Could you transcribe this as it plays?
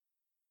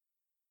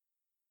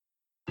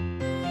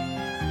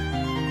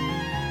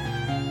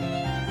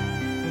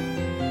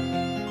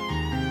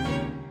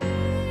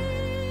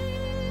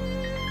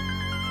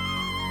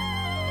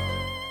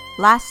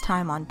Last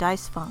time on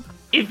Dice Funk.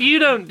 If you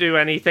don't do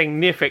anything,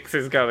 Nifix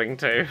is going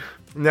to.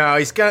 No,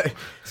 he's gonna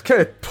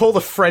pull the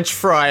French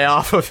fry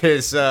off of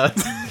his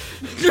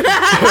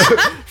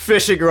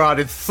fishing rod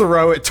and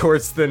throw it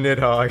towards the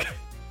Nidhogg.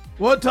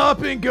 What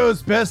topping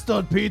goes best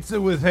on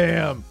pizza with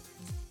ham?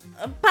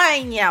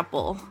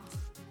 Pineapple.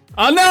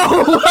 Oh no!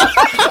 Oh,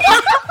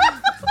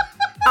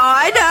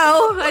 I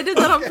know. I did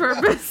that on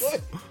purpose.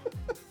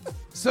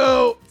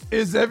 So,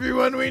 is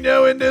everyone we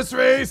know in this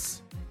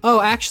race? Oh,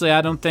 actually,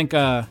 I don't think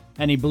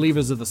any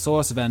believers of the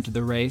Source have entered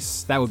the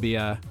race. That would be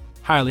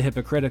highly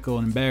hypocritical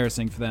and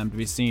embarrassing for them to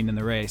be seen in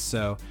the race.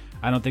 So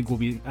I don't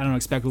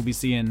expect we'll be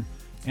seeing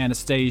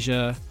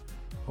Anastasia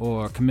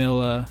or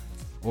Camilla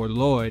or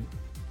Lloyd.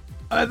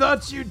 I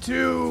thought you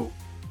two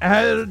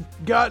had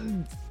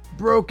gotten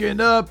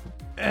broken up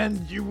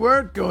and you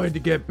weren't going to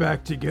get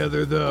back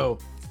together, though.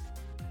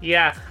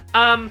 Yeah.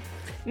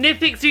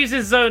 Nifix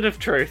uses Zone of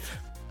Truth.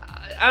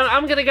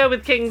 I'm gonna go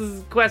with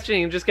King's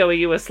question and just go with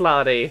you,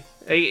 Slotty.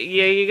 Are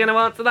you gonna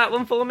answer that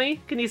one for me?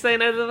 Can you say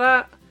no to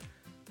that?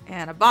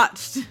 And I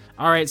botched.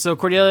 All right, so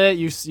Cordelia,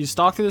 you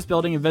stalk through this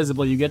building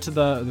invisible. You get to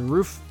the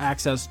roof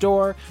access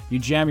door. You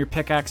jam your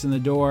pickaxe in the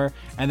door,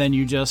 and then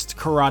you just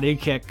karate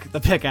kick the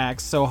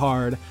pickaxe so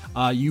hard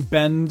you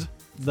bend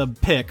the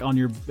pick on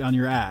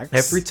your axe.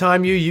 Every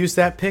time you use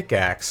that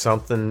pickaxe,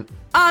 something...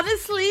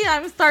 Honestly,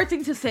 I'm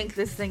starting to think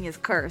this thing is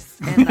cursed.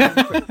 And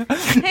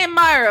hey,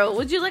 Myro,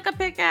 would you like a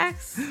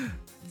pickaxe?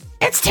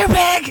 It's too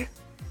big.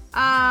 So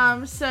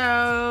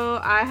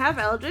I have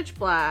Eldritch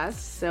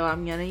Blast, so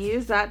I'm gonna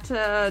use that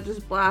to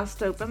just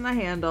blast open the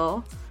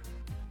handle.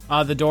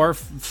 The door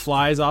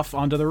flies off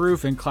onto the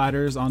roof and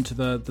clatters onto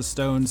the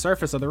stone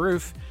surface of the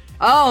roof.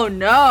 Oh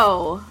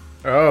no!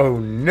 Oh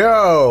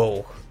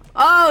no!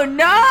 Oh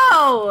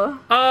no!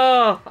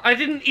 Oh, I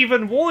didn't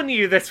even warn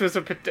you this was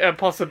a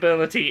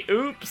possibility.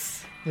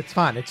 Oops. It's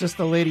fine. It's just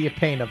the Lady of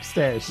Pain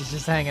upstairs. She's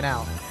just hanging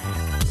out.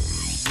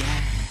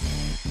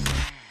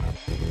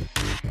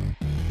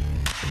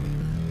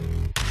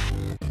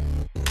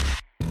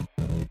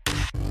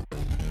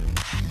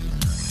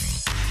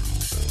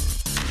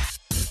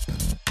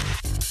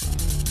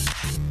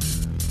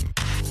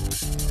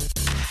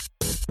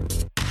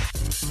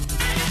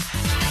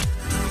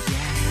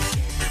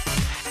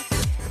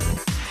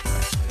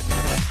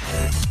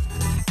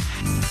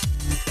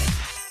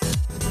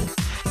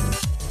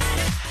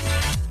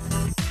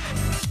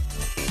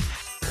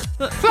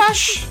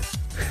 Flash!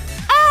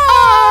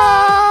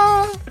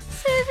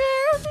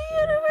 Savior of the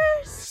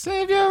universe!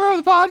 Savior of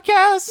the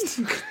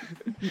podcast!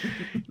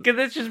 Can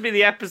this just be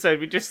the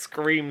episode we just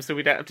scream so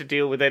we don't have to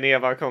deal with any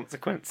of our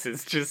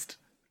consequences? Just...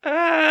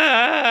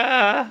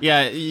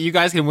 Yeah, you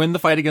guys can win the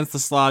fight against the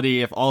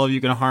Slotty if all of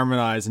you can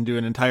harmonize and do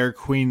an entire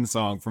Queen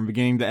song from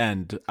beginning to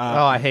end.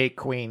 Oh, I hate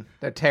Queen.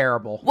 They're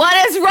terrible.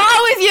 What is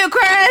wrong with you,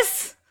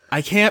 Chris?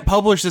 I can't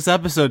publish this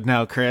episode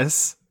now,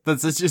 Chris.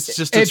 It's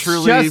just a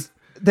truly...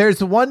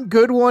 There's one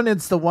good one.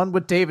 It's the one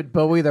with David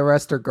Bowie. The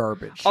rest are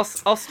garbage.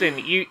 Austin,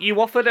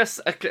 you offered us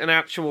an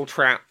actual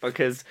trap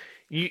because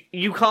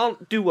you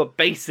can't do a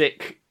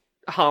basic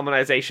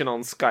harmonization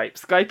on Skype.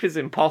 Skype is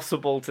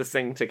impossible to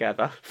sing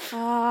together. Okay,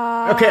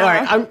 all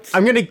right.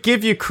 I'm gonna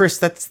give you, Chris,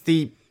 that's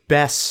the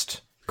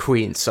best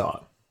Queen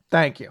song.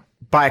 Thank you.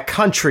 By a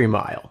country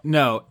mile.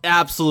 No,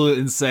 absolute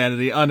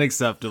insanity.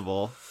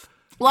 Unacceptable.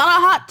 A lot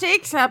of hot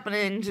takes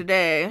happening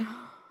today.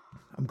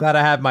 I'm glad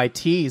I have my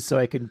tea so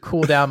I can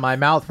cool down my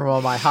mouth from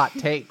all my hot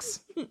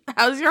takes.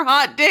 How's your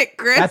hot dick,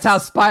 Chris?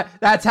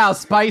 That's how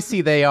spicy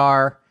they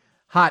are.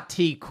 Hot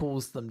tea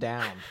cools them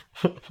down.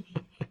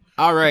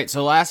 All right,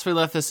 so last we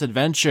left this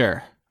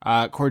adventure,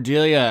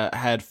 Cordelia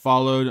had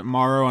followed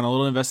Morrow on a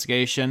little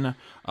investigation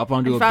up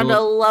onto found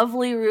a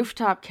lovely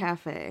rooftop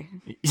cafe.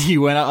 He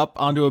went up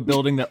onto a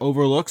building that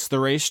overlooks the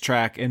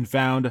racetrack and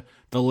found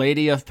the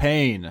Lady of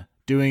Pain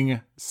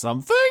doing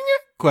something?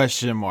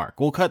 Question mark.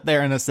 We'll cut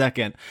there in a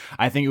second.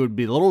 I think it would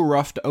be a little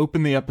rough to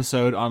open the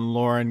episode on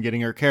Lauren getting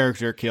her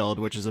character killed,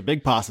 which is a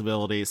big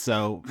possibility.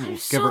 So I'm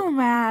so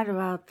mad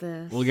about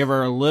this. We'll give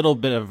her a little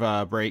bit of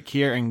a break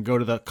here and go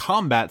to the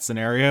combat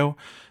scenario.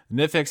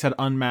 Nifix had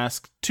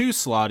unmasked two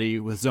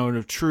Slotty with Zone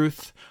of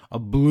Truth, a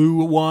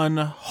blue one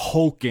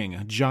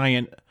hulking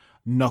giant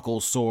knuckle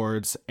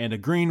swords, and a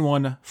green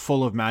one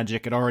full of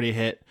magic. It already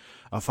hit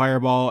a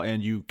fireball,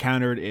 and you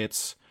countered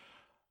its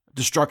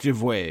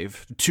Destructive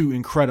Wave. Two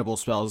incredible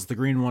spells. The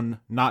green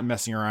one not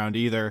messing around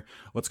either.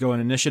 Let's go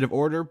in initiative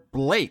order.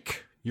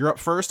 Blake, you're up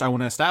first. I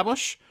want to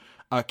establish.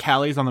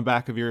 Callie's on the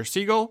back of your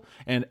seagull,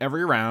 and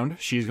every round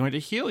she's going to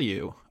heal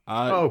you.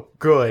 Oh,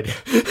 good.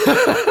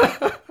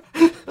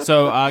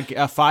 So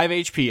 5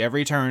 HP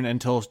every turn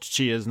until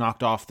she is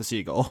knocked off the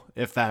seagull,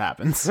 if that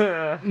happens.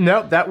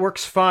 Nope, that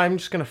works fine. I'm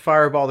just going to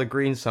fireball the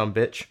green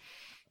sumbitch.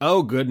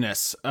 Oh,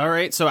 goodness. All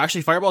right, so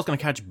actually Fireball's going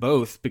to catch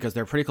both because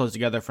they're pretty close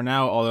together for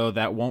now, although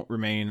that won't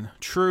remain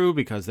true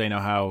because they know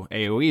how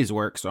AoEs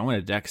work, so I'm going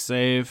to dex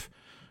save.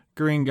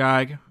 Green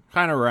guy,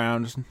 kind of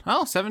round.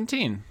 Oh,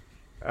 17.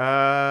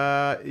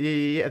 Yeah,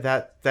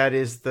 that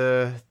is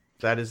the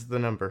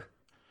number.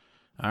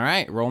 All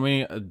right, roll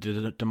me a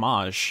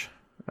damage.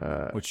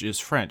 which is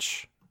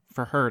French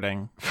for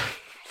hurting.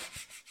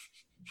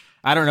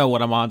 I don't know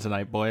what I'm on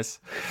tonight, boys.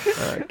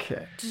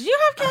 Okay. Did you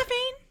have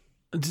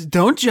caffeine?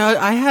 Don't judge.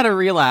 I had a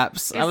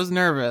relapse. I was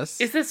nervous.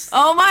 Is this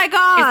Oh my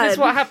god! is this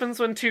what happens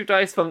when two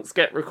Dice Funks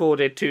get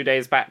recorded 2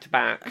 days back to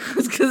back?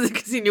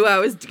 Because he knew I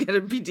was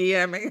gonna be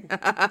DMing.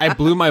 I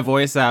blew my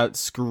voice out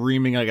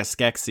screaming like a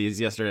Skeksis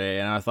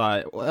yesterday, and I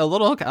thought well, a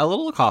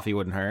little coffee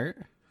wouldn't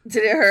hurt.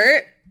 Did it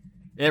hurt?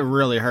 It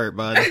really hurt,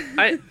 bud.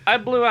 I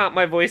blew out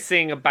my voice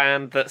seeing a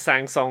band that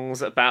sang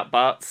songs about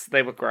butts.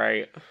 They were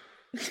great.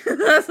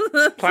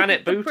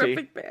 Planet The Booty.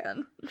 perfect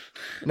band.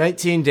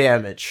 19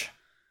 damage.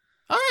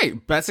 All right,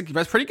 that's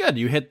pretty good.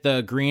 You hit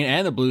the green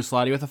and the blue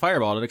slotty with a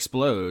fireball. It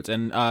explodes,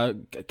 and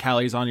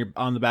Callie's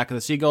on the back of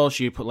the seagull.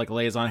 She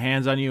lays on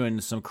hands on you,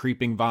 and some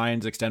creeping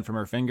vines extend from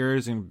her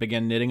fingers and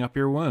begin knitting up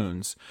your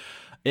wounds.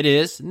 It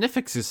is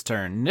Nifix's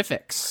turn.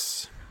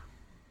 Nifix.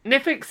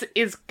 Nifix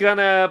is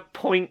gonna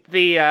point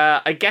the,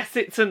 I guess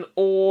it's an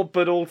ore,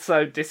 but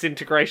also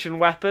disintegration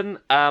weapon,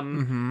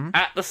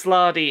 at the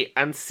Slardy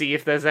and see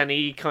if there's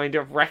any kind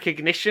of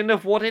recognition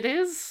of what it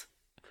is.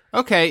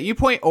 Okay, you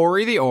point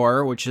Ori the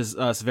Ore, which is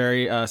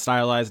very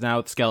stylized now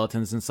with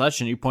skeletons and such,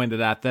 and you point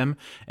it at them,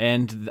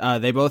 and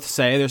they both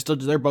say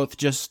they're both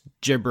just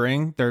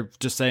gibbering. They're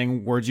just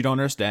saying words you don't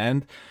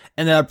understand.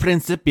 And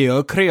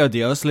principio creo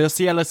Dios los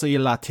cielos y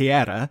la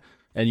tierra,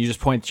 and you just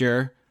point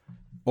your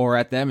Ore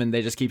at them, and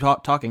they just keep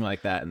talking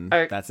like that, and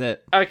that's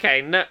it.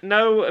 Okay,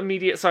 no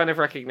immediate sign of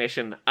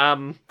recognition.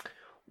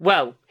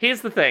 Well, here's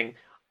the thing.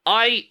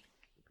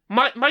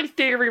 My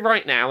theory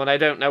right now, and I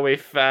don't know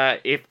if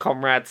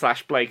Comrade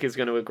 / Blake is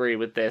going to agree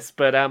with this,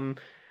 but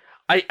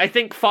I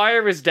think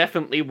fire is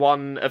definitely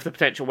one of the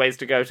potential ways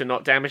to go to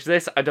not damage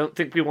this. I don't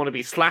think we want to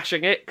be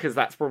slashing it, because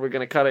that's probably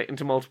going to cut it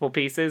into multiple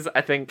pieces. I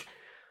think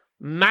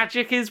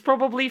magic is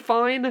probably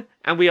fine,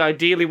 and we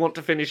ideally want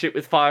to finish it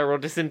with fire or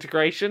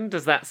disintegration.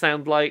 Does that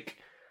sound like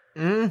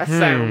a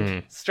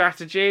sound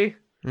strategy?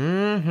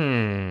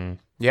 Mm-hmm.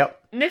 Yep.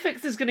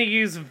 Nifix is going to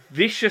use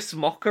Vicious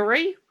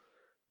Mockery,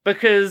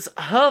 because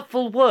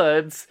hurtful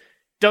words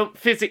don't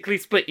physically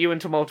split you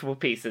into multiple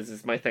pieces,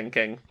 is my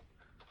thinking.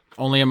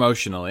 Only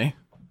emotionally.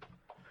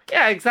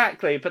 Yeah,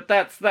 exactly, but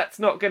that's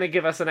not going to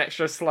give us an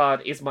extra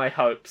slot, is my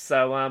hope,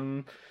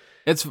 so,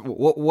 It's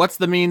what's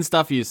the mean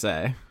stuff you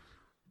say?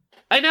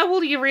 I know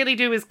all you really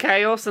do is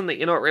chaos, and that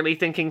you're not really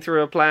thinking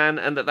through a plan,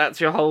 and that's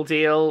your whole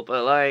deal,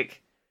 but,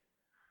 like,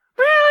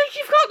 really?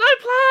 You've got no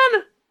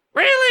plan?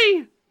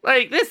 Really?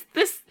 Like,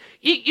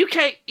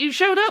 you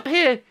showed up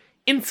here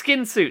in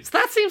skin suits.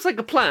 That seems like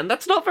a plan.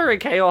 That's not very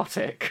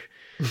chaotic.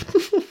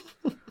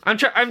 I'm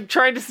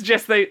trying to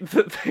suggest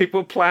that they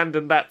were planned,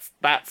 and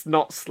that's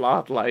not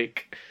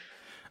Slard-like.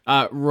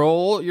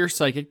 Roll your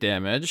psychic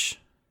damage,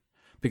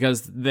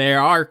 because they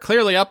are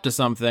clearly up to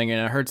something,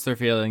 and it hurts their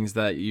feelings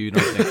that you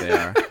don't think they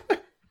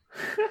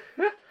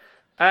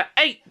are.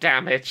 8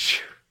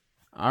 damage.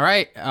 All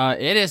right,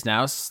 it is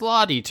now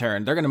Slotty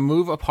turn. They're going to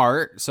move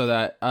apart so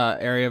that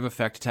area of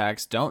effect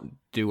attacks don't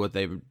do what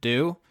they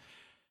do.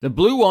 The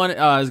blue one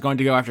is going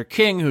to go after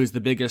King, who's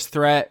the biggest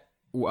threat.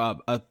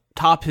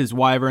 Atop his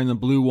wyvern, the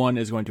blue one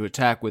is going to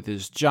attack with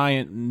his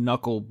giant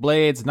knuckle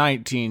blades.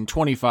 19,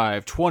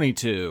 25,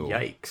 22.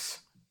 Yikes.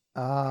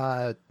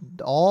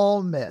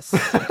 All miss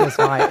because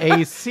my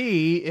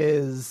AC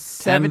is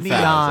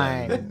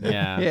 79. 10,000.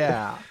 Yeah.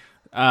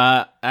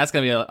 Yeah. That's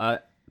going to be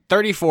a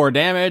 34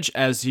 damage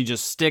as he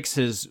just sticks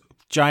his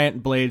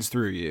giant blades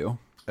through you.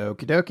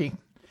 Okie dokie.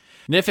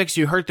 Nifix,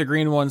 you hurt the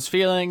green one's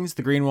feelings.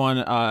 The green one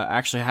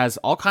actually has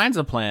all kinds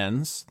of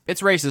plans.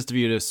 It's racist of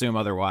you to assume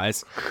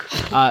otherwise.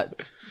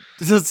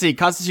 Let's see,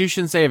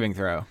 Constitution saving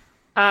throw.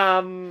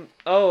 Oh,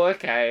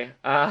 okay.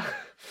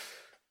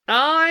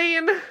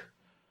 9.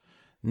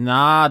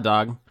 Nah,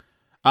 dog.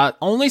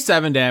 Only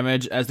 7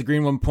 damage as the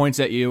green one points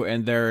at you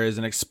and there is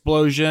an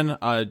explosion.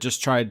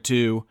 Just tried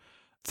to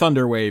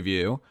thunder wave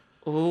you.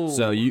 Ooh.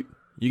 So you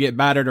get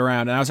battered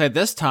around. And outside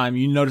this time,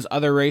 you notice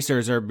other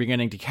racers are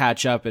beginning to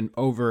catch up and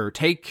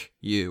overtake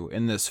you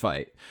in this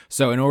fight.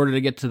 So in order to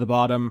get to the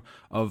bottom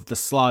of the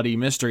Slotty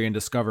mystery and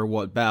discover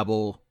what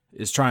Babel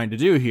is trying to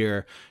do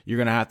here, you're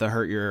going to have to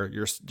hurt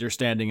your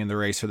standing in the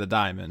race for the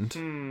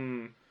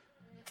diamond.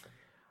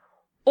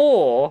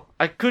 Or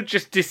I could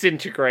just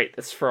disintegrate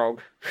this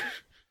frog.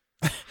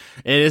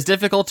 It is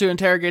difficult to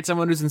interrogate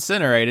someone who's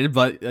incinerated,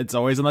 but it's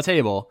always on the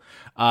table.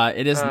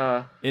 It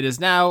is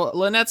now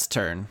Lynette's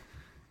turn.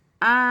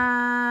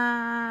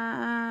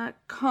 I'm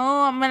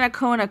gonna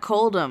Kona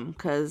cold them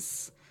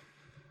because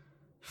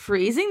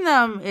freezing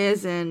them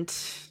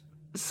isn't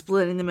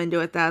splitting them into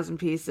 1,000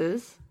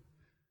 pieces.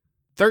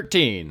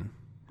 13.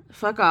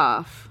 Fuck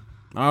off.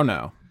 Oh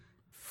no.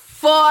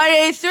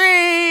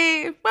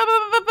 43.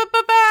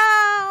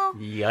 Bow.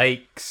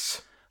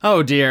 Yikes.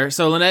 Oh dear.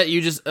 So Lynette,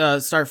 you just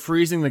start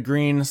freezing the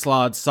green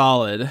slod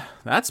solid.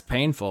 That's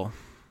painful.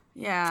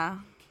 Yeah.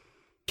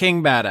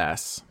 King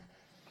Badass.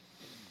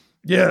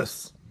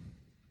 Yes.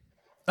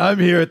 I'm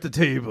here at the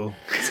table.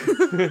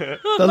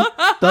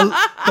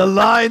 The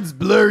lines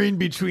blurring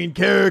between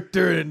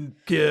character and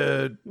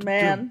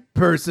Man.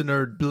 person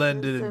are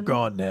blended and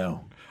gone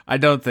now. I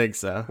don't think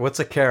so. What's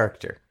a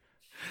character?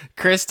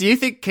 Chris, do you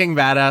think King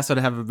Badass would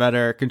have a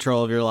better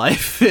control of your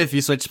life if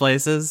you switch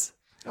places?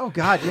 Oh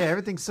God, yeah,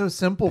 everything's so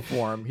simple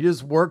for him. He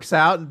just works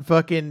out and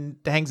fucking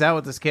hangs out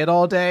with his kid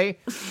all day.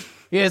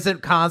 He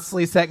doesn't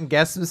constantly second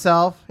guess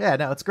himself. Yeah,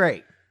 no, it's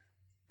great.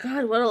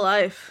 God, what a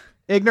life.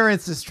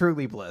 Ignorance is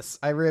truly bliss.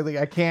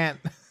 I can't.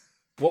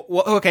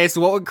 Okay,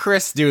 so what would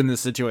Chris do in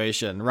this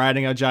situation?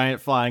 Riding a giant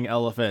flying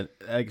elephant,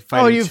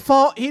 fighting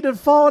He'd have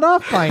fallen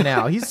off by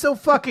now. He's so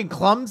fucking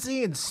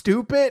clumsy and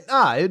stupid.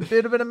 It'd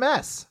have been a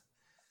mess.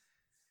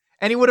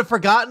 And he would have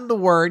forgotten the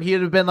word.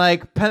 He'd have been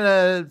like,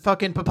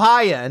 fucking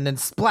papaya, and then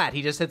splat,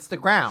 he just hits the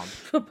ground.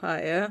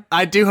 Papaya.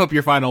 I do hope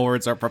your final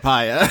words are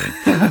papaya.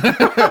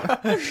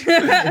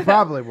 It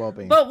probably will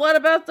be. But what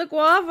about the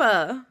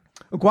guava?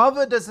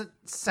 Guava doesn't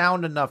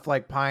sound enough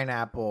like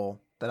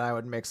pineapple that I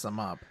would mix them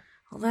up.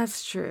 Well,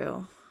 that's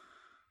true.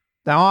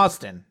 Now,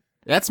 Austin,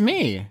 That's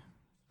me.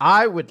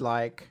 I would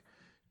like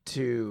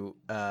to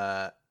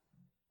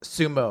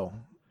sumo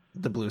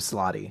the blue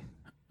slotty.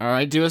 All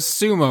right, do a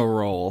sumo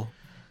roll.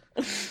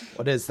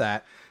 What is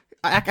that?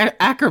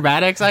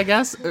 Acrobatics, I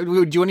guess. Do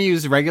you want to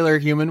use regular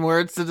human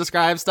words to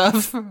describe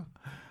stuff?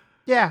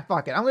 Yeah,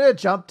 fuck it. I'm gonna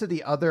jump to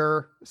the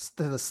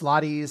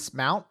slotty's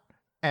mount,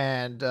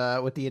 and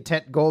with the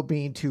intent goal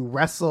being to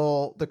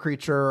wrestle the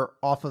creature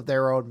off of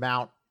their own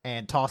mount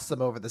and toss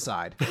them over the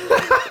side.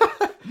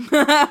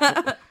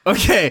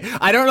 Okay,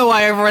 I don't know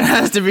why everyone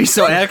has to be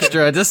so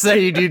extra. Just say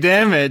you do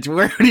damage.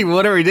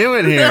 What are we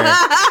doing here?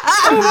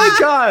 Oh my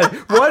god!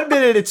 1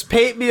 minute it's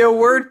paint me a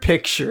word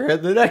picture,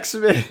 and the next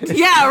minute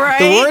Yeah, right?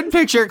 The word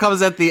picture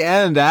comes at the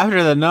end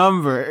after the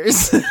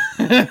numbers.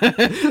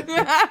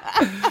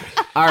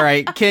 All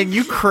right, King,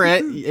 you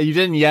crit. You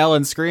didn't yell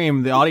and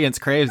scream. The audience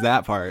craves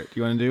that part.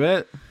 You want to do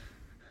it?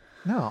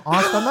 No,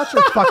 Austin, I'm not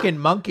your fucking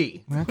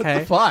monkey. Okay. What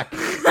the fuck?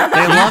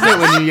 They love it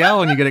when you yell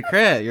when you get a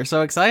crit. You're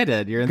so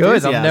excited. You're Good.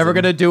 enthusiasm. I'm never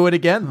gonna do it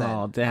again then.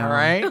 Oh, damn. All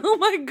right. Oh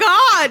my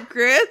God,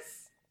 Chris.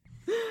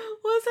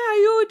 What's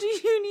that? Do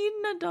you need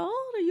an adult?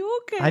 Are you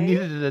okay? I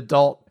needed an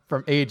adult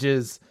from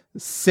ages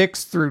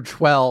 6 through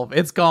 12.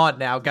 It's gone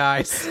now,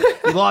 guys.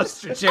 You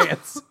lost your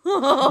chance.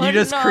 You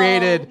just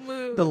created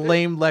the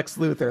lame Lex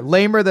Luthor.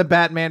 Lamer than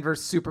Batman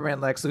versus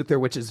Superman Lex Luthor,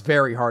 which is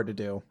very hard to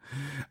do.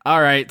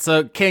 All right,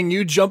 so King,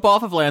 you jump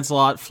off of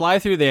Lancelot, fly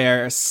through the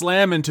air,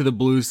 slam into the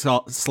blue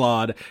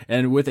slot,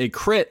 and with a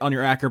crit on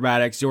your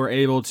acrobatics, you're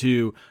able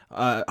to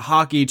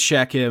hockey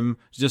check him.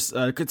 Just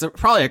it's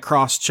probably a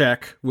cross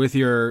check with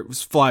your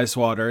fly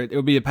swatter. It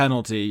would be a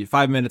penalty.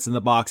 5 minutes in the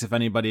box if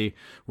anybody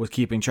was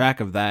keeping track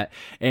of that.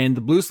 And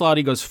the blue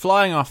slotty goes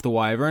flying off the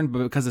wyvern, but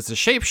because it's a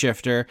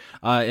shapeshifter,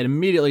 it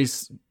immediately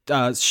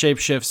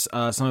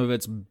shapeshifts some of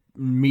its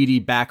meaty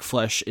back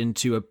flesh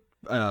into a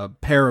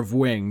pair of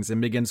wings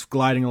and begins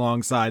gliding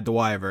alongside the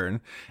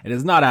wyvern. It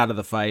is not out of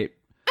the fight.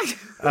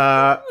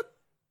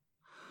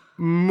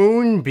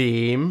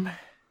 Moonbeam.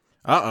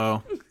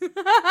 Uh-oh.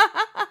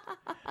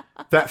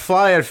 That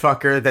flying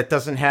fucker that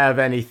doesn't have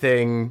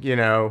anything,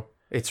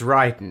 it's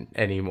riding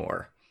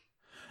anymore.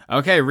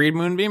 Okay, read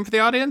Moonbeam for the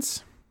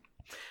audience.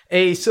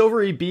 A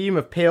silvery beam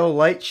of pale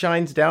light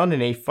shines down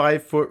in a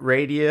 5-foot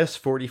radius,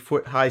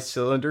 40-foot high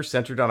cylinder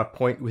centered on a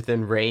point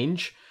within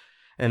range.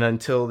 And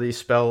until the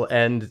spell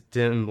ends,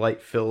 dim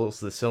light fills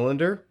the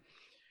cylinder.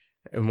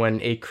 And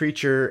when a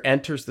creature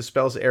enters the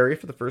spell's area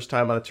for the first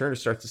time on a turn or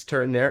starts its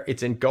turn there,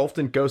 it's engulfed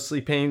in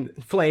ghostly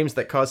flames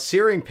that cause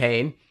searing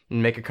pain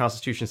and make a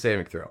Constitution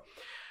saving throw.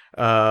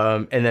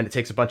 And then it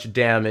takes a bunch of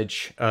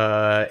damage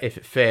if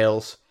it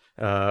fails,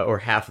 or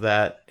half of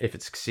that if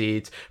it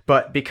succeeds.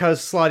 But because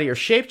Slotty are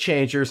shape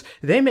changers,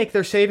 they make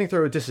their saving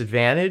throw a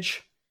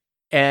disadvantage.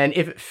 And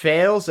if it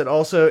fails, it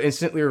also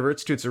instantly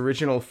reverts to its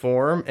original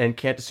form and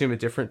can't assume a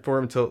different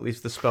form until it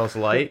leaves the spell's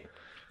light.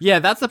 Yeah,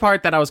 that's the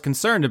part that I was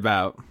concerned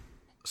about.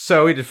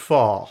 So he did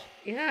fall.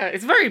 Yeah,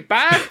 it's very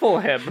bad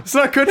for him. It's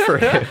not good for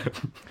him.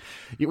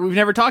 We've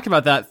never talked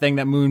about that thing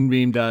that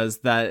Moonbeam does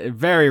that it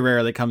very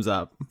rarely comes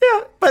up.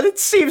 Yeah, but it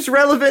seems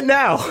relevant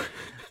now.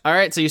 All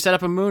right, so you set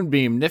up a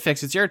Moonbeam.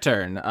 Nifix, it's your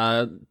turn.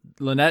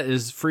 Lynette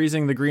is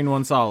freezing the green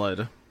one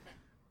solid.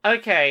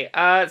 Okay,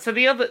 so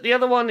the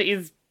other one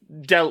is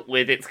dealt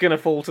with. It's gonna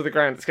fall to the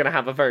ground. It's gonna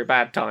have a very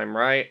bad time,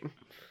 right?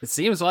 It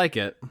seems like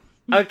it.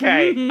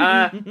 Okay,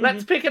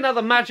 let's pick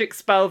another magic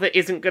spell that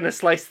isn't gonna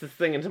slice the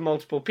thing into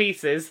multiple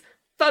pieces.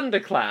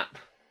 Thunderclap.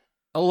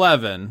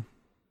 11.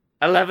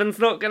 11's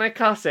not gonna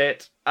cut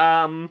it.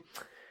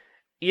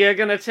 You're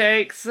gonna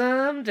take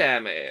some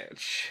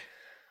damage.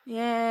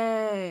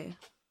 Yay.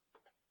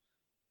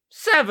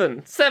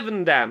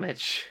 7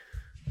 damage.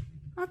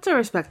 That's a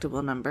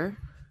respectable number.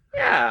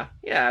 Yeah,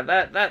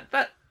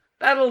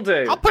 that'll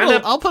do.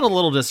 I'll put a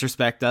little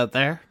disrespect out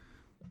there.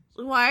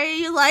 Why are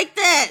you like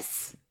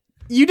this?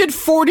 You did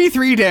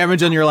 43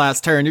 damage on your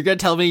last turn. You're gonna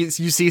tell me you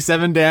see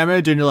 7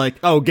 damage and you're like,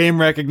 oh, game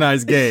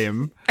recognized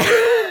game.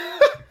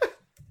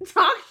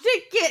 Talk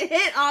shit, get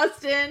hit,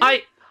 Austin.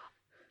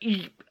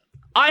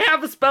 I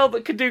have a spell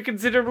that could do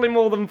considerably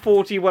more than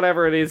 40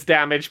 whatever it is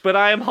damage, but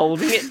I am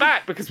holding it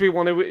back because we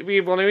want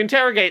to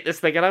interrogate this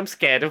thing and I'm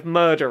scared of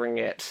murdering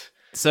it.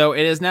 So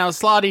it is now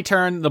Slotty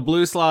turn. The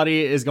blue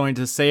Slotty is going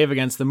to save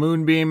against the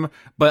Moonbeam,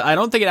 but I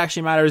don't think it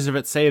actually matters if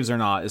it saves or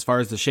not as far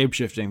as the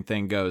shapeshifting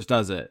thing goes,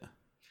 does it?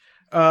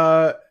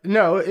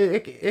 No,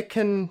 it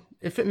can,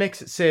 if it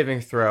makes its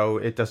saving throw,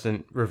 it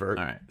doesn't revert.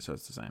 All right, so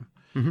it's the same.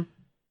 Mm-hmm.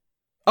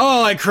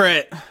 Oh, I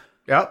crit!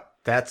 Yep,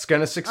 that's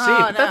gonna succeed,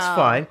 but that's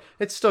fine.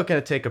 It's still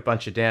gonna take a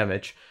bunch of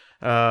damage.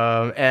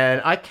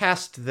 And I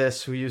cast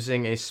this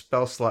using a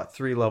spell slot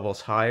 3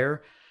 levels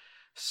higher,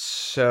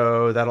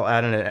 so that'll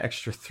add in an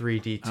extra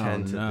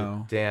 3d10 to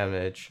the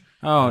damage.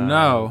 Oh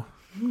no.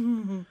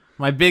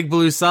 My big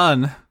blue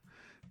sun.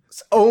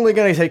 It's only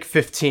gonna take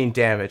 15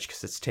 damage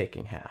because it's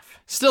taking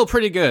half. Still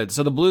pretty good.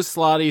 So the blue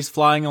Slotty's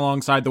flying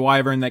alongside the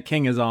wyvern that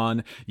King is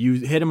on. You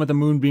hit him with a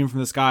moonbeam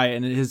from the sky,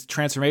 and his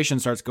transformation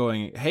starts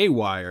going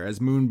haywire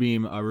as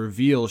moonbeam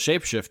reveals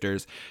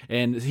shapeshifters.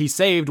 And he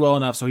saved well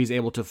enough so he's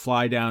able to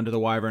fly down to the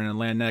wyvern and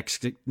land next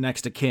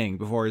to King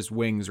before his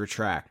wings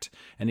retract,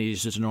 and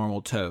he's just a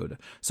normal toad.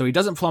 So he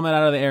doesn't plummet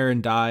out of the air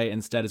and die.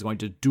 Instead, is going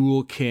to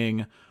duel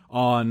King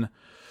on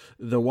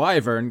the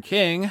wyvern.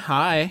 King,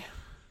 hi.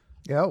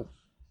 Yo.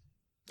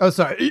 Oh,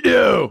 sorry.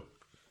 Yo.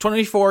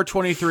 24,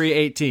 23,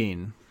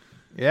 18.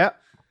 Yep.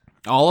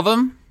 All of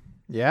them?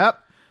 Yep.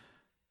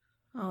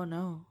 Oh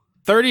no.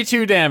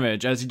 32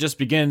 damage as he just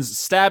begins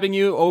stabbing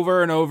you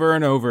over and over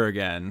and over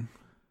again.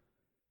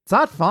 It's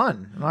not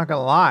fun. I'm not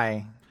gonna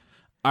lie.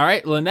 All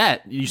right,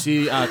 Lynette, you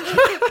see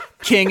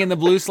King and the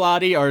blue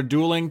Slotty are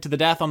dueling to the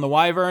death on the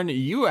wyvern.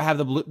 You have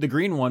the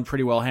green one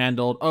pretty well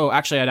handled. Oh,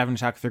 actually, I'd have an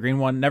attack with the green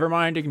one. Never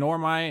mind, ignore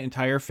my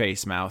entire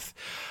face mouth.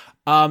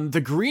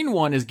 The green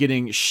one is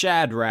getting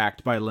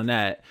shad-racked by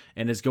Lynette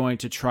and is going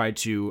to try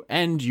to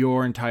end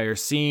your entire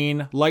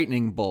scene.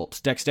 Lightning bolt.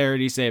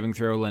 Dexterity saving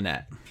throw,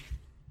 Lynette.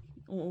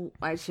 Oh,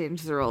 I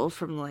changed the roll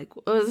from it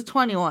was a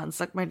 21.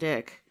 Suck my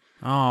dick.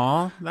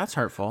 Aw, that's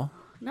hurtful.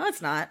 No,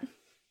 it's not.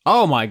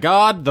 Oh my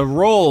god, the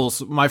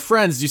rolls. My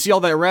friends, do you see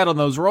all that red on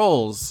those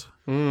rolls?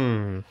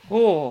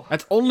 Oh.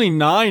 That's only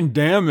 9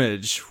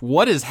 damage.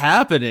 What is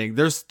happening?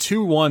 There's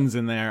 2 1s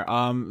in there.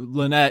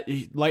 Lynette,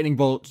 lightning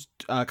bolt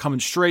coming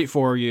straight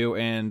for you,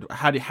 and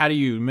how do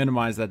you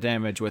minimize that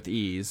damage with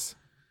ease?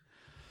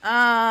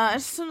 I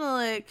just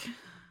want to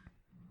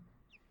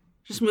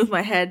just move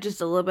my head just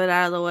a little bit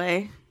out of the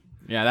way.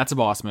 Yeah, that's a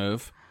boss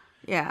move.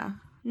 Yeah.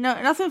 No,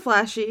 nothing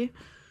flashy.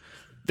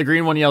 The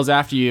green one yells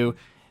after you.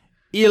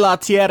 Y la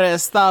tierra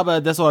estaba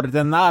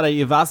desordenada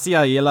y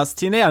vacía y las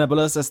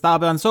tinieblas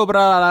estaban sobre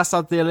la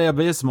sala del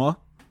abismo.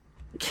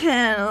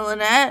 Can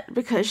Lynette,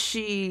 because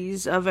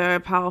she's a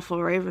very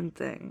powerful raven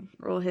thing,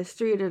 roll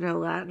history to know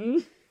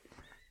Latin?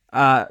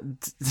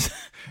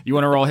 You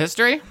want to roll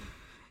history?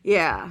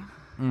 Yeah.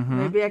 Mm-hmm.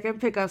 Maybe I can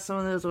pick up some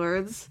of those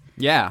words.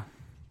 Yeah.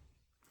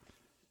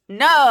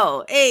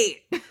 No,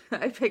 8.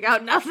 I pick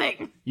out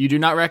nothing. You do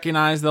not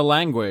recognize the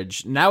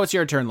language. Now it's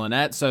your turn,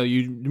 Lynette. So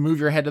you move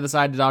your head to the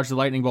side to dodge the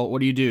lightning bolt. What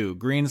do you do?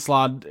 Green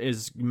slot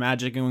is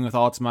magicking with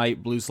all its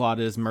might. Blue slot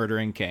is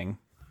murdering King.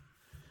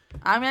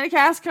 I'm going to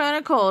cast Cone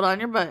of Cold on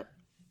your butt.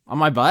 On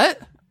my butt?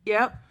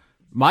 Yep.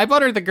 My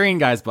butt or the green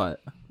guy's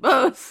butt?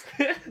 Both.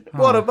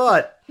 What a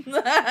butt!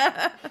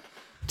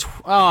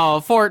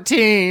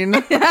 14.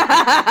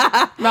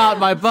 Not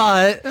my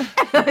butt.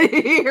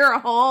 Your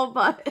whole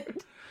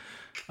butt.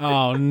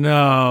 Oh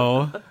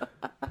no.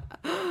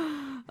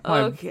 My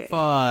Okay.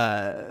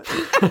 butt.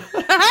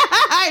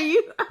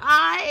 You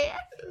high?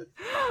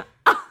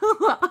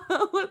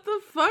 What the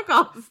fuck,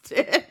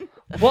 Austin?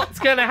 What's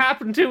gonna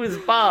happen to his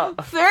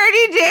butt?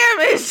 30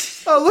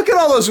 damage. Oh, look at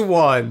all those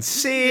 1s.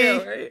 See?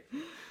 Yeah, right.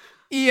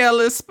 Y el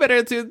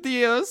espíritu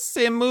Dios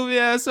se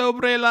movía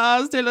sobre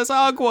las de las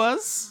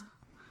aguas.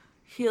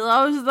 He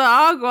loves the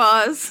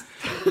aguas.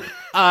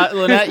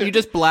 Lynette, you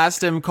just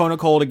blast him Cone of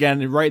Cold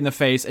again right in the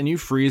face, and you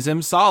freeze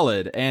him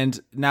solid. And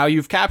now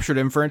you've captured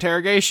him for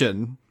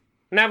interrogation.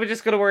 Now we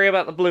just gotta worry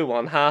about the blue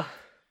one, huh?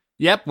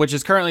 Yep, which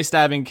is currently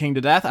stabbing King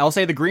to death. I'll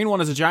say the green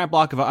one is a giant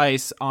block of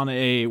ice on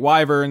a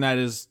wyvern that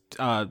is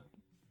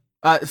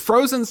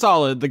frozen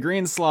solid. The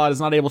green slot is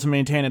not able to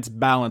maintain its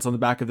balance on the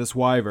back of this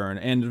wyvern,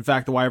 and in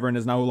fact, the wyvern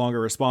is no longer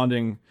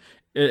responding.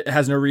 It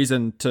has no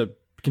reason to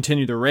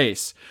continue the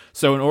race.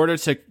 So in order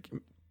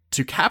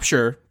to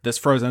capture this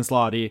frozen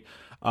slotty,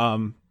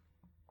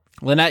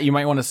 Lynette, you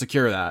might want to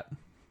secure that.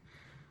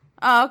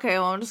 Oh, okay.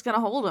 Well, I'm just gonna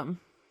hold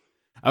him.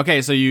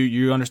 Okay, so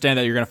you understand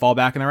that you're going to fall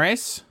back in the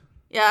race?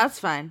 Yeah, that's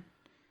fine.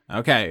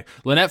 Okay,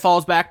 Lynette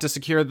falls back to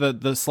secure the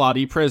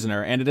slotty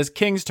prisoner, and it is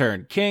King's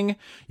turn. King,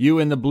 you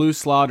and the blue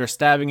slot are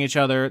stabbing each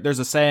other. There's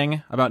a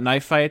saying about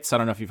knife fights, I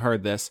don't know if you've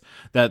heard this,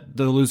 that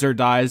the loser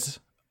dies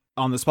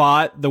on the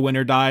spot, the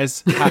winner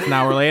dies half an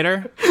hour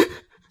later.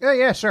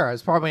 Yeah, sure.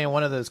 It's probably in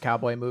one of those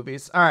cowboy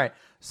movies. All right,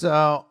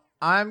 so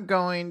I'm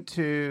going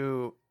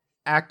to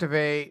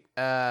activate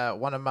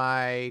one of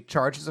my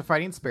charges of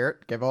fighting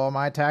spirit, give all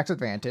my attacks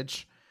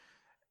advantage,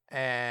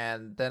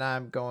 and then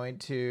I'm going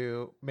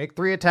to make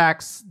 3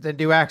 attacks, then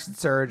do action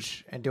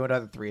surge and do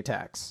another 3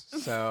 attacks.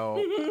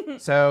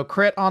 So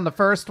crit on the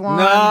first one.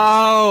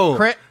 No.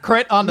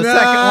 Crit on the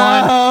second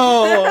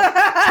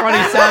one.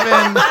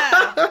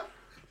 27.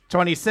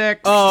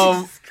 26.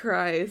 Jesus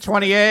Christ.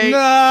 28.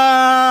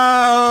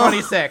 No.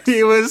 26.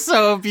 He was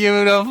so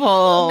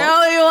beautiful.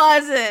 No, he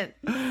wasn't.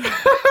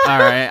 All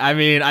right. I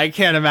mean, I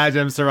can't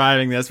imagine him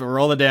surviving this, but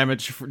roll the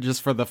damage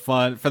just for the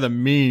fun, for the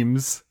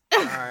memes.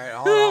 All right,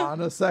 hold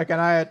on a second.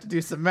 I had to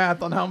do some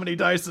math on how many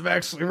dice I'm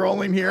actually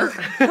rolling here.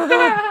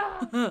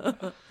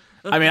 I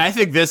mean, I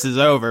think this is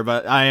over,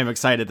 but I am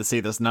excited to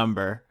see this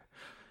number.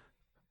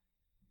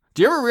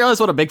 Do you ever realize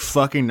what a big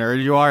fucking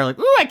nerd you are? Like,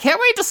 ooh, I can't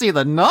wait to see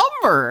the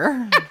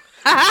number.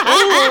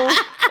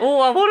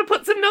 Oh, I want to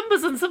put some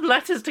numbers and some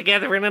letters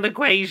together in an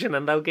equation,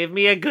 and they'll give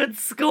me a good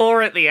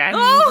score at the end.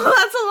 Oh,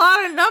 that's a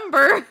lot of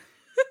number.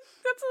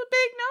 That's a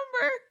big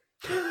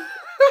number.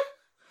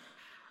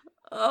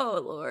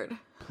 Oh, Lord.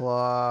 Plus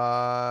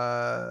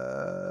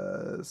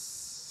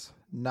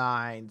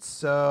 9,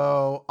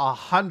 so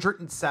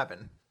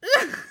 107.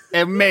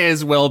 It may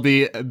as well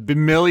be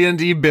million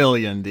D.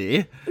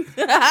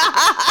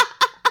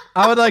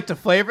 I would like to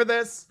flavor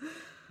this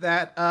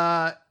that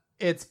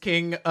it's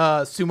King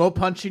sumo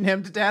punching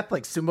him to death,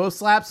 like sumo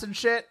slaps and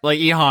shit. Like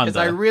E Honda.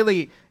 Because I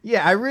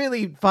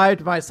really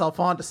vibed myself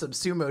onto some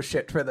sumo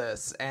shit for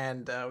this,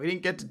 and we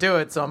didn't get to do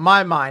it. So in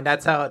my mind,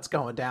 that's how it's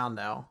going down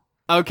now.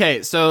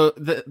 Okay, so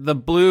the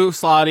blue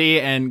Slotty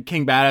and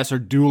King Badass are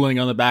dueling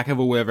on the back of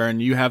a wyvern.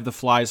 You have the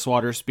fly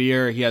swatter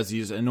spear. He has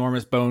these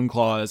enormous bone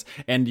claws,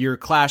 and you're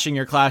clashing,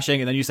 and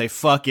then you say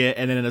 "fuck it,"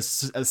 and then in a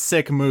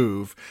sick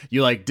move,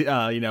 you like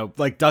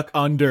duck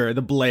under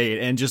the blade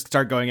and just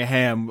start going a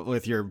ham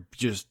with your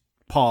just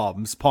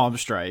palm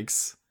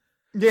strikes.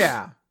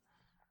 Yeah.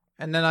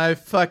 And then I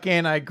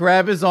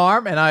grab his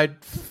arm and I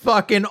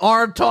fucking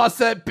arm toss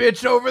that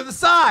bitch over the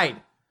side.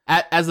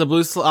 As the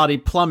blue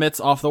Slotty plummets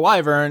off the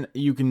wyvern,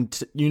 you can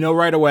know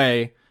right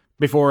away,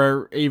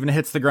 before it even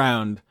hits the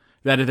ground,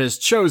 that it has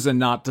chosen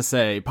not to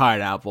say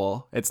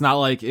pineapple. It's not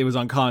like it was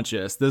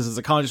unconscious. This is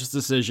a conscious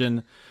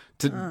decision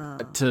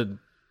to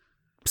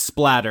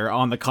splatter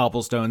on the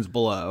cobblestones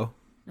below.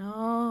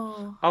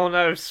 No. Oh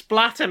no,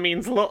 splatter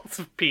means lots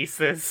of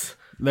pieces.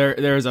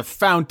 There is a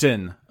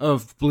fountain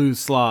of blue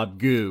slod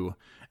goo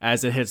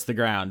as it hits the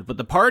ground, but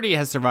the party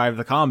has survived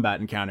the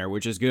combat encounter,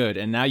 which is good,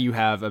 and now you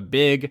have a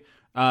big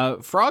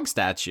frog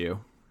statue.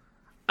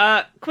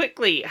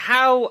 Quickly,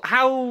 how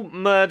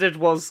murdered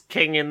was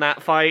King in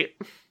that fight?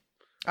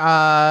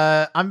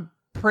 I'm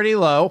pretty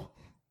low,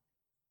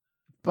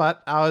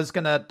 but I was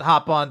gonna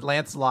hop on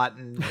Lancelot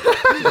and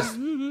just...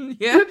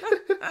 Yeah.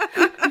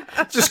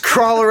 Just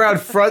crawl around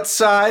front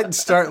side and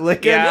start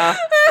licking. Yeah.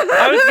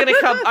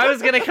 I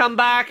was gonna come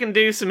back and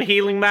do some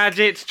healing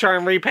magic to try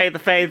and repay the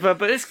favor,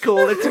 but it's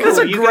cool. It's cool. It's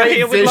a You go great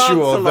here with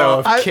visual, though,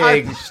 of Lancelot.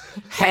 King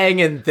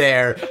hanging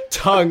there,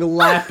 tongue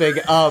lapping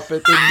up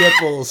at the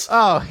nipples.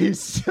 Oh,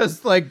 he's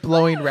just like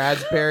blowing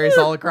raspberries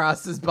all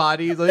across his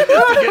body. He's like,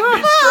 this is getting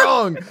me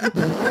strong.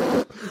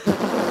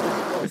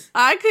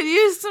 I could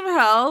use some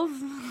health.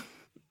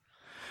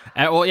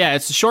 Well, yeah,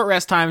 it's a short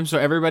rest time, so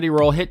everybody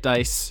roll hit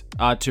dice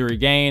to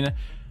regain.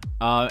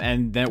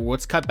 And then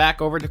let's cut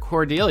back over to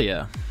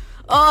Cordelia.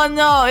 Oh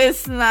no,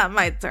 it's not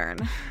my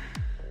turn.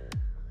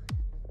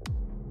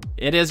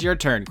 It is your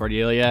turn,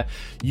 Cordelia.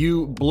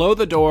 You blow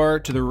the door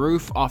to the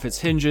roof off its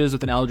hinges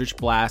with an eldritch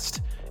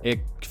blast. It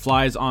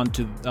flies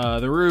onto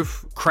the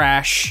roof,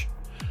 crash.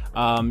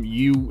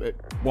 You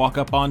walk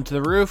up onto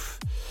the roof.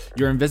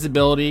 Your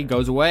invisibility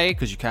goes away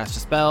because you cast a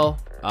spell.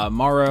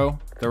 Morrow,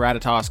 the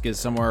Ratatosk, is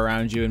somewhere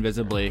around you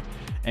invisibly.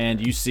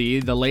 And you see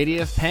the Lady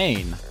of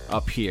Pain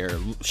up here.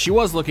 She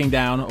was looking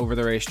down over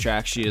the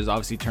racetrack. She is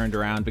obviously turned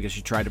around because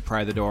she tried to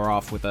pry the door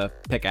off with a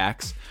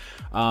pickaxe.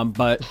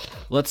 But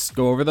let's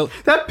go over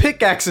That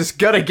pickaxe is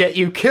gonna get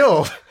you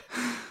killed.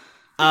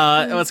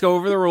 Let's go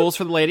over the rules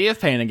for the Lady of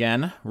Pain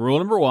again. Rule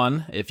number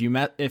 1, if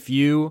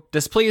you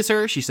displease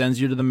her, she sends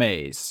you to the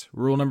maze.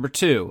 Rule number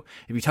 2,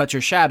 if you touch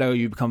her shadow,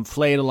 you become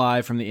flayed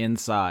alive from the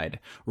inside.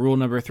 Rule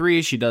number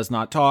 3, she does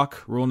not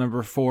talk. Rule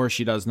number 4,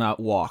 she does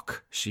not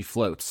walk. She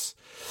floats.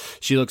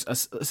 She looks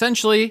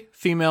essentially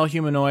female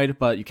humanoid,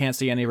 but you can't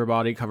see any of her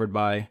body, covered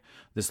by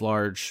this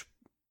large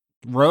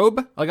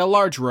robe, like a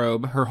large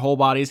robe. Her whole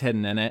body's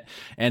hidden in it,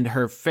 and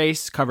her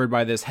face covered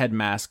by this head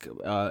mask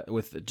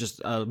with just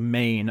a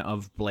mane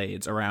of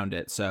blades around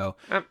it. So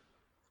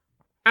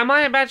am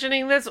I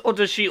imagining this, or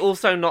does she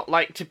also not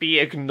like to be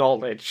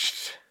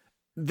acknowledged?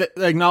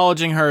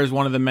 Acknowledging her is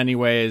one of the many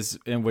ways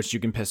in which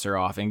you can piss her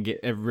off, and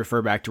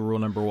refer back to rule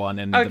number 1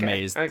 in the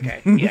maze.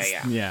 Okay,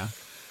 yeah. Yeah.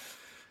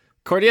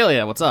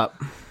 Cordelia, what's up?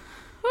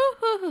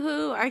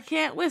 I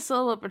can't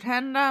whistle or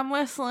pretend I'm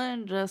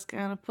whistling. Just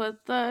gonna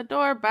put the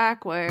door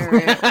back where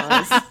it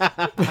was.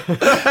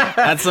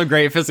 That's some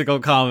great physical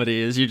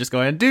comedy. Is you just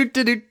going do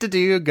do do do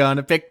do,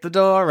 gonna pick the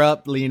door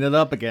up, lean it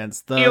up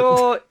against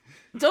the.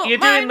 Don't You're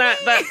mind doing that.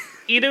 me. That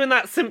you're doing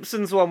that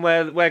Simpsons one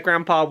where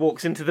Grandpa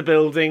walks into the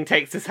building,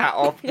 takes his hat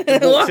off, walks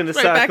Walks in a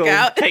right back circle,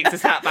 out. takes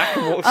his hat back,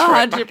 and walks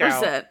right back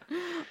out. 100%.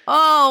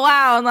 Oh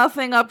wow,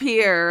 nothing up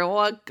here.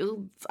 What?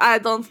 I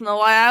don't know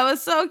why I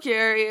was so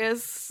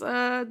curious.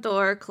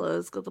 Door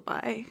closed.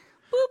 Goodbye.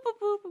 Boop, boop,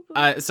 boop,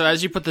 boop, boop. So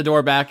as you put the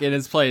door back in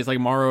its place, like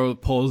Morrow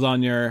pulls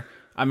on your,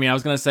 I mean, I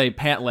was gonna say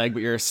pant leg,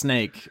 but you're a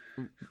snake.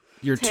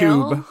 Your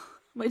Tail? tube,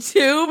 My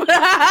tube.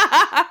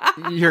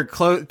 your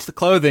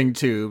clothing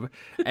tube,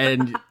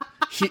 and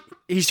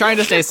he's trying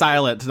to stay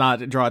silent to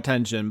not draw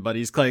attention, but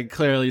he's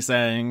clearly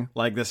saying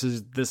like this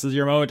is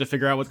your moment to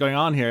figure out what's going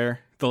on here.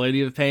 The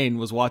Lady of Pain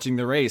was watching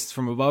the race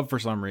from above for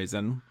some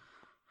reason.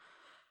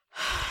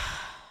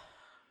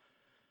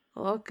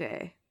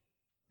 Okay.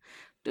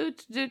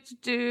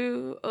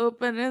 Do.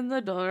 Opening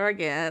the door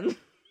again.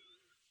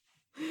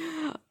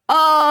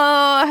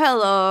 Oh,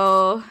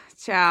 hello.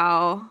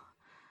 Ciao.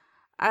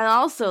 I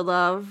also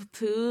love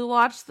to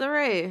watch the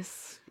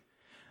race.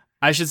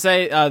 I should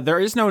say there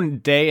is no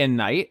day and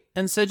night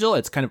in Sigil.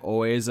 It's kind of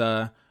always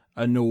a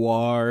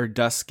noir,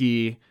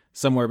 dusky,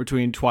 somewhere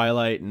between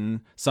twilight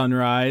and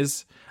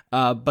sunrise.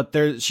 But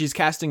she's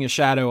casting a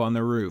shadow on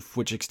the roof,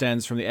 which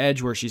extends from the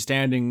edge where she's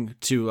standing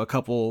to a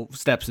couple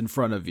steps in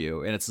front of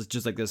you. And it's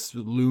just like this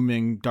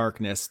looming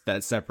darkness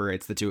that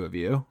separates the two of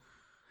you.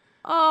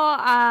 Oh,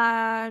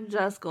 I'm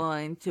just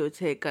going to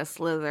take a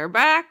slither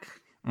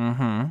back.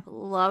 Mm-hmm.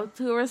 Love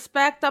to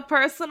respect a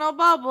personal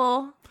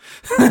bubble.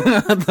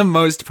 The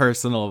most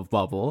personal of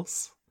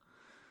bubbles.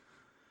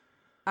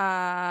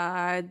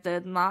 I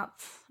did not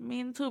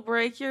mean to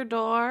break your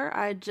door.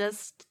 I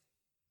just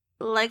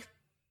like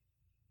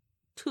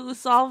to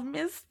solve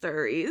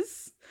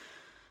mysteries.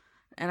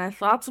 And I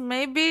thought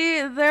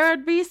maybe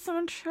there'd be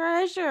some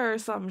treasure or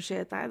some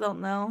shit. I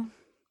don't know.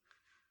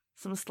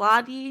 Some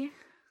slotty.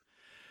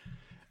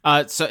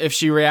 So if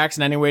she reacts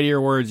in any way to your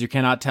words, you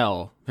cannot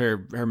tell.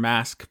 Her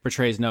mask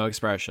betrays no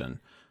expression.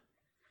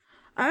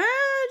 Yeah.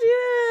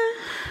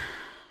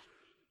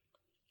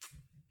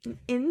 An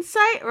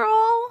insight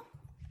roll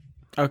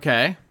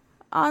Okay.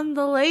 on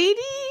the lady?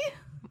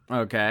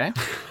 Okay.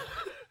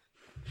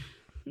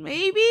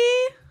 Maybe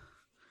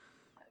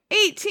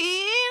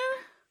 18.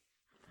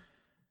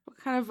 What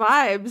kind of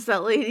vibes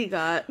that lady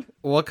got?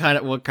 What kind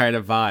of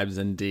vibes,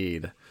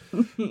 indeed.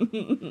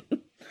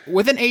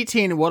 With an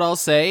 18, what I'll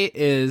say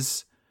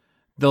is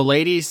the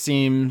lady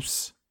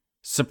seems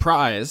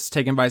surprised,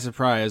 taken by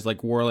surprise,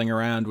 like whirling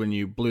around when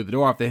you blew the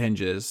door off the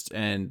hinges,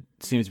 and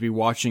seems to be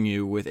watching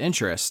you with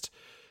interest.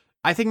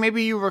 I think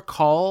maybe you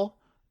recall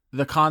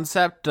the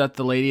concept that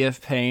the Lady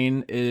of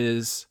Pain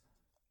is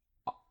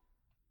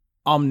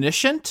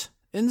omniscient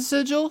in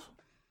Sigil?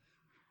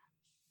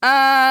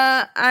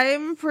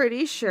 I'm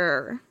pretty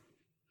sure.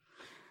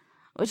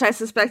 Which I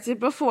suspected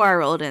before I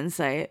rolled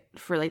insight.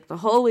 For like the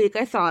whole week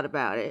I thought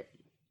about it.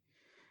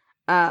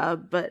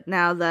 But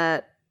now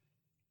that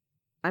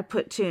I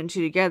put 2 and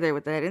 2 together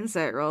with that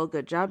insight roll,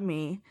 good job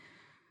me.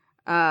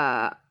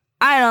 I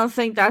don't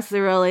think that's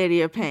the real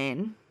Lady of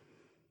Pain.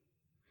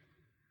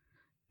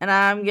 And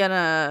I'm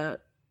gonna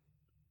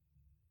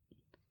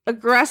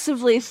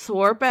aggressively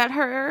thwarp at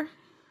her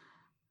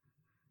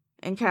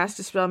and cast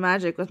Dispel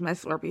Magic with my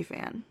Thwarpy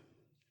fan.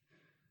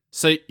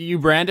 So you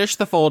brandish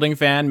the folding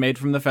fan made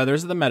from the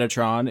feathers of the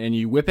Metatron, and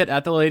you whip it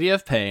at the Lady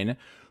of Pain,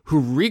 who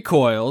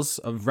recoils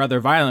rather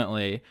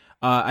violently.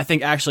 I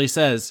think actually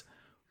says,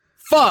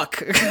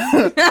 "Fuck!"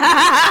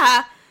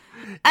 I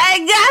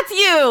got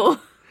you!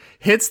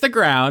 Hits the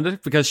ground,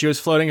 because she was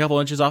floating a couple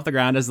inches off the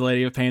ground, as the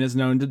Lady of Pain is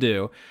known to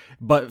do,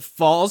 but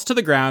falls to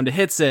the ground,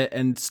 hits it,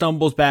 and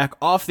stumbles back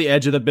off the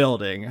edge of the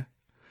building.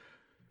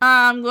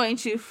 I'm going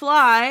to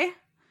fly,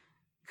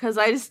 because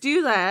I just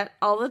do that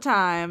all the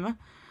time.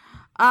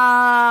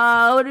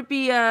 Would it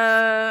be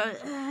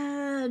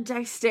a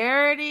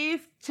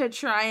dexterity to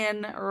try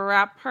and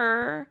wrap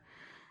her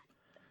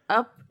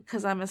up,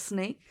 because I'm a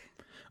snake?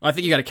 I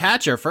think you got to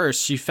catch her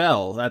first. She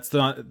fell. That's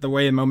the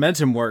way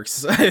momentum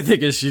works. I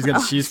think is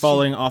she's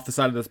falling off the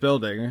side of this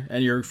building,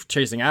 and you're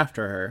chasing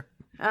after her.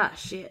 Ah,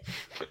 shit.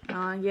 I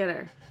want to get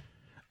her.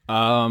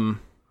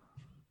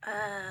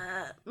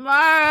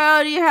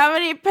 Maro, do you have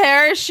any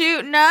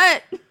parachute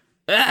nut?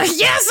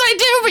 Yes, I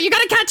do, but you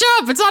got to catch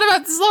up. It's not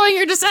about slowing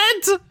your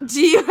descent.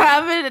 Do you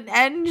have an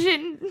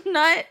engine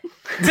nut?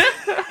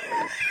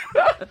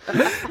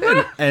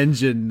 An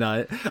engine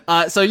nut.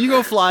 So you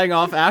go flying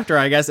off after,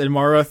 I guess, and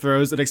Mara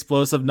throws an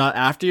explosive nut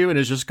after you and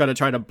is just going to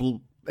try to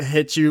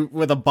hit you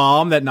with a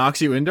bomb that knocks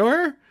you into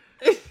her?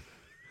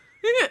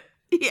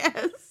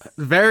 Yes.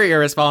 Very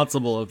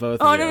irresponsible of both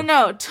Oh, of you.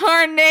 no.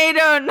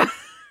 Tornado nut.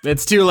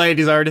 It's too late.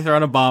 He's already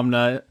thrown a bomb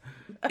nut.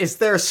 Is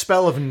there a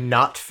spell of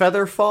not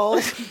feather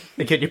fall?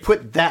 And can you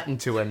put that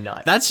into a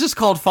nut? That's just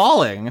called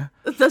falling.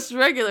 That's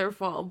regular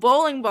fall.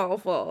 Bowling ball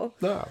fall.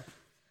 No.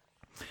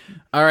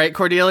 All right,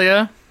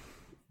 Cordelia.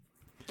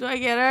 Do I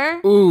get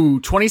her? Ooh,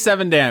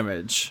 27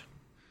 damage.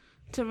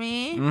 To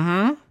me?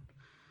 Mm-hmm.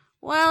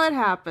 Well, it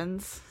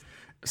happens.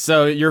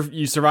 So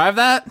you survive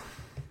that?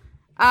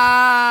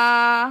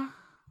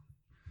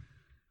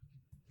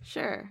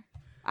 Sure.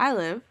 I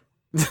live.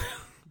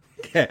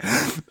 Okay.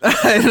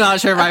 I'm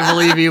not sure if I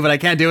believe you, but I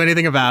can't do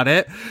anything about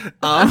it.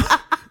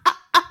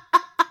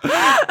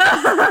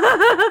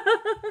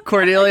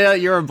 Cordelia,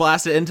 you're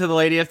blasted into the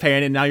Lady of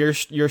Pain, and now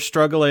you're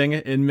struggling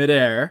in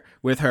midair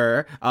with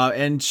her,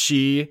 and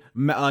she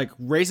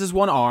raises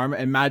one arm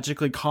and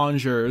magically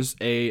conjures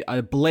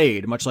a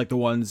blade, much like the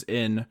ones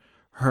in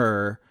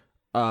her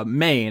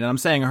mane. And I'm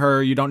saying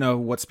her, you don't know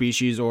what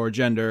species or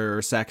gender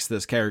or sex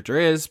this character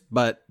is,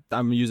 but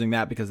I'm using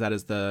that because that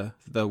is the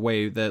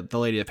way that the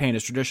Lady of Pain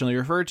is traditionally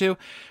referred to.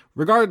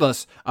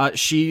 Regardless,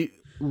 she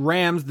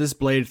rams this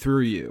blade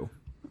through you.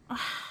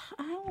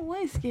 I'm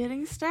always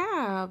getting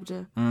stabbed.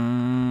 Yep.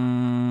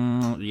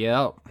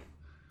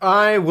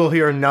 I will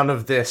hear none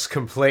of this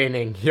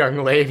complaining,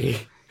 young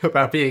lady,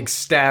 about being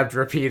stabbed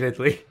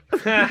repeatedly.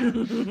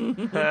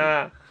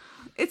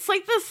 It's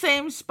like the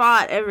same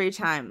spot every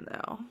time,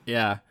 though.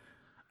 Yeah.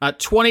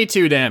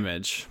 22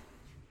 damage.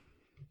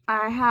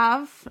 I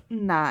have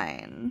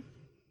 9.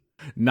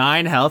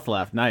 9 health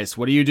left. Nice.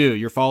 What do?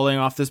 You're falling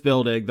off this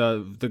building.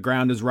 The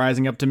ground is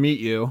rising up to meet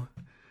you.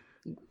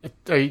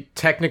 Are you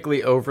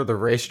technically over the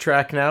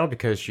racetrack now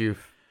because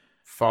you've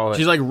fallen?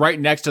 She's like right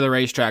next to the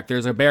racetrack.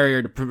 There's a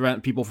barrier to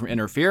prevent people from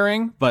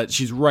interfering, but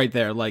she's right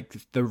there. Like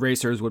the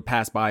racers would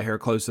pass by her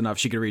close enough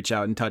she could reach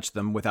out and touch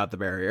them without the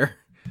barrier.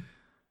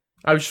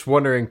 I was just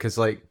wondering because,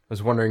 I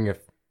was wondering if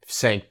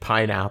saying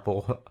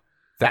pineapple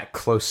that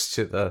close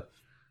to the,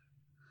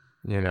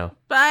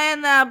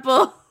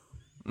 Pineapple.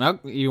 No,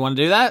 you want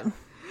to do that?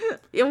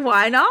 Yeah,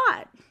 why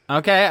not?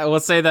 Okay,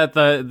 let's say that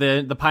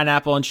the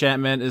pineapple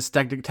enchantment is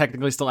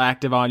technically still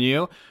active on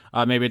you.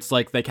 Maybe it's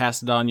like they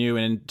cast it on you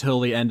until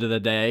the end of the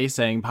day,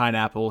 saying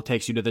pineapple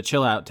takes you to the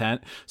chill out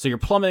tent. So you're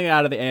plummeting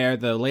out of the air.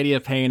 The Lady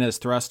of Pain has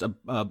thrust a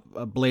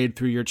blade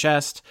through your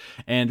chest,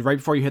 and right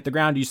before you hit the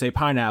ground, you say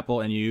pineapple,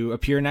 and you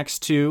appear next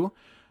to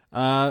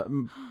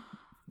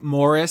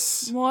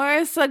Morris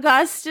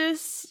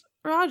Augustus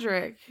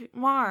Roderick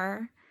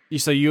Marr.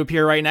 So you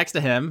appear right next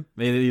to him.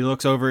 He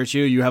looks over at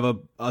you. You have a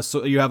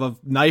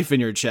knife in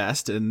your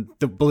chest, and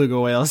the beluga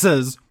whale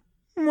says,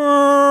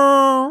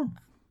 "Meow."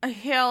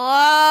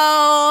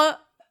 Hello?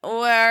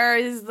 Where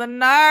is the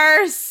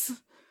nurse?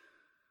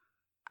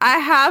 I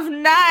have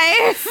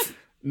knife.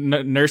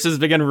 Nurses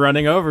begin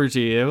running over to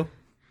you.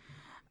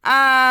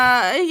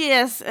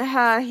 Yes,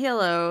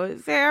 hello.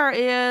 There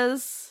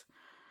is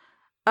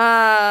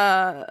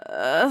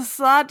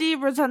Slotty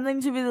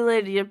pretending to be the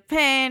Lady of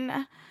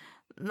Pain.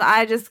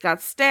 I just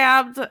got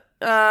stabbed.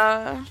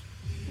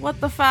 What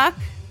the fuck?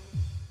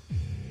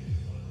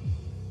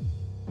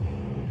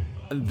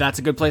 That's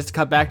a good place to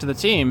cut back to the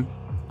team.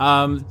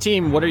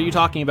 Team, what are you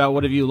talking about?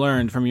 What have you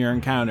learned from your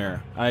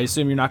encounter? I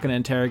assume you're not going to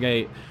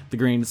interrogate the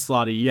green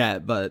Slotty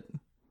yet, but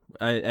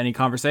any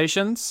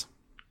conversations?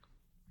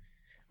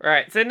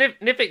 Right, so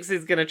Nifix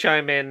is going to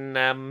chime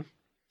in.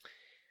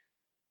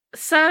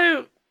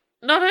 So,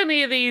 not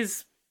only are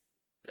these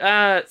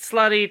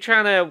Slotty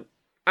trying to,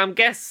 I'm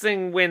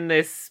guessing, win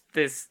this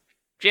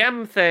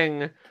gem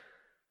thing,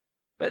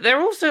 but they're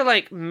also,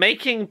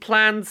 making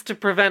plans to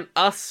prevent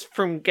us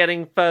from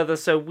getting further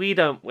so we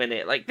don't win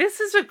it. This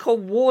is a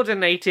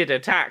coordinated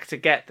attack to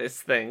get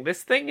this thing.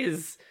 This thing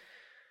is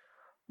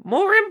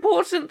more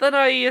important than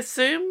I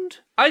assumed.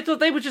 I thought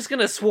they were just going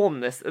to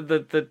swarm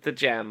the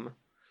gem.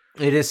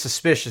 It is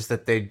suspicious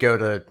that they'd go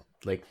to,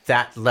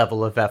 that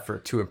level of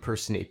effort to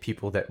impersonate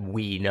people that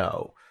we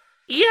know.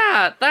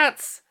 Yeah,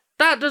 that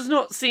does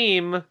not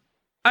seem...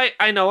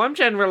 I know I'm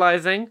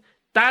generalizing.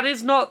 That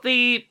is not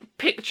the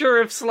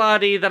picture of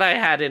Slotty that I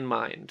had in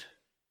mind.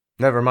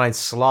 Never mind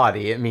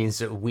Slotty, it means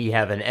that we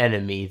have an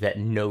enemy that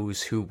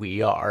knows who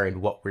we are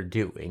and what we're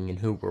doing and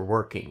who we're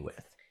working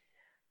with.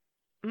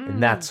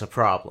 And that's a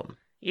problem.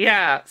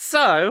 Yeah,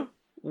 so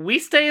we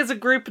stay as a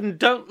group and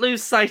don't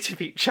lose sight of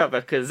each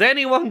other, because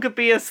anyone could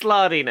be a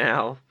Slotty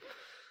now.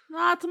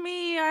 Not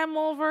me, I'm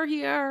over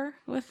here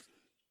with...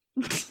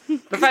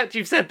 The fact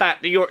you've said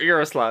that,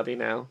 you're a Slotty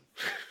now.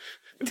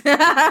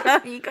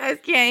 You guys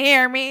can't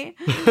hear me.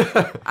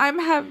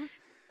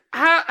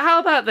 How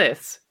about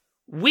this?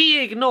 We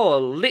ignore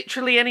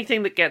literally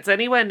anything that gets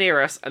anywhere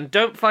near us and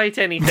don't fight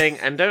anything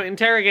and don't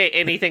interrogate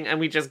anything and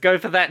we just go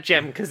for that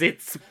gem because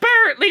it's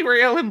apparently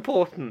real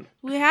important.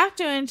 We have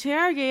to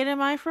interrogate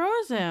him. I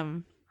froze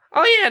him.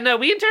 Oh yeah, no,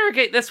 we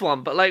interrogate this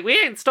one, but we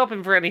ain't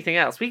stopping for anything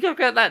else. We go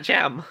get that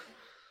gem.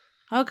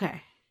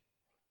 Okay.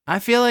 I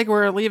feel like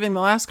we're leaving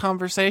the last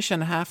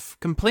conversation half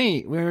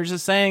complete. We were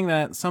just saying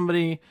that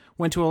somebody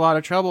went to a lot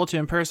of trouble to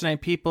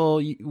impersonate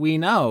people we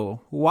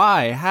know.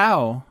 Why?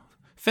 How?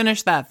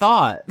 Finish that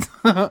thought.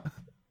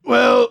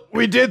 Well,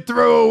 we did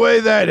throw away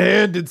that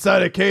hand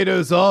inside of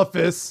Kato's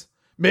office.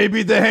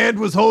 Maybe the hand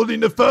was holding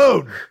the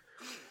phone.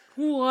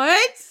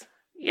 What?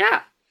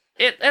 Yeah.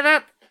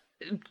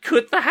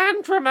 Could the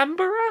hand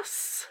remember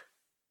us?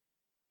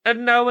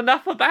 And know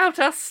enough about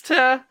us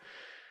to...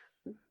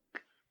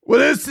 Well,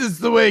 this is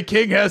the way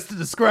King has to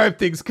describe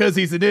things because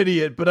he's an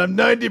idiot, but I'm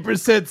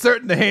 90%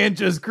 certain the hand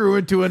just grew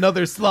into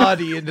another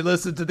Slotty and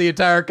listened to the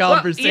entire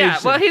conversation.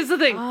 Well, here's the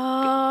thing.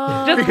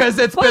 Because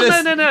it's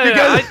been no.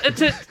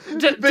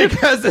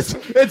 Because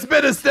it's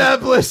been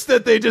established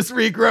that they just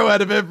regrow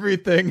out of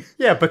everything.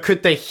 Yeah, but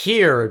could they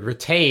hear and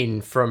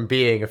retain from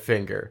being a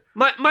finger?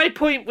 My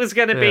point was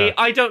going to be, Yeah.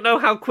 I don't know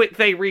how quick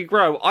they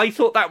regrow. I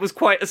thought that was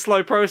quite a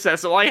slow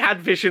process, so I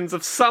had visions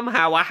of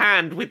somehow a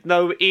hand with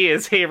no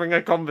ears hearing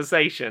a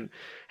conversation.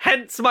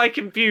 Hence my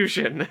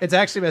confusion. It's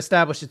actually been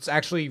established. It's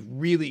actually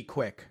really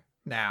quick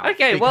now.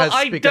 Okay, well,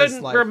 I because,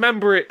 don't like,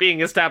 remember it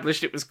being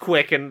established it was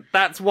quick, and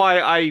that's why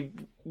I...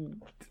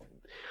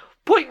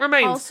 Point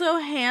remains. Also,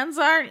 hands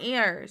aren't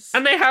ears.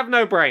 And they have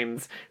no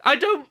brains. I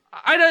don't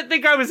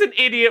think I was an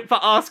idiot for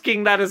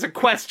asking that as a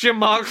question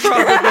mark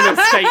rather than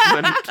a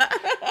statement.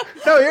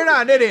 No, you're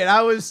not an idiot.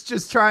 I was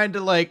just trying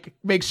to like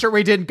make sure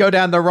we didn't go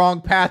down the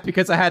wrong path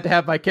because I had to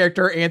have my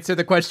character answer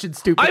the question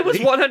stupidly. I was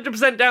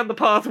 100% down the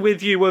path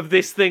with you of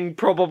this thing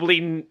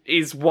probably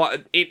is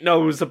what it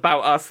knows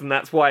about us and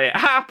that's why it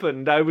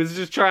happened. I was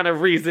just trying to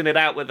reason it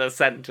out with a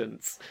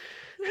sentence.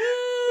 Ooh,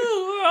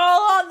 we're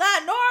all on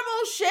that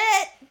normal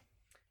shit.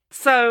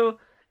 So,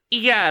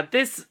 yeah,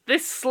 this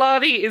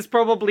Slarty is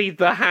probably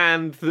the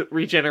hand that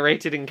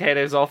regenerated in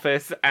Kato's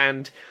office,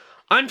 and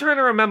I'm trying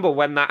to remember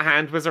when that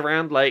hand was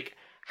around. Like,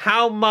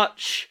 how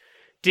much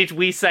did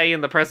we say in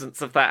the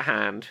presence of that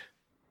hand?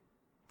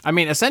 I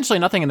mean, essentially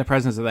nothing in the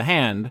presence of the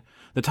hand.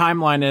 The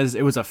timeline is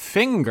it was a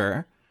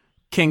finger.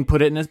 King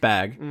put it in his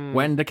bag,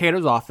 went into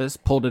Kato's office,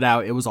 pulled it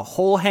out. It was a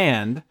whole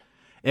hand.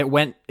 It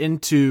went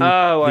into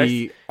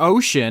the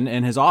ocean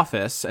in his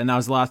office, and that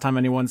was the last time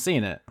anyone's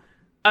seen it.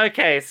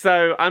 Okay,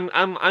 so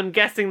I'm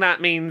guessing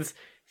that means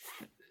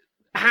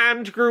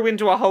hand grew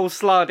into a whole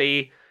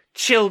Slarty,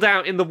 chilled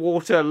out in the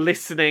water,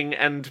 listening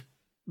and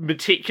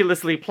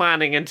meticulously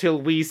planning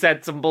until we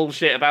said some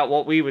bullshit about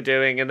what we were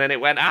doing, and then it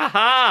went,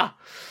 aha!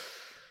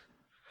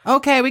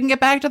 Okay, we can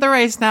get back to the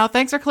race now.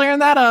 Thanks for clearing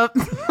that up.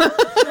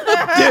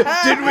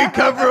 Did we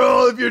cover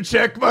all of your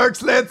check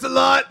marks,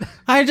 Lancelot?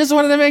 I just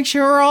wanted to make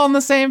sure we're all on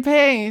the same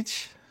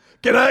page.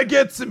 Can I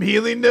get some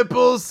healing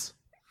nipples?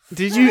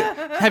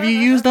 Have you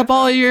used up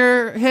all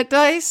your hit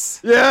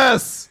dice?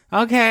 Yes.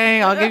 Okay,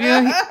 I'll give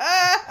you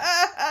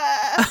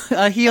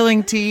a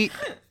healing teat.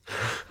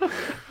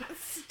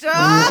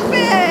 Stop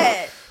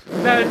it!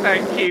 No,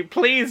 thank you.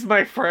 Please,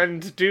 my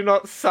friend, do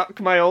not suck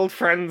my old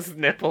friend's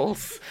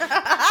nipples.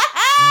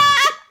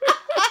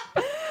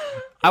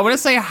 I want to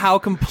say how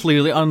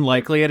completely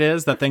unlikely it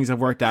is that things have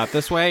worked out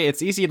this way.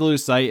 It's easy to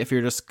lose sight if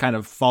you're just kind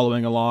of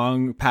following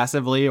along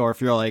passively, or if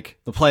you're like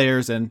the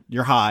players and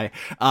you're high.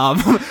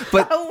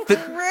 But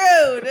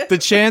Rude. the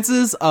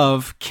chances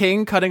of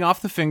King cutting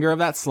off the finger of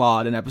that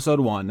slot in episode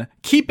 1,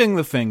 keeping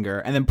the finger,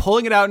 and then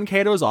pulling it out in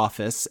Kato's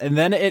office, and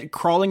then it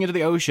crawling into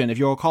the ocean. If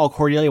you'll recall,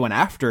 Cordelia went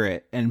after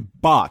it and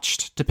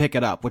botched to pick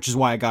it up, which is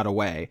why it got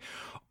away.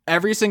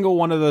 Every single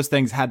one of those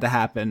things had to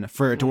happen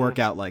for it to work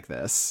out like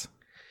this.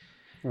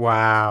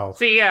 Wow.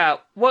 So yeah,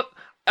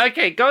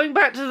 okay, going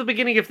back to the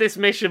beginning of this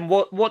mission,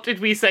 what did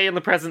we say in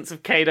the presence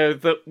of Kato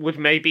that would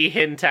maybe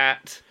hint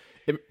at?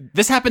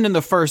 This happened in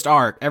the first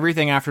arc.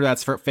 Everything after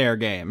that's fair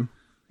game.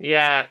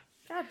 Yeah.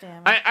 God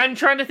damn it. I'm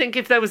trying to think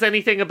if there was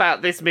anything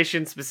about this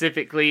mission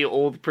specifically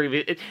or the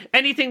previous...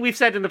 Anything we've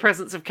said in the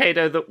presence of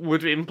Kato that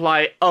would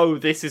imply, oh,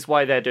 this is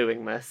why they're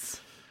doing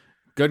this.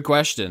 Good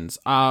questions.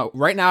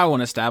 Right now I want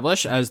to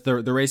establish, as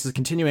the race is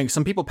continuing,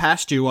 some people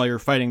passed you while you're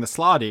fighting the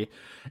Slarty,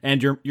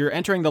 and you're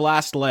entering the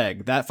last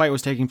leg. That fight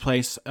was taking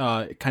place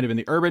kind of in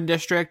the urban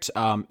district.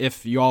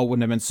 If you all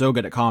wouldn't have been so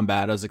good at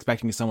combat, I was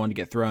expecting someone to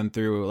get thrown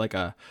through like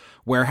a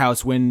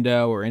warehouse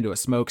window or into a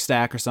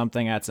smokestack or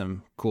something. I had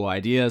some cool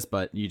ideas,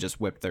 but you just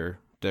whipped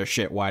their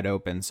shit wide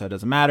open, so it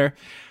doesn't matter.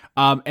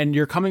 And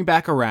you're coming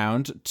back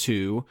around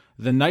to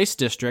the nice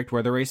district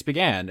where the race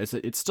began.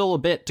 It's still a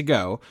bit to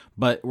go,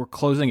 but we're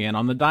closing in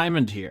on the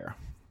diamond here.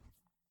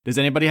 Does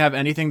anybody have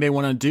anything they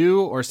want to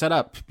do or set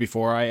up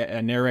before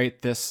I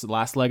narrate this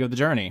last leg of the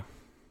journey?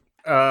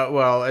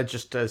 Well,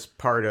 just as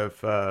part of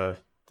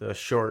the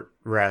short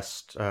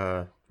rest,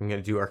 I'm going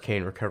to do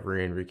Arcane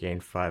Recovery and regain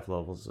 5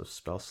 levels of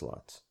spell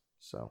slots.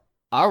 So...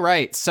 All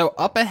right, so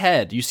up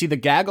ahead, you see the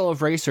gaggle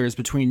of racers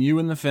between you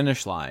and the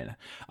finish line.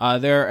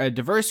 They're a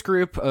diverse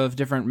group of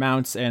different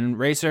mounts and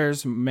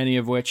racers, many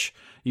of which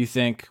you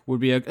think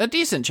would be a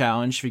decent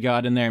challenge if you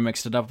got in there and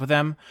mixed it up with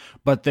them.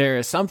 But there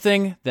is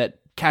something that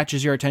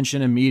catches your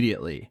attention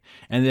immediately,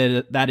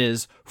 and that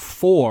is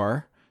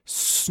 4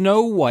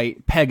 snow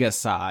white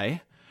Pegasi,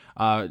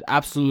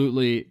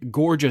 absolutely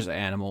gorgeous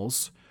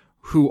animals,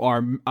 who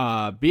are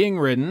being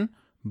ridden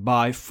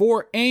by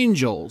 4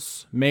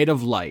 angels made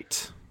of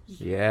light.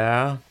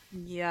 Yeah.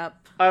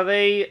 Yep. Are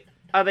they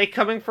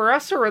coming for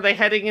us, or are they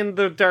heading in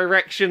the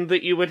direction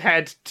that you would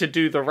head to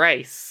do the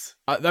race?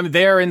 I mean,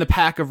 they're in the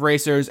pack of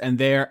racers, and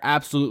they're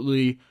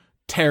absolutely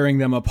tearing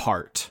them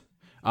apart.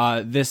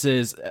 This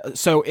is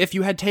so. If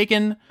you had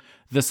taken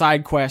the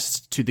side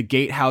quest to the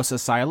Gatehouse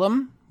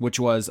Asylum, which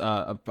was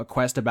a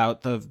quest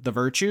about the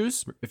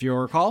virtues, if you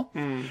recall,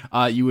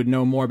 you would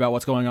know more about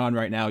what's going on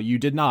right now. You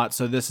did not,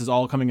 so this is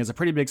all coming as a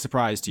pretty big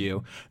surprise to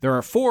you. There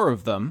are 4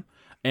 of them.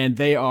 and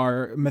they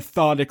are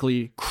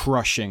methodically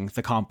crushing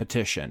the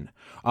competition.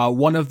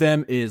 One of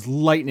them is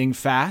lightning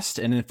fast,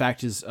 and in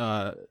fact is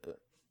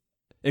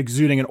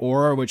exuding an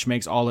aura which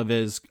makes all of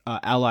his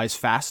allies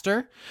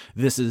faster.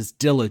 This is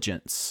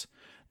diligence.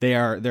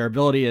 Their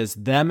ability is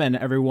them and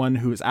everyone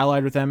who is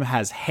allied with them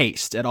has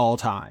haste at all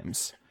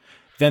times.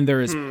 Then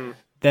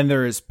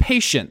there is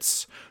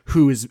patience,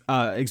 who is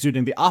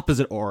exuding the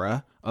opposite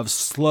aura of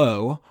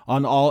slow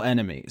on all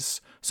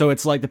enemies. So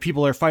it's like the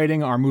people they're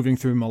fighting are moving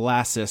through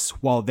molasses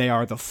while they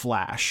are the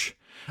Flash.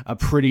 A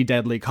pretty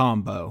deadly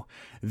combo.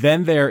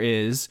 Then there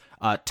is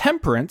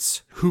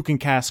temperance, who can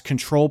cast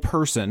control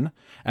person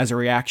as a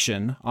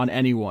reaction on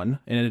anyone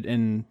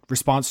in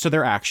response to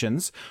their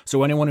actions.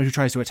 So anyone who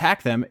tries to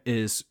attack them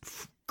is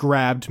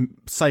grabbed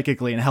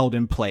psychically and held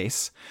in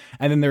place.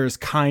 And then there is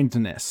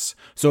kindness.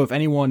 So if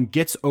anyone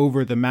gets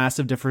over the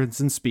massive difference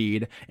in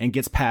speed and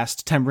gets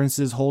past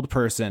Temperance's hold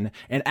person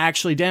and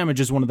actually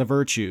damages one of the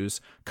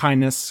virtues,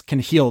 kindness can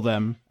heal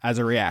them as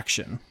a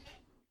reaction.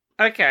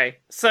 Okay,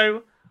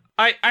 so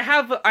I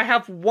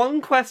have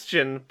one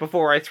question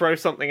before I throw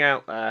something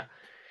out there.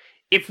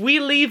 If we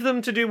leave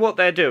them to do what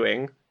they're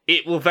doing,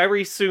 it will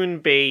very soon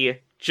be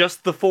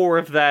just the four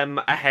of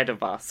them ahead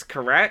of us,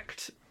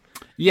 correct?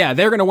 Yeah,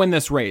 they're going to win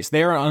this race.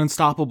 They are an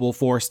unstoppable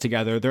force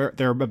together.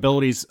 Their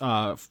abilities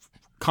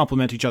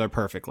complement each other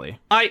perfectly.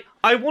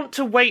 I want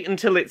to wait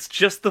until it's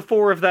just the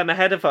four of them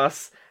ahead of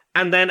us,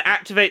 and then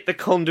activate the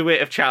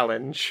Conduit of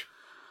Challenge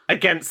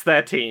against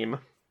their team.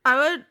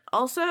 I would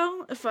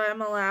also, if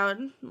I'm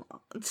allowed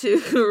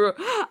to,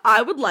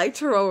 I would like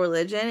to roll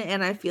religion,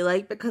 and I feel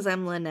like because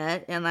I'm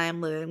Lynette and I'm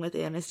living with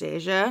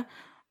Anastasia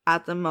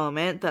at the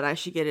moment that I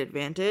should get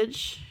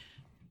advantage.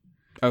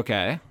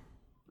 Okay.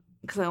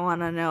 Because I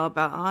want to know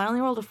about, I only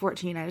rolled a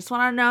 14. I just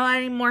want to know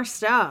any more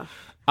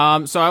stuff.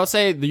 So I would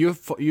say that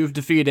you've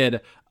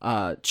defeated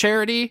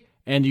charity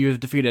and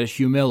you've defeated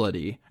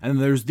humility, and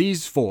there's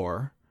these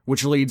four,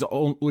 which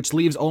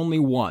leaves only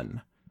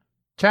one.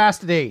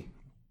 Chastity.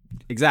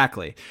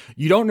 Exactly.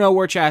 You don't know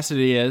where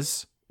Chastity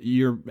is.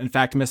 You're, in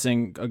fact,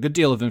 missing a good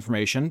deal of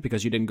information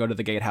because you didn't go to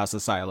the Gatehouse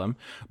Asylum.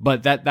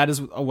 But that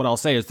is what I'll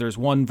say is there's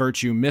one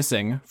virtue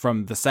missing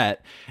from the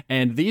set,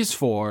 and these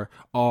four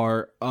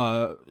are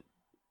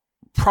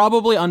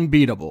probably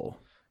unbeatable.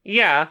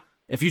 Yeah.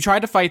 If you try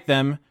to fight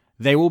them,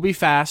 they will be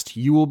fast,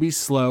 you will be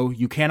slow,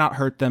 you cannot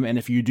hurt them, and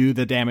if you do,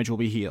 the damage will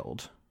be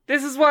healed.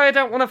 This is why I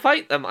don't want to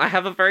fight them. I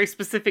have a very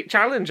specific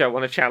challenge I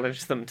want to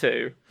challenge them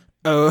to.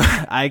 Oh,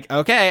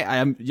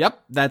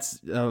 yep, that's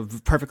a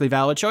perfectly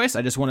valid choice.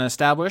 I just want to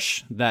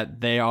establish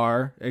that they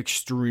are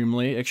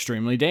extremely,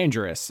 extremely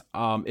dangerous.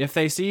 If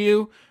they see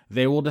you,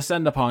 they will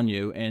descend upon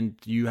you, and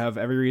you have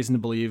every reason to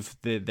believe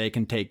that they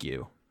can take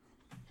you.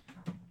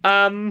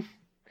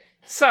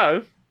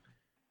 So,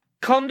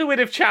 Conduit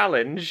of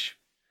Challenge,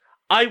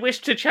 I wish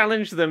to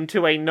challenge them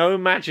to a no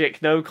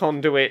magic, no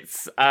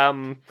conduits,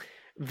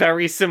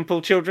 very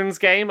simple children's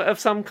game of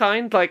some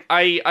kind. Like,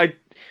 I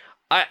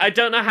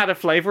don't know how to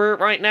flavor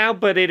it right now,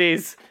 but it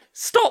is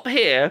stop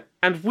here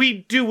and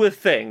we do a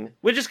thing.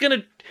 We're just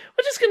gonna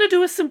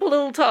do a simple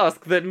little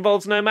task that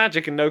involves no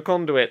magic and no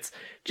conduits.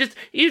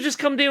 You just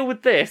come deal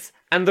with this,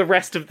 and the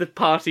rest of the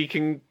party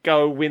can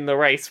go win the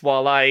race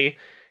while I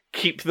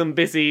keep them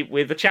busy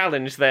with the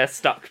challenge they're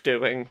stuck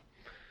doing.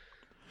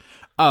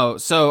 Oh,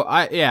 so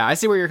I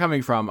see where you're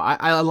coming from.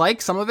 I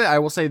like some of it. I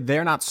will say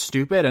they're not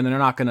stupid, and they're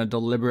not going to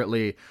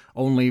deliberately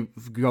only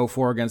go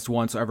 4 against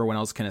 1 so everyone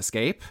else can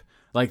escape.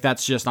 Like,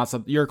 that's just not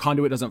something. Your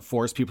conduit doesn't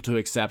force people to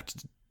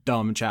accept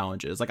dumb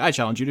challenges. Like, I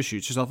challenge you to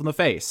shoot yourself in the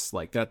face.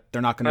 Like, that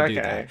they're not going to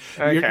do that.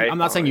 Okay, I'm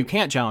not saying you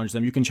can't challenge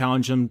them. You can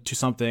challenge them to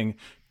something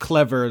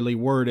cleverly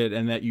worded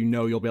and that you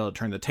know you'll be able to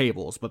turn the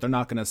tables. But they're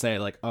not going to say,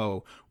 like,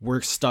 oh,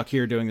 we're stuck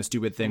here doing a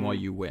stupid thing while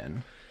you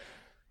win.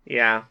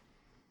 Yeah.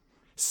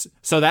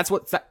 So that's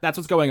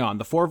what's going on.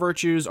 The 4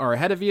 virtues are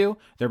ahead of you.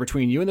 They're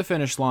between you and the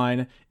finish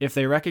line. If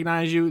they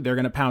recognize you, they're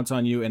going to pounce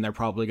on you, and they're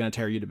probably going to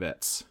tear you to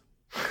bits.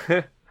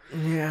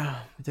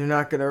 Yeah, they're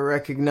not going to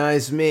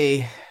recognize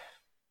me.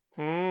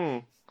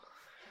 Okay,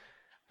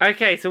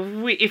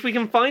 so if we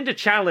can find a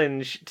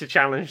challenge to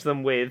challenge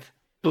them with,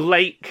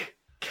 Blake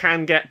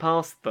can get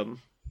past them.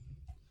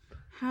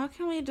 How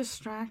can we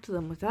distract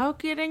them without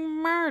getting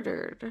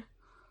murdered?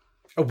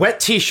 A wet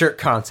t-shirt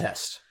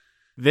contest.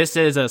 This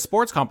is a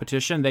sports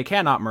competition. They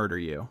cannot murder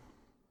you.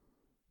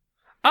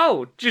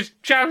 Oh,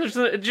 just challenge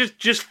them.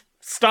 Just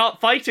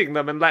start fighting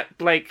them and let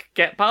Blake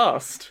get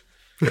past.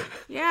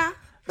 Yeah.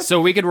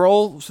 So we could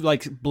roll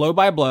like blow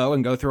by blow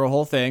and go through a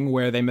whole thing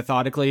where they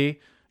methodically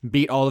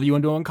beat all of you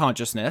into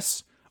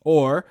unconsciousness,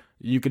 or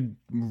you could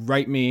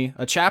write me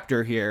a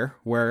chapter here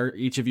where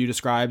each of you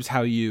describes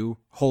how you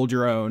hold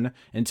your own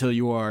until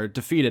you are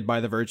defeated by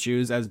the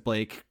virtues as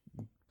Blake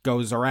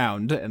goes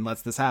around and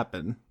lets this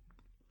happen.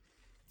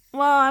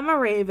 Well, I'm a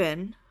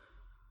raven.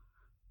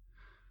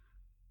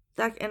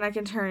 And I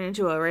can turn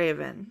into a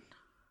raven.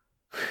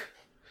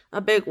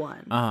 A big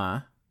one. Uh-huh.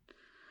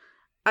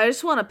 I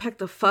just want to peck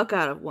the fuck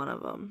out of one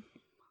of them.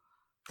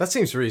 That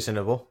seems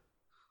reasonable.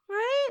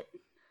 Right?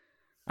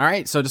 All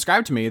right, so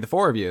describe to me, the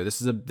four of you.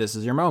 This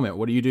is your moment.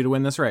 What do you do to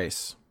win this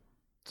race?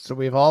 So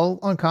we've all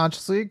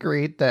unconsciously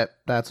agreed that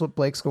that's what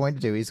Blake's going to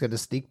do. He's going to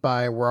sneak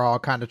by. We're all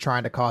kind of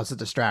trying to cause a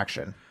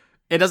distraction.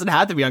 It doesn't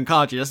have to be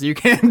unconscious. You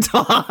can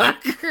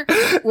talk.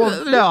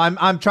 Well, no,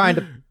 I'm trying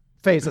to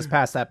phase us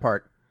past that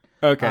part.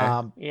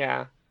 Okay.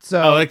 Yeah.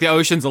 So like the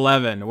Ocean's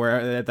 11,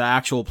 where the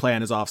actual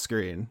plan is off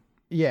screen.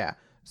 yeah.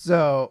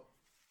 So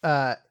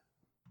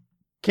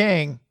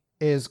King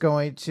is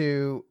going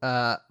to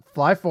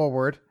fly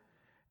forward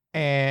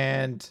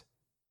and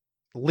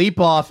leap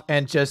off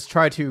and just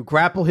try to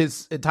grapple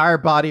his entire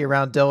body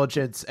around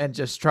Diligence and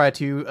just try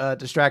to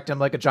distract him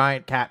like a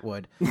giant cat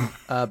would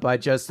by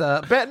just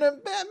more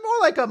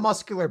like a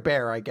muscular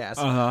bear, I guess.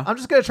 I'm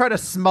just going to try to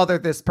smother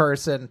this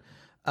person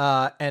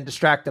and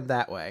distract them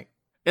that way.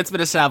 It's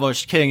been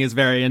established King is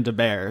very into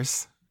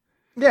bears.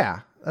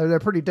 Yeah, they're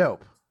pretty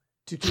dope.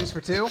 2 twos for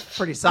 2,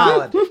 pretty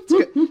solid. It's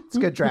good. It's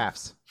good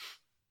drafts.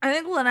 I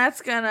think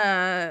Lynette's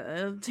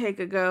gonna take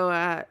a go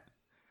at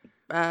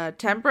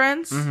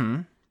Temperance.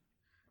 Mm-hmm.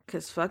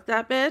 Cause fuck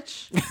that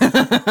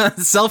bitch.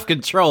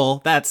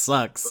 Self-control, that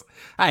sucks.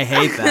 I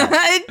hate that.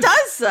 It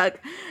does suck.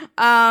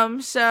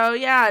 So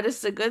yeah,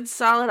 just a good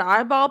solid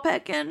eyeball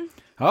pecking.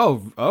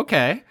 Oh,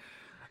 okay.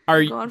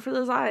 Are you Going for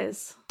those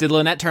eyes. Did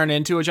Lynette turn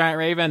into a giant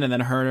raven and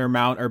then her and her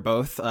mount are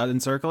both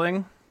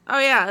encircling? Oh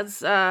yeah,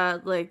 it's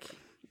like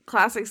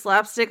classic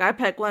slapstick. I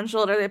peck one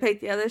shoulder, they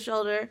peck the other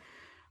shoulder.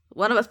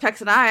 One of us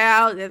pecks an eye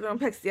out, the other one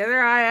pecks the other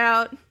eye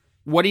out.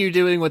 What are you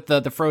doing with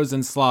the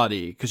frozen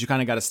Slotty? Because you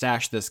kind of got to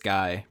stash this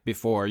guy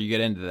before you get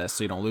into this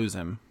so you don't lose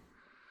him.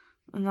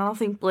 And I don't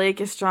think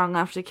Blake is strong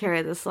enough to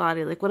carry the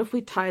Slotty. Like, what if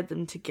we tied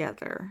them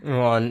together?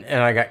 Well, and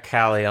I got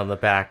Callie on the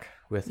back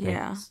with me.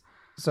 Yeah.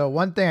 So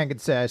one thing I can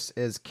say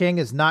is King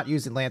is not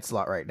using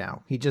Lancelot right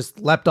now. He just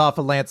leapt off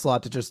of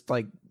Lancelot to just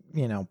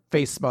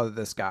face smother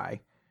this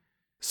guy.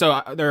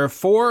 So there are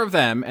 4 of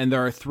them and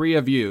there are 3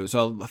 of you.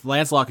 So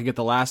Lancelot could get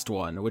the last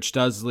one, which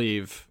does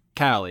leave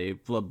Callie.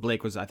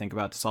 Blake was, I think,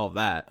 about to solve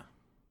that.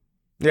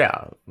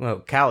 Yeah, well,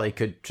 Callie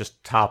could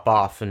just top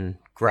off and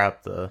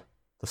grab the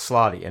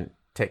Slotty and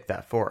take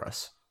that for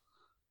us.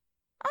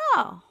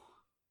 Oh.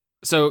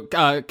 So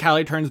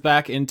Callie turns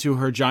back into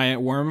her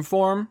giant worm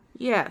form.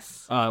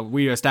 Yes.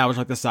 We established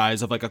like the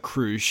size of like a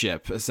cruise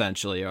ship,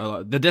 essentially.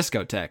 Or the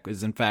discotheque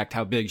is in fact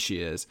how big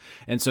she is,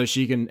 and so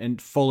she can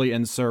fully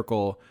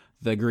encircle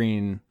the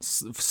green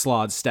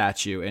Slod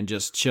statue and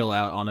just chill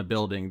out on a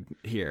building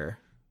here.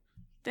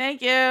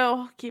 Thank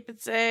you. Keep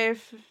it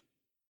safe.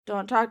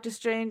 Don't talk to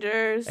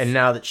strangers. And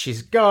now that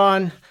she's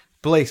gone,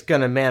 Blake's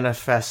gonna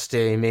manifest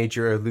a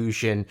major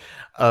illusion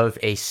of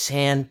a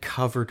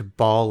sand-covered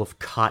ball of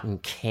cotton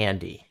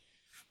candy.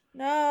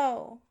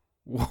 No.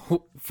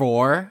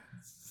 For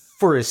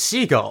his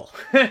seagull.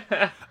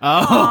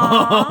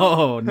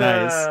 Oh,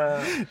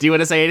 nice. Do you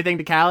want to say anything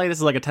to Callie? This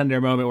is like a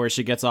tender moment where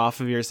she gets off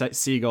of your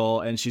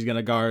seagull and she's going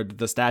to guard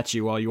the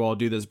statue while you all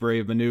do this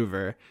brave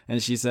maneuver.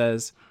 And she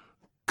says,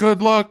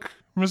 "Good luck,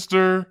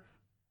 Mr.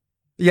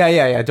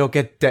 Yeah. Don't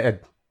get dead.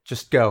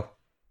 Just go.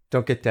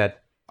 Don't get dead.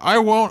 I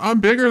won't.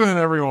 I'm bigger than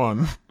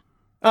everyone."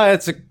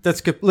 That's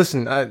good.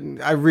 Listen,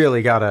 I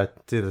really gotta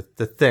do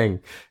the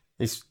thing.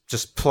 He's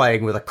just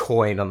playing with a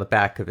coin on the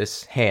back of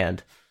his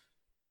hand.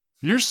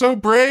 You're so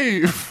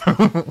brave.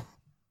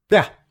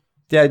 Yeah,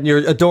 you're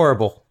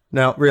adorable.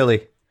 No,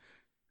 really.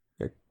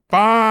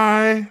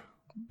 Bye.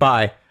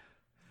 Bye.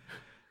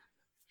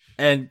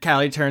 and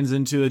Callie turns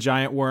into a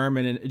giant worm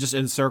and it just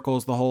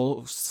encircles the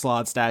whole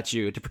Slod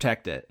statue to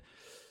protect it.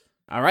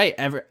 All right,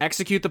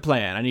 execute the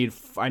plan.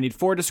 I need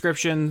 4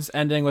 descriptions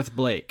ending with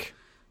Blake.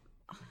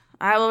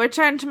 I will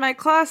return to my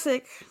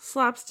classic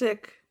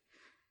slapstick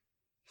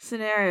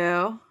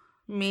scenario.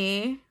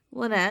 Me,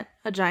 Lynette,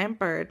 a giant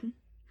bird.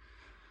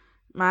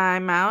 My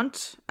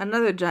mount,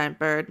 another giant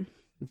bird.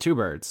 2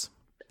 birds.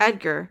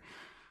 Edgar.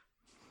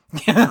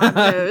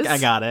 I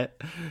got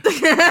it.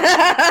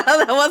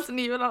 That wasn't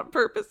even on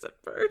purpose at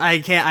first.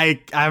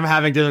 I'm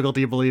having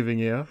difficulty believing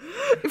you.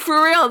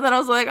 For real. Then I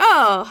was like,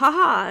 oh,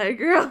 haha,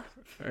 Edgar.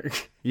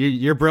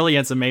 Your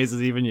brilliance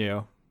amazes even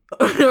you.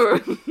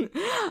 It's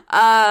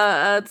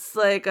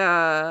like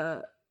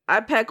I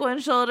peck one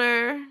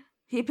shoulder,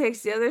 he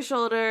picks the other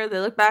shoulder, they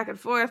look back and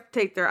forth,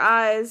 take their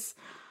eyes.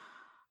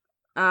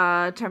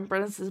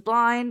 Temperance is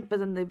blind, but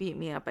then they beat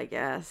me up, I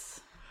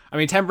guess. I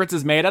mean, Temperance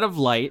is made out of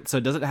light, so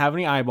it doesn't have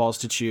any eyeballs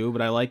to chew,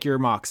 but I like your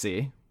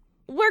moxie.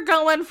 We're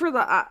going for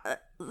the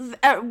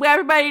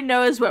everybody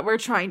knows what we're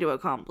trying to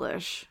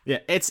accomplish. Yeah,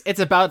 it's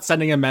about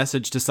sending a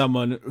message to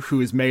someone who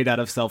is made out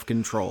of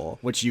self-control,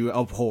 which you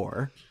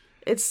abhor.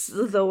 It's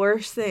the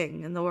worst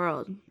thing in the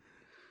world.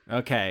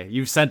 Okay,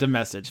 you've sent a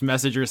message.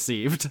 Message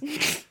received.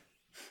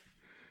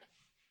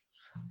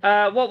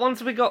 What ones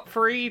have we got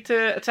free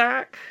to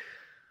attack?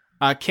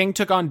 King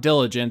took on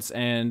Diligence,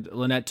 and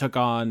Lynette took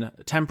on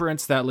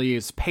Temperance. That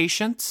leaves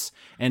Patience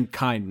and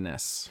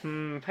Kindness.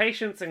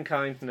 Patience and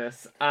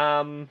kindness.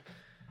 I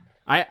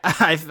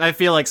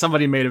feel like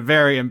somebody made a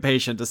very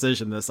impatient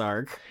decision this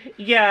arc.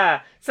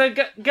 Yeah. So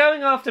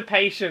going after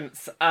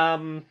Patience,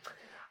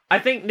 I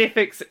think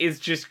Nifix is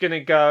just gonna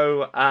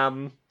go.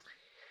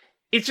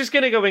 It's just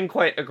gonna go in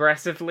quite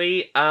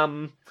aggressively.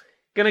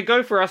 Gonna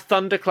go for a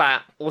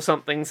thunderclap or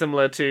something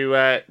similar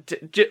to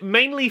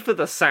mainly for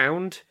the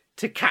sound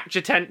to catch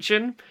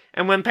attention.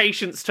 And when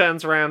Patience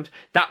turns around,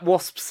 that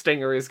wasp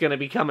stinger is gonna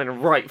be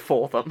coming right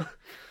for them.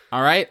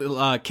 All right,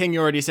 King,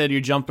 you already said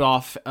you jumped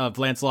off of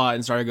Lancelot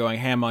and started going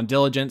ham on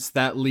Diligence.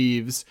 That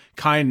leaves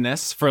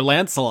Kindness for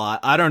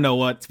Lancelot. I don't know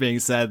what's being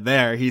said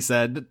there. He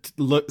said,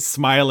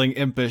 smiling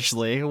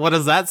impishly. What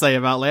does that say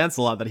about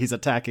Lancelot, that he's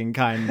attacking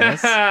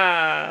Kindness?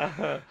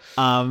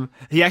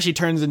 He actually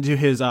turns into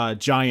his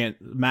giant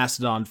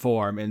mastodon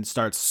form and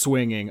starts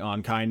swinging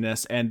on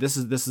Kindness. And this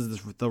is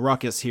the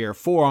ruckus here.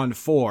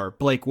 4-on-4.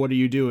 Blake, what are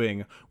you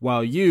doing?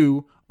 While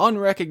you,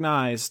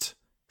 unrecognized,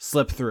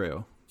 slip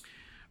through.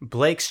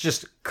 Blake's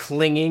just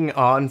clinging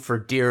on for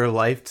dear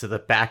life to the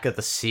back of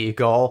the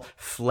seagull,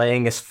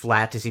 flaying as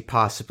flat as he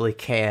possibly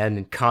can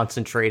and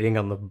concentrating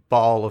on the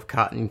ball of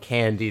cotton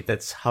candy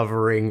that's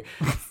hovering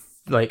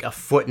like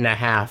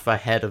 1.5 feet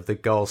ahead of the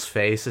gull's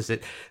face as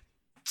it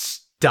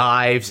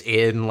dives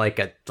in like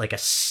a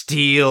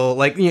steel,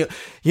 like you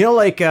know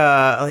like you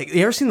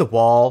ever seen The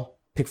Wall?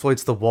 Pink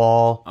Floyd's The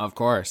Wall. Of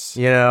course.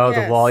 You know,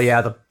 Yes. The Wall,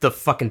 yeah, the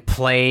fucking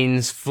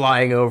planes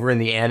flying over in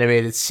the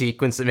animated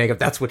sequence that make up.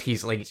 That's what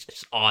he's like. He's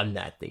just on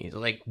that thing. He's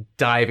like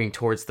diving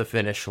towards the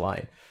finish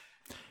line.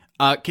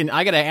 Can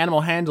I get an animal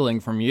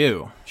handling from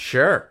you?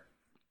 Sure.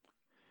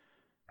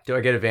 Do I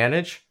get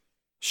advantage?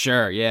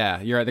 Sure,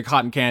 yeah. The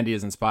cotton candy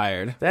is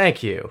inspired.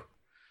 Thank you.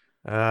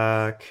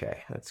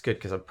 Okay, that's good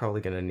because I'm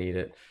probably gonna need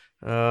it.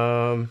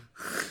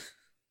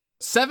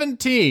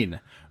 17.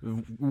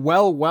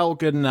 Well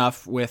good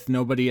enough with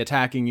nobody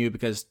attacking you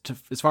because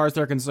as far as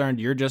they're concerned,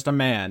 you're just a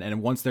man.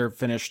 And once they're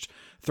finished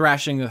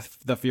thrashing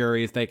the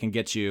Furies, they can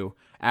get you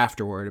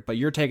afterward. But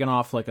you're taking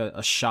off like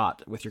a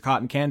shot with your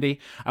cotton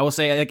candy. I will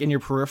say, like in your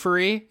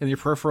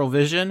peripheral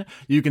vision,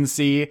 you can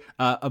see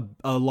a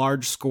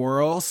large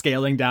squirrel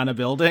scaling down a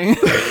building.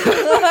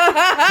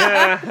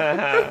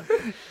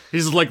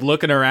 He's just like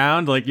looking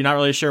around, like you're not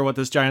really sure what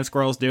this giant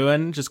squirrel's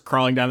doing, just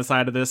crawling down the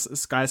side of this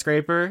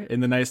skyscraper in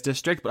the nice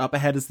district. But up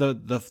ahead is the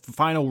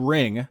final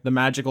ring, the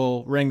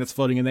magical ring that's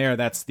floating in there.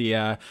 That's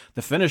the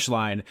finish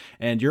line,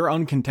 and you're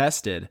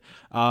uncontested.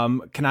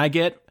 Can I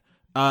get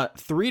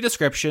 3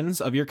 descriptions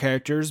of your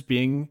characters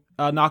being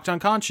knocked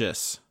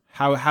unconscious?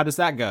 How does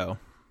that go?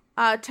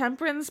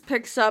 Temperance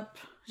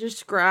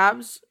just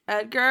grabs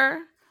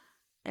Edgar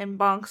and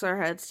bonks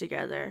our heads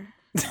together.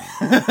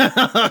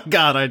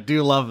 God, I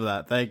do love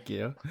that. Thank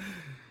you.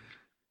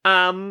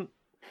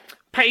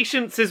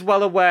 Patience is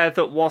well aware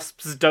that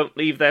wasps don't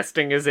leave their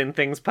stingers in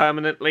things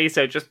permanently,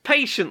 so just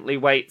patiently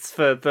waits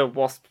for the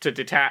wasp to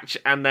detach,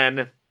 and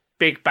then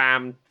big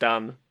bam,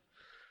 done.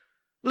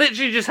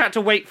 Literally just had to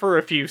wait for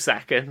a few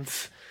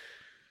seconds.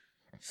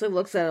 So he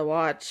looks at a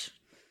watch.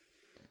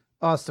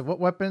 Austin, what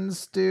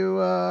weapons do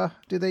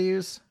they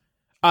use?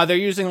 They're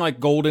using like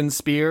golden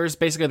spears,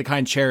 basically the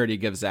kind Charity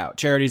gives out.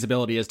 Charity's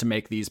ability is to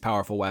make these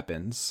powerful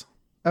weapons.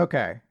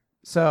 Okay,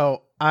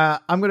 so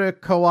I'm going to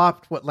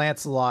co-opt what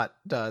Lancelot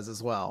does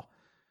as well.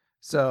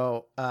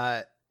 So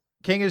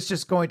King is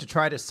just going to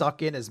try to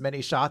suck in as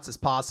many shots as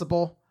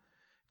possible,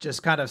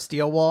 just kind of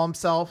steel wall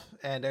himself,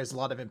 and there's a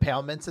lot of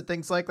impalements and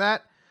things like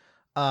that.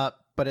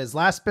 But his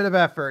last bit of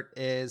effort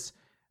is,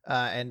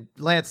 and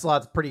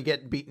Lancelot's pretty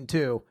getting beaten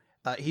too,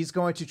 he's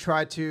going to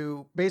try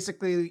to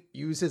basically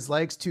use his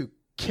legs to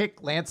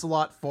kick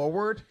Lancelot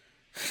forward.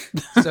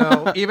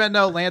 So even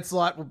though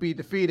Lancelot will be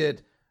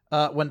defeated,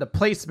 when the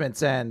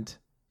placements end,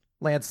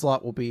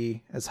 Lancelot will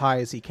be as high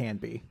as he can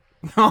be.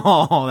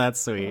 Oh, that's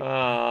sweet.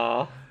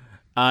 Aww.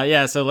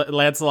 Yeah, so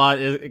Lancelot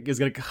is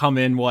going to come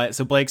in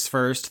so Blake's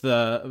first,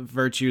 the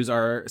virtues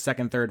are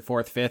 2nd, 3rd,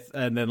 4th, 5th,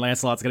 and then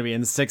Lancelot's going to be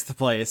in 6th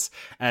place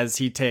as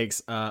he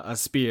takes a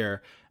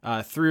spear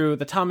through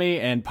the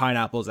tummy and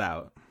pineapples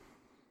out.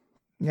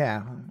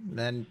 Yeah,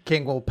 then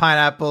King will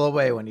pineapple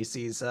away when he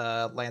sees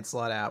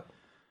Lancelot out.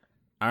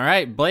 All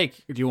right,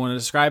 Blake, do you want to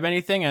describe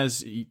anything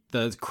as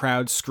the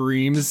crowd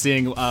screams,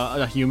 seeing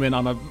a human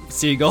on a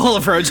seagull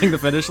approaching the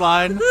finish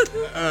line?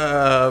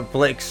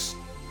 Blake's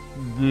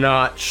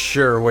not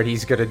sure what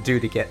he's gonna do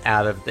to get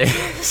out of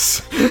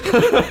this.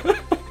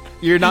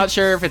 You're not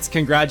sure if it's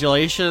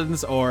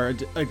congratulations or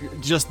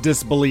just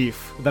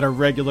disbelief that a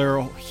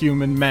regular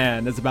human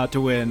man is about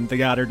to win the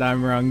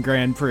Götterdämmerung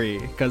Grand Prix,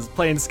 because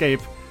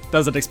Planescape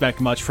doesn't expect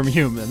much from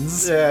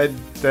humans.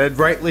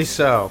 Rightly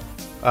so.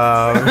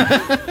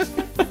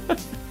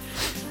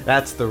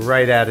 That's the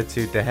right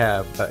attitude to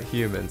have about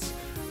humans.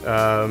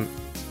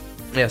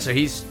 Yeah, so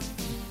he's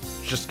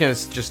just gonna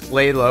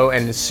lay low,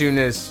 and as soon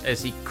as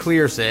he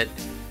clears it,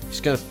 he's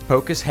gonna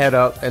poke his head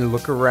up and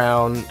look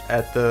around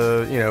at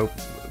the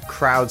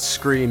crowd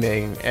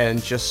screaming,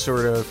 and just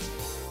sort of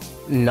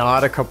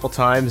nod a couple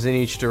times in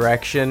each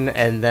direction,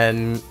 and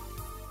then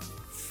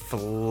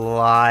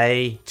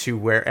fly to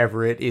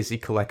wherever it is he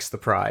collects the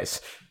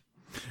prize.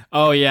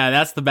 Oh yeah,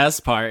 that's the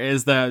best part.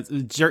 Is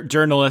the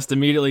journalist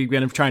immediately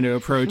going to trying to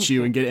approach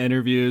you and get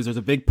interviews. There's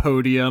a big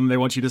podium they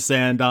want you to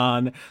stand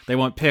on. They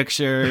want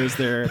pictures.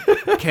 Their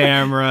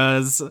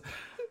cameras.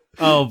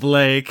 Oh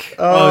Blake.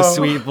 Oh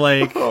sweet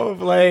Blake. Oh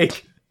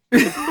Blake.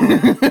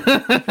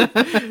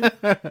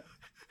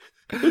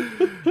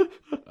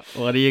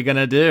 What are you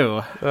gonna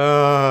do?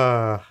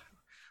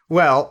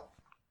 Well,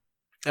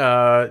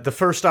 the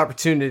first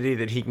opportunity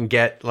that he can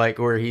get, like,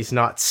 where he's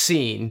not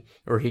seen,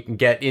 or he can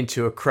get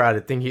into a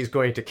crowded thing, he's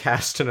going to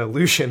cast an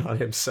illusion on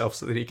himself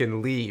so that he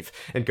can leave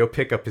and go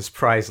pick up his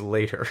prize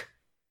later.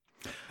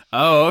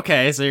 Oh,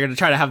 okay. So you're gonna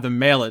try to have them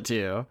mail it to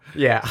you.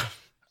 Yeah.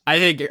 I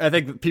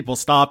think people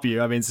stop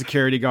you. I mean,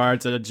 security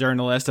guards, a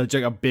journalist,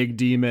 a big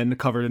demon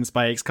covered in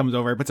spikes comes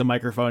over, puts a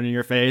microphone in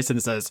your face,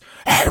 and says,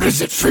 "How does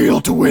it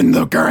feel to win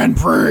the Grand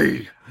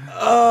Prix?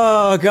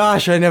 Oh,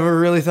 gosh, I never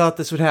really thought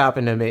this would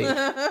happen to me.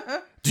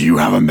 Do you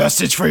have a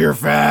message for your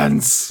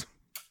fans?"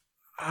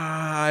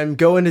 I'm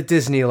going to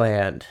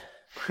Disneyland.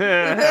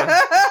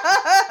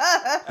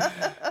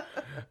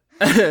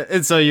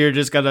 And so you're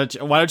just gonna,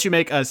 why don't you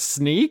make a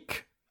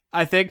sneak,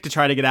 I think, to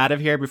try to get out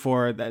of here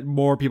before that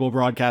more people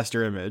broadcast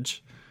your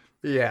image.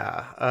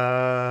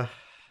 Yeah,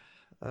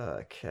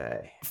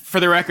 okay. For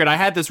the record, I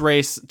had this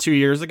race 2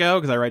 years ago,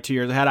 because I write 2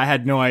 years ahead. I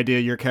had no idea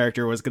your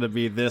character was going to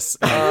be this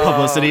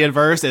publicity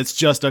adverse. It's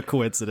just a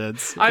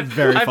coincidence. I've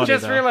Very funny,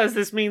 just though. realized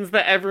this means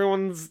that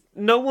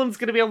no one's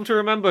going to be able to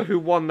remember who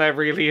won their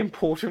really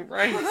important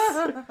race.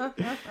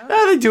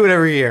 They do it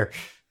every year.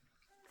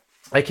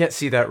 I can't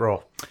see that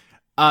roll.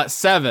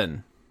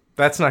 7.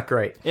 That's not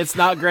great. It's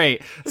not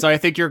great. So I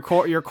think you're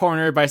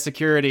cornered by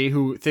security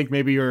who think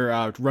maybe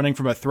you're running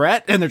from a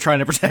threat and they're trying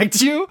to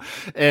protect you,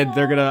 and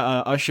they're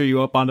gonna usher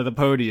you up onto the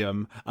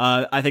podium.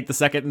 I think the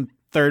second and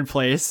third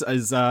place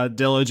is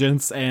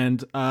Diligence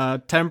and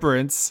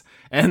Temperance,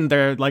 and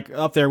they're like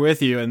up there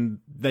with you, and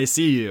they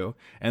see you,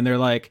 and they're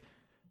like,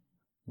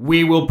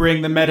 "We will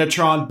bring the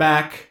Metatron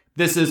back.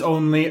 This is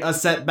only a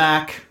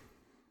setback."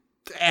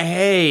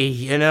 Hey,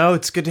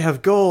 it's good to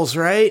have goals,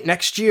 right?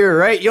 Next year,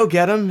 right? You'll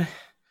get them.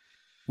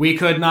 "We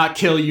could not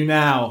kill you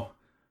now,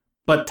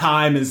 but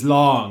time is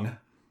long."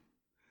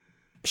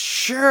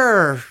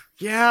 Sure,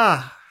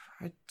 yeah.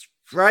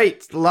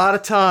 Right, a lot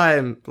of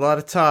time.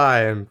 Gonna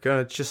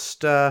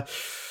just,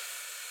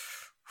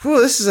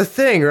 this is a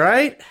thing,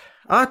 right?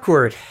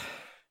 Awkward.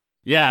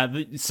 Yeah,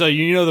 so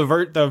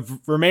the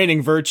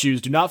remaining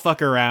virtues do not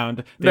fuck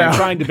around. They're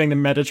trying to bring the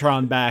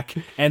Metatron back,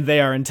 and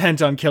they are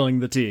intent on killing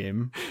the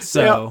team.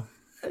 So,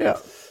 Yeah.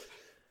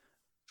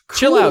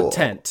 Chill Cool. out,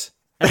 tent.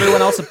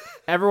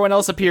 Everyone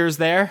else appears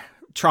there,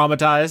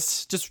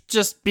 traumatized,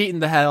 just beaten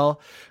to hell.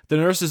 The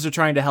nurses are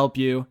trying to help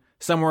you.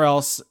 Somewhere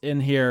else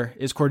in here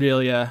is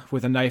Cordelia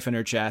with a knife in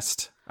her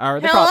chest.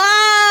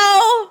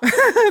 Hello?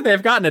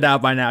 They've gotten it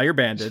out by now. You're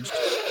bandaged.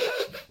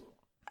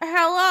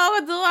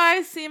 Hello, do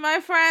I see my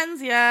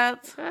friends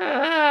yet?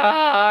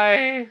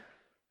 Hi.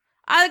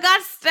 I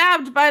got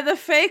stabbed by the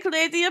fake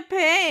Lady of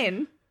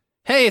Pain.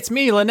 Hey, it's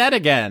me, Lynette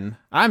again.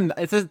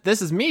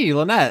 This is me,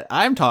 Lynette.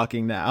 I'm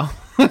talking now.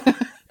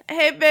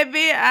 Hey,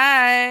 baby,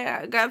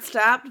 I got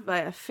stabbed by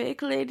a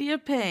fake Lady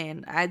of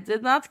Pain. I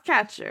did not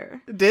catch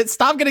her.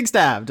 Stop getting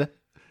stabbed.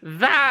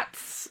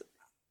 That's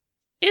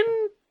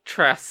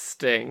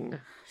interesting.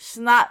 She's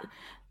not...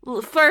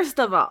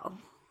 First of all,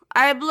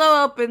 I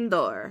blow open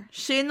door.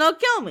 She no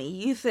kill me.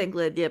 You think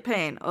Lady of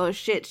Pain. Oh,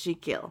 shit, she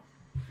kill.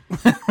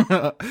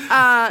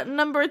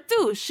 Number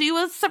 2, she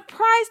was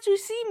surprised to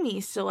see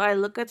me, so I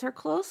look at her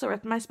closer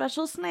with my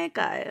special snake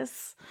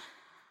eyes.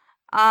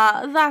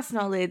 That's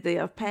no Lady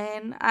of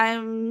Pain.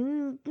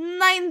 I'm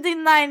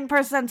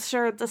 99%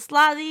 sure it's a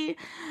slutty.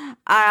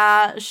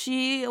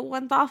 She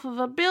went off of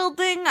a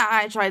building.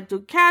 I tried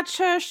to catch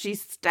her. She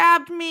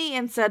stabbed me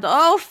and said,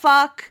 "Oh,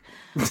 fuck."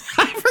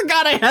 I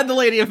forgot I had the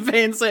Lady of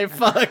Pain say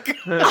fuck.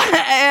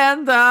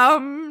 And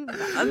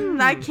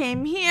I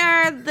came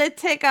here. The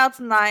takeout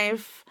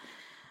knife.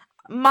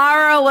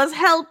 Mara was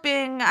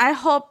helping. I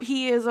hope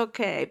he is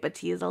okay, but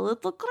he is a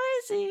little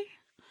crazy.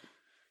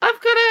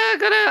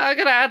 I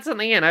gotta add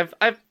something in.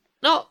 I've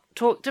not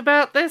talked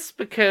about this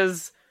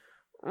because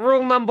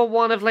rule number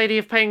 1 of Lady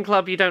of Pain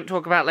Club, you don't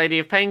talk about Lady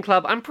of Pain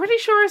Club. I'm pretty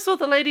sure I saw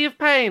the Lady of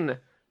Pain,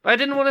 but I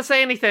didn't want to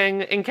say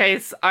anything in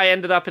case I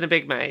ended up in a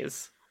big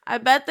maze. I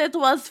bet it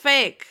was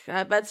fake.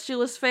 I bet she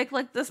was fake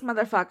like this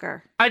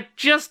motherfucker. I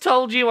just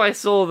told you I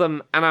saw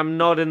them, and I'm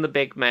not in the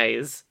big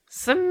maze.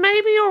 So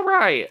maybe you're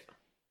right.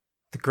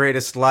 The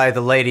greatest lie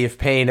the Lady of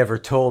Pain ever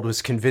told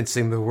was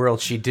convincing the world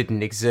she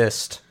didn't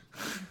exist.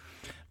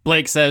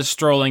 Blake says,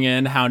 strolling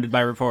in, hounded by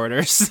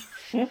reporters.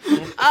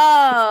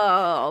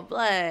 Oh,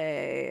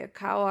 Blake,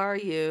 how are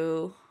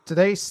you? Do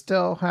they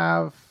still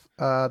have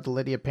the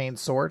Lady of Pain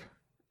sword?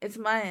 It's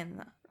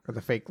mine. Or the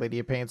fake Lady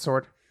of Pain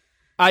sword?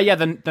 Yeah,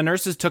 the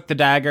nurses took the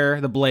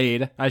dagger, the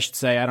blade, I should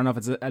say. I don't know if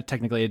it's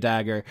technically a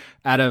dagger,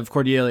 out of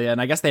Cordelia,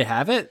 and I guess they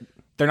have it.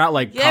 They're not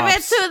like Give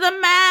cops. it to the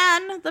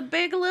man, the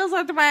big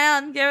lizard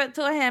man. Give it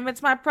to him.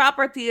 It's my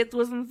property. It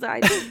was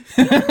inside me.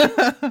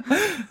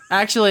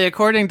 Actually,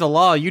 according to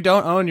law, you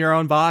don't own your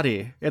own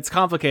body. It's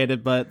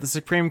complicated, but the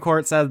Supreme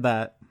Court said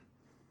that.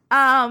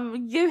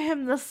 Give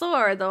him the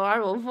sword, or I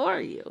will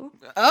bore you.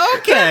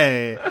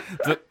 Okay.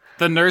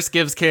 the nurse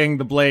gives King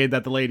the blade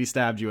that the lady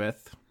stabbed you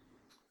with.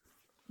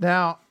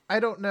 Now, I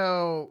don't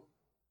know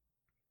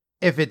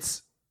if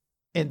it's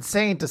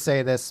insane to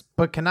say this,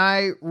 but can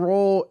I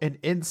roll an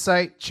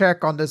insight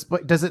check on this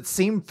blade? Does it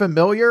seem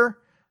familiar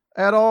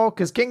at all?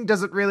 Because King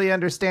doesn't really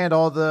understand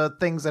all the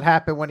things that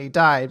happened when he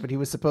died, but he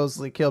was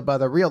supposedly killed by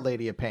the real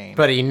Lady of Pain.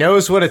 But he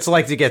knows what it's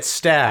like to get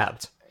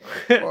stabbed.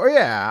 or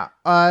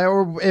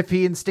if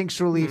he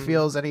instinctually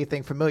feels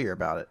anything familiar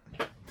about it.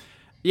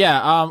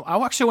 Yeah,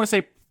 I actually want to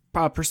say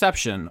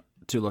perception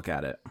to look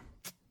at it.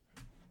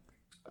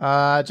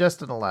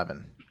 Just an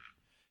 11.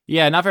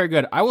 Yeah, not very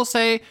good. I will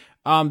say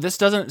this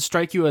doesn't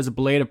strike you as a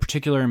blade of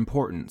particular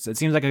importance. It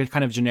seems like a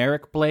kind of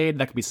generic blade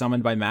that could be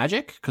summoned by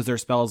magic, because there are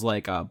spells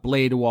like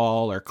Blade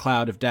Wall or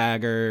Cloud of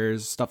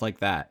Daggers, stuff like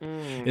that.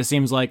 It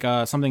seems like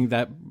something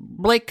that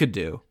Blake could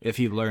do if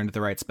he learned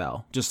the right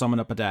spell. Just summon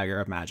up a dagger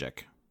of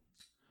magic.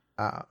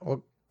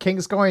 Well,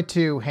 King's going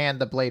to hand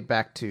the blade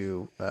back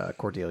to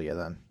Cordelia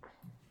then.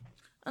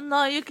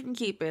 No, you can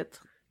keep it.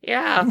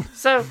 Yeah.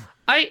 So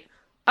I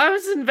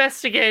was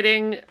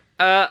investigating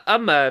a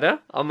murder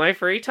on my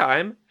free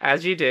time,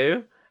 as you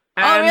do.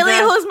 Oh, really?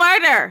 Whose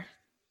murder?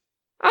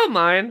 Oh,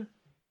 mine.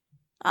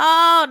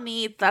 Oh,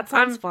 neat. That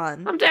sounds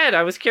fun. I'm dead.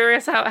 I was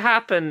curious how it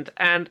happened,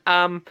 and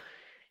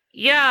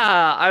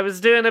yeah, I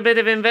was doing a bit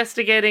of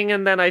investigating,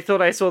 and then I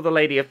thought I saw the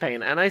Lady of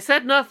Pain, and I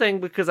said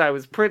nothing because I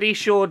was pretty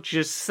sure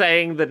just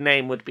saying the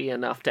name would be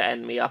enough to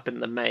end me up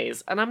in the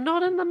maze, and I'm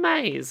not in the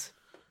maze.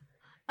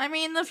 I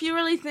mean, if you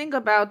really think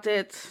about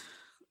it,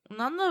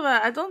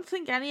 I don't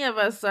think any of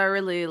us are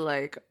really,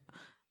 like,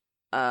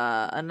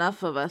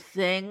 enough of a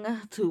thing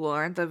to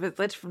warrant a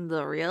visit from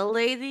the real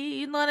lady,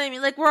 you know what I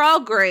mean? Like, we're all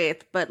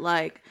great, but,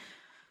 like...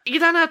 You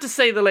don't have to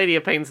say the Lady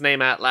of Pain's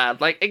name out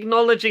loud. Like,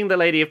 acknowledging the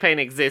Lady of Pain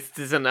exists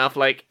is enough.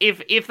 Like,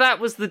 if that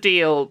was the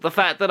deal, the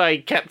fact that I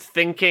kept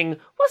thinking,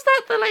 was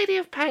that the Lady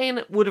of Pain,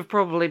 would have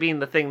probably been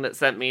the thing that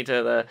sent me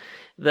to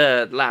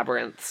the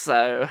labyrinth,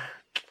 so...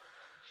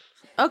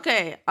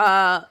 Okay,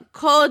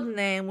 code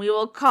name, we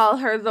will call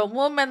her the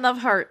Woman of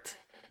Hurt.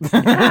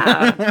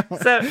 Yeah.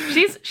 So,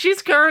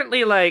 she's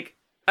currently, like,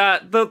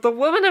 the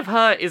Woman of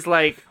Hurt is,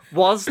 like,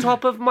 was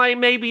top of my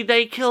maybe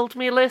they killed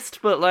me list,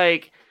 but,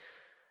 like...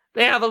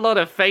 They have a lot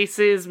of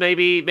faces,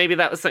 maybe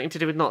that was something to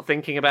do with not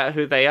thinking about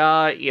who they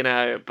are, you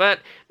know,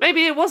 but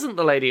maybe it wasn't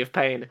the Lady of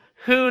Pain.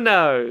 Who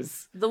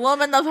knows? The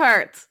Woman of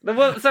Hurt. The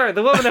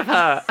Woman of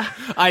Hurt.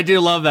 I do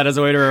love that as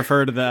a way to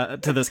refer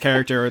to this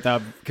character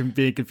without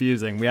being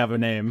confusing. We have a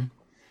name.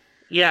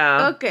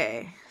 Yeah.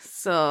 Okay,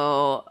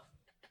 so,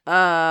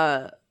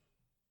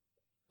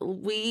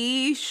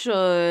 we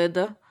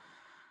should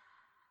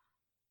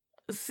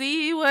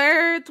see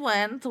where it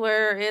went,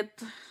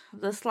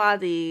 the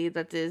slotty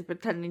that is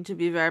pretending to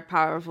be very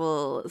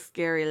powerful,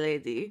 scary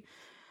lady.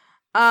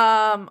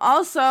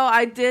 Also,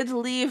 I did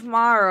leave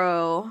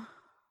Morrow,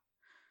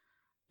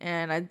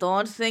 and I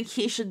don't think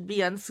he should be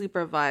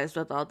unsupervised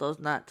with all those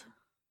nuts.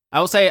 I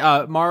will say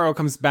Morrow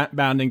comes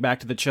bounding back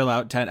to the chill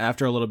out tent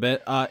after a little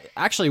bit,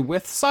 actually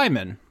with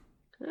Simon.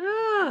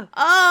 Ah.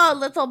 Oh,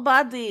 little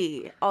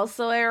buddy.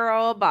 Also a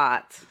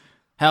robot.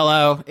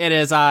 Hello, it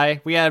is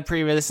I. We had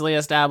previously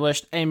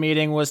established a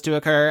meeting was to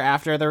occur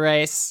after the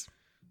race.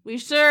 We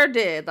sure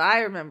did. I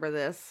remember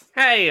this.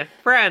 Hey,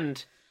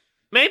 friend.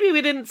 Maybe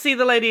we didn't see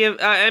the Lady of...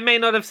 I may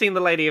not have seen the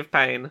Lady of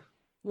Pain.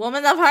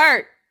 Woman of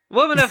Heart.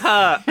 Woman of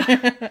Hurt.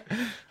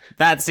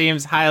 That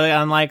seems highly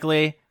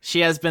unlikely.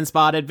 She has been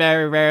spotted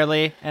very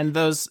rarely, and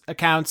those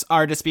accounts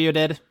are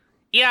disputed.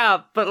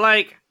 Yeah, but,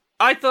 like,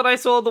 I thought I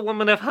saw the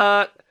Woman of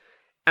Hurt,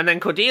 and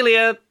then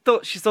Cordelia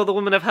thought she saw the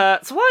Woman of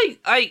Hurt, so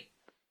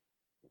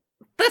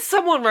there's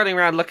someone running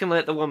around looking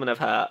like the Woman of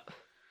Hurt.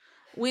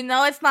 We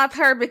know it's not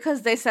her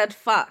because they said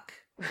fuck.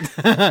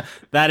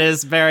 That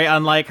is very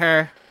unlike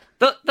her.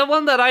 The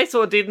one that I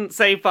saw didn't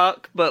say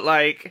fuck, but,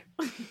 like,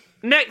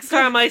 next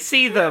time I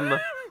see them,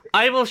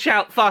 I will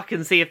shout fuck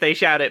and see if they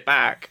shout it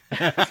back.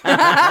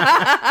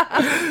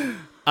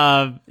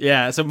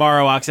 Yeah, so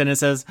Morrow walks in and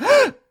says,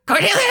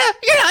 Cordelia,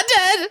 you're not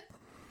dead!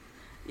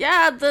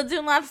 Yeah,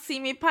 do not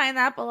see me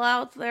pineapple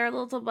out there,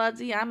 little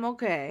buddy. I'm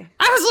okay.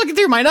 I was looking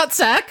through my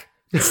nutsack.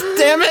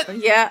 Damn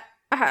it. Yeah.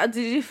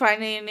 Did you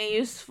find any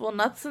useful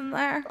nuts in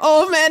there?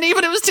 Oh, man,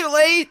 even it was too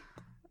late.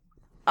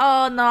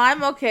 Oh, no,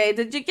 I'm okay.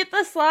 Did you get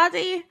the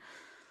slotty?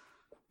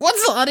 What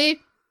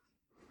slotty?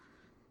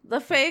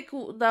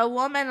 The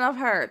Woman of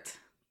Hurt.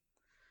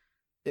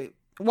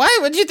 Why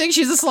would you think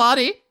she's a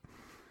slotty?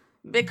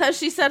 Because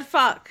she said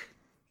fuck.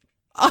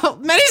 Oh,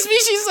 many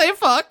species say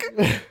fuck.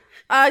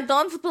 I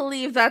don't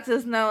believe that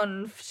is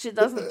known. She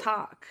doesn't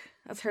talk.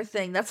 That's her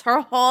thing. That's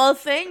her whole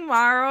thing,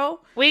 Morrow.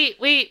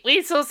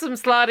 We saw some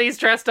slotties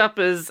dressed up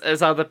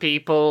as other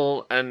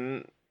people,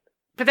 and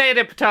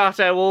Potato,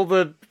 potato, all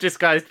the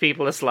disguised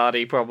people are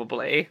Slardy,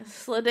 probably.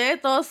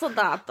 Sladeto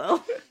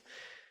soldato.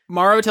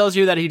 Morrow tells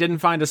you that he didn't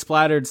find a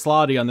splattered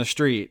Slotty on the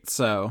street,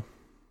 so...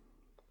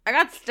 I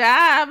got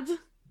stabbed.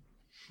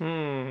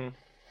 Hmm.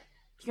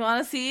 You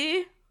want to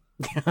see?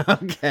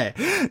 Okay.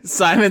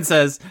 Simon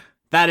says,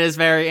 that is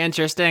very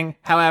interesting.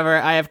 However,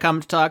 I have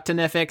come to talk to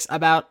Nifix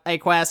about a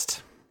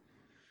quest.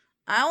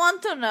 I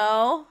want to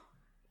know.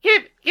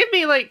 Give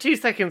me like 2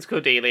 seconds,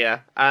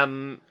 Cordelia.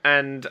 And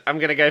I'm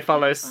gonna go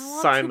follow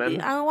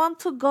Simon. I want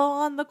to go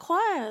on the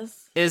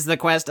quest. Is the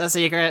quest a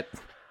secret?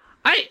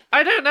 I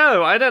don't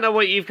know. I don't know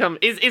what you've come.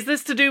 Is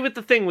this to do with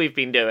the thing we've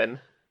been doing?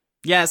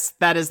 Yes,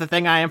 that is the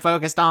thing I am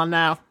focused on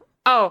now.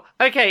 Oh,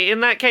 okay.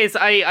 In that case,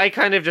 I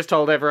kind of just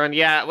told everyone.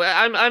 Yeah,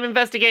 I'm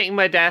investigating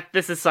my death.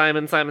 This is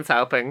Simon. Simon's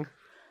helping.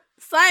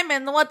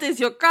 Simon, what is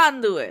your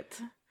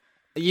conduit?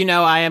 You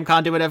know I am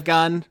conduit of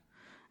gun.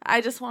 I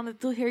just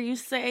wanted to hear you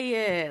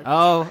say it.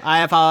 Oh,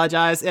 I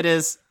apologize. It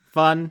is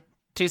fun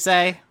to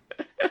say.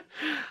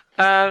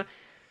 So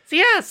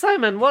yeah,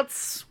 Simon,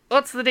 what's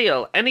the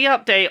deal? Any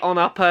update on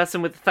our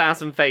person with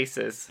 1,000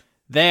 faces?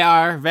 They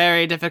are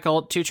very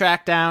difficult to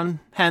track down,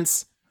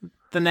 hence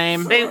the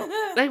name.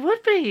 They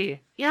would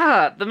be.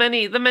 Yeah, the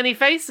many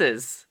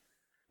faces.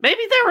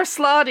 Maybe they're a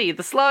Slardy.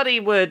 The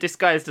Slardy were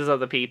disguised as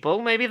other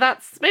people. Maybe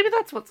that's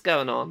what's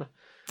going on.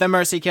 The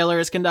Mercy Killer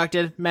has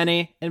conducted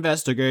many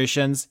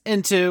investigations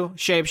into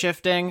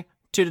shapeshifting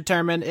to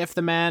determine if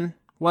the man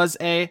was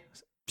a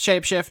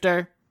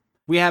shapeshifter.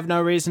 We have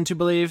no reason to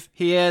believe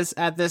he is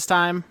at this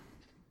time.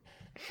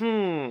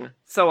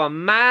 So a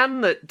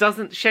man that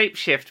doesn't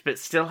shapeshift but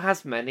still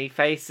has many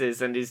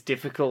faces and is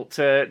difficult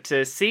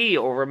to see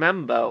or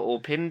remember or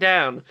pin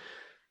down.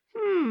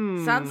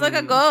 Sounds like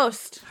a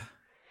ghost.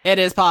 It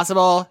is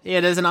possible.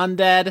 It is an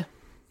undead.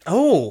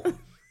 Oh,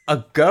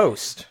 a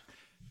ghost.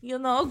 You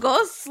know,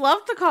 ghosts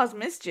love to cause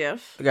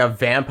mischief. Like a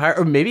vampire,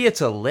 or maybe it's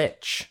a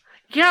lich.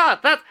 Yeah,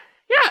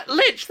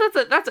 Lich.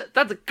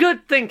 That's a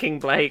good thinking,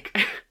 Blake.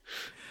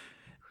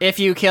 If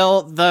you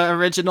kill the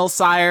original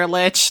Sire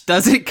Lich,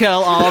 does it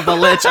kill all the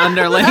Lich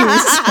underlings?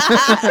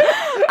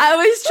 I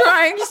was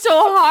trying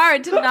so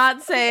hard to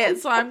not say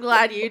it, so I'm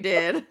glad you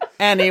did.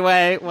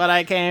 Anyway, what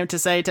I came to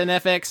say to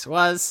Nifix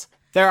was,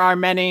 there are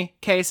many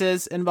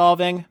cases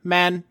involving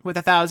men with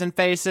 1,000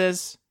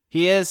 faces.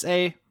 He is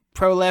a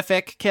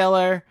prolific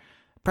killer.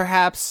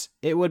 Perhaps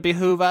it would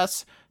behoove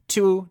us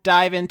to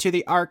dive into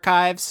the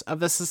archives of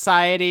the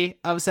Society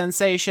of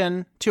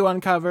Sensation to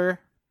uncover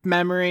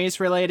memories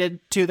related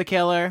to the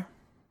killer.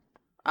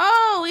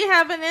 Oh, we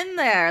have an in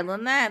there.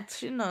 Lynette,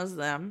 she knows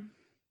them.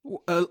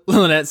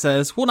 Lynette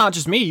says, well, not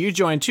just me. You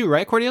joined too,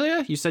 right,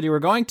 Cordelia? You said you were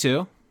going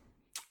to.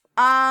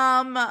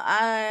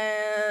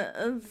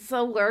 It's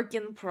a work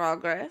in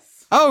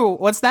progress. Oh,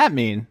 what's that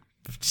mean?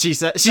 She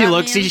said. She That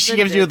looks. means She it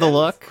gives you the didn't.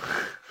 look.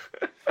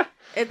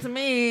 It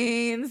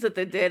means that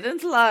they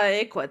didn't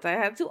like what I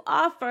had to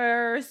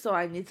offer, so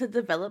I need to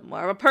develop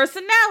more of a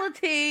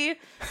personality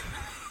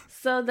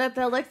so that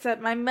they'll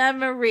accept my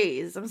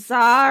memories. I'm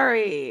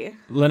sorry.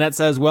 Lynette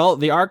says, well,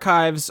 the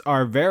archives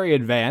are very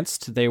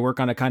advanced. They work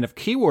on a kind of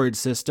keyword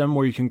system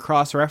where you can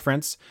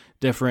cross-reference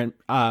different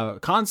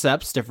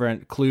concepts,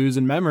 different clues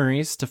and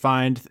memories to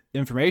find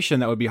information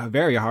that would be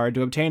very hard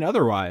to obtain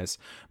otherwise.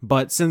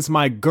 But since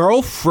my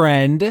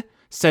girlfriend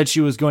said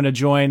she was going to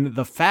join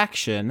the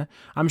faction,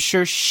 I'm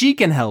sure she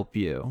can help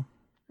you.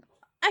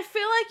 I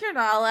feel like you're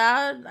not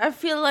allowed. I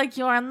feel like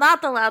you are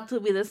not allowed to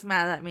be this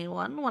mad at me,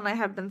 when I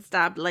have been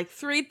stabbed like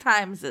 3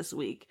 times this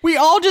week. We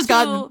all just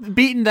got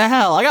beaten to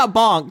hell. I got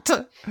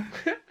bonked.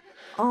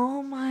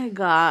 Oh my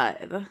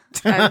god.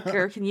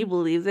 Edgar, can you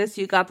believe this?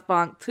 You got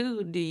bonked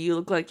too. Do you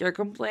look like you're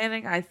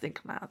complaining? I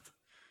think not.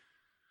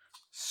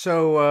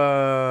 So,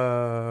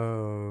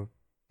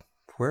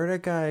 where'd a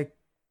guy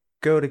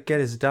go to get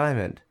his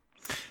diamond?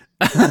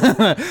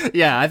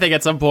 Yeah, I think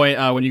at some point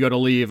when you go to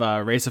leave,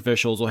 race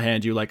officials will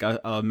hand you like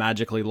a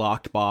magically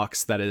locked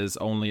box that is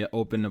only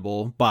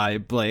openable by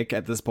Blake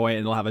at this point,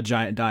 and it'll have a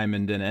giant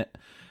diamond in it.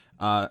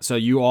 So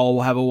you all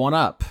will have a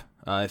 1-up.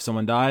 If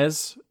someone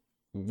dies,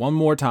 one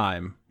more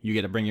time, you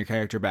get to bring your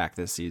character back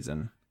this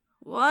season.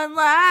 One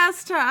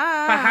last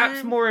time.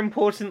 Perhaps more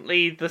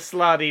importantly, the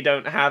Slardy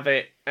don't have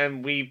it,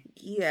 and we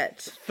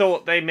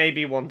thought they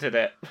maybe wanted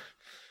it.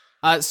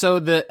 So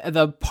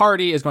the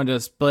party is going to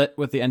split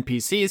with the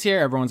NPCs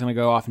here. Everyone's going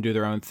to go off and do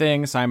their own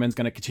thing. Simon's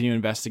going to continue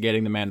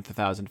investigating the man with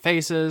 1,000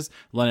 faces.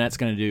 Lynette's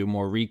going to do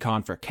more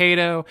recon for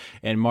Kato,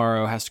 and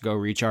Morrow has to go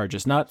recharge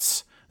his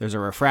nuts. There's a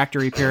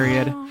refractory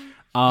period.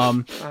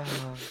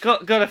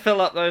 Gotta fill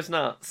up those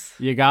nuts.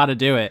 You gotta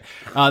do it.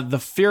 The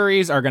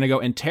Furies are gonna go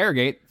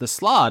interrogate the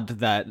Slod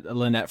that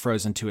Lynette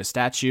froze into a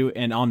statue,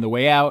 and on the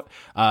way out,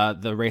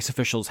 the race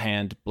officials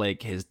hand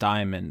Blake his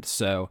diamond.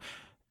 So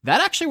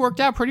that actually worked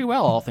out pretty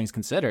well, all things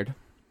considered.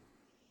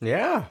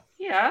 Yeah.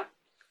 Yeah.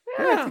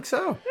 I think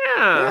so.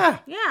 Yeah.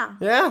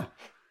 Yeah.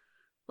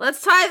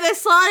 Let's tie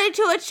this Slotty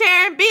to a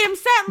chair and beat him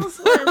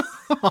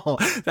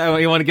sentenceless.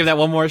 You want to give that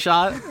one more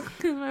shot?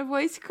 Cause my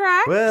voice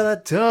cracked. Well, I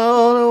don't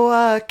know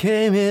why I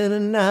came here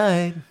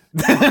tonight.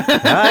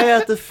 I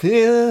got the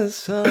feeling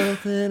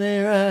something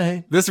ain't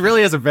right. This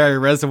really is a very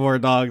Reservoir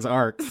Dogs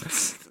arc.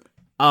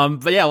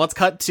 But yeah, let's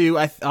cut to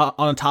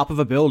on top of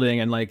a building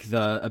in like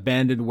the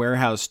abandoned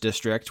warehouse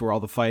district where all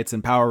the fights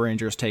and Power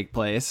Rangers take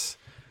place.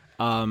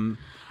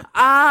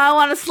 I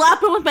want to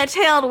slap him with my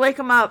tail to wake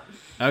him up.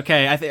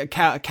 Okay, I think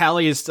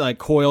Callie is like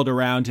coiled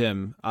around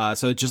him,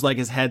 so it's just like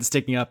his head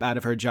sticking up out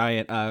of her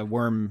giant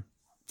worm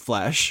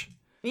flesh.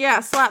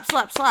 Yeah, slap,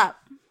 slap, slap.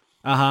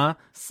 Uh-huh.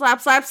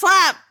 Slap, slap,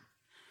 slap.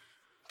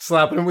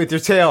 Slapping him with your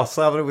tail.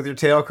 Slapping it with your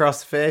tail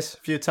across the face a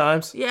few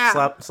times. Yeah.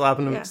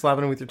 Slapping him. Yeah.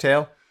 Slapping him with your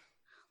tail.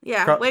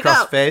 Yeah, wake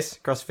across up. the face.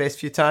 Across the face a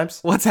few times.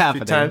 What's A few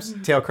happening? times.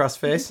 Tail across the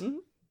face.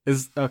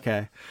 Is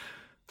okay.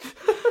 I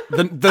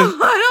don't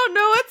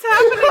know what's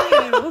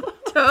happening.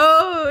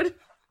 Toad.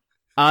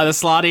 The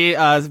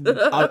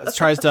Slotty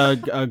tries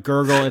to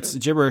gurgle its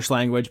gibberish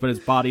language, but its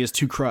body is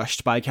too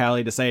crushed by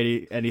Callie to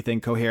say anything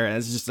coherent.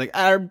 It's just like,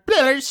 Oh,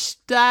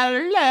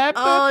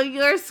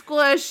 you're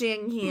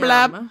squishing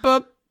him.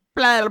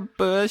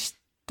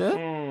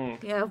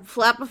 Yeah,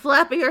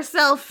 flap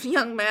yourself,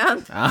 young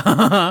man.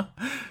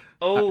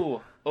 Oh.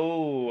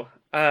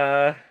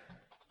 Uh-oh.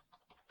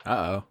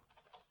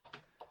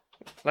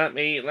 Let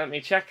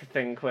me check a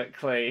thing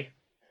quickly.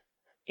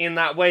 In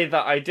that way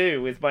that I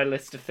do with my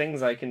list of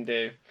things I can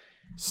do.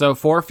 So,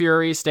 Four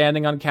Fury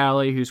standing on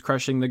Callie, who's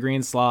crushing the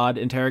green slod,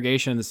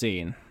 interrogation in the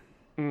scene.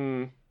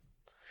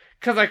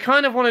 Because I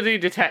kind of want to do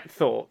detect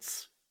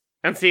thoughts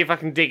and see if I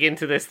can dig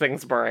into this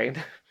thing's brain.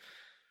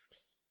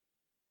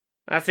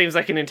 That seems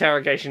like an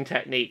interrogation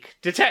technique.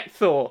 Detect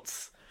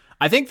thoughts.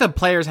 I think the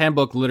player's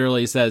handbook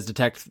literally says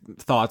detect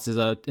thoughts is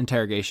a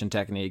interrogation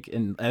technique,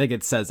 and I think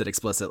it says it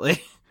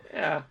explicitly.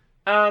 Yeah.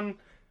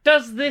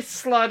 Does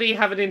this sluddy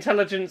have an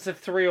intelligence of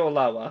 3 or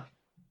lower?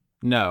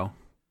 No.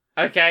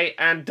 Okay,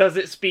 and does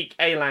it speak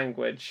a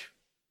language?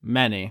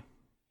 Many.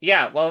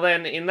 Yeah, well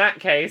then, in that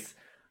case,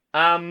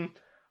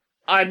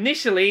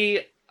 initially,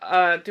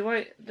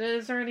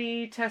 is there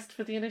any test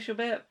for the initial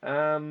bit?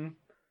 No,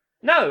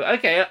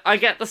 okay, I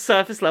get the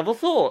surface level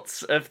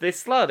thoughts of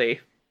this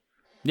sluddy.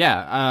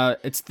 Yeah,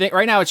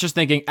 right now it's just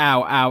thinking,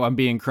 ow, ow, I'm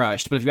being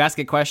crushed. But if you ask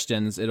it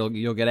questions,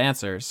 you'll get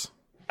answers.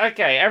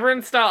 Okay,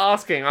 everyone start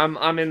asking.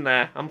 I'm in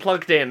there. I'm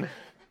plugged in.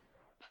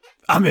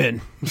 I'm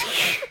in.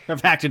 I've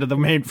hacked into the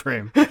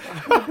mainframe.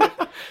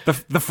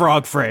 the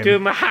frog frame. Do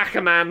my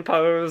hacker man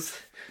pose.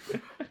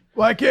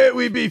 Why can't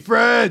we be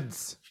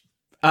friends?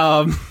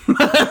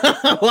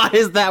 Why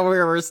is that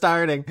where we're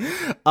starting?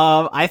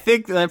 I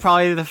think that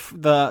probably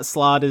the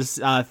slot is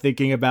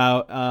thinking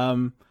about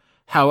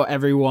how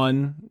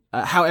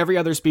every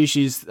other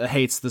species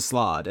hates the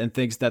slod and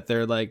thinks that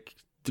they're like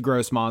the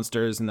gross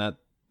monsters and that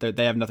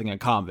they have nothing in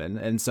common,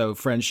 and so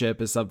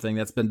friendship is something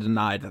that's been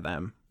denied to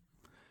them.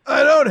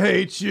 I don't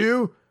hate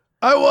you.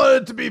 I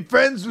wanted to be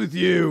friends with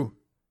you.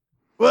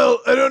 Well,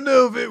 I don't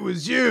know if it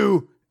was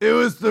you. It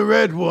was the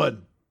red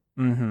one.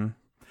 Mm-hmm.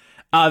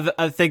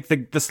 I think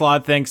the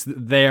slod thinks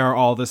they are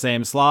all the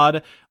same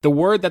slod. The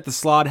word that the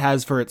slod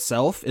has for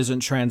itself isn't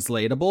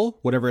translatable,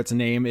 whatever its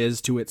name is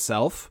to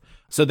itself.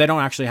 So they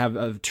don't actually have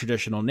a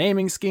traditional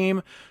naming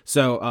scheme.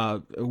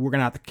 So we're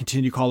gonna have to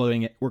continue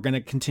calling it. We're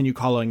gonna continue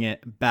calling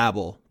it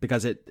Babel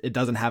because it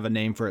doesn't have a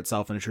name for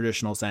itself in a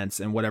traditional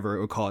sense, and whatever it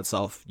would call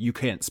itself, you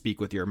can't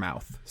speak with your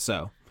mouth.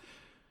 So,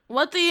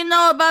 What do you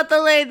know about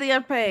the Lady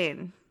of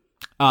Pain?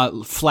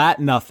 Flat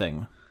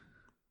nothing.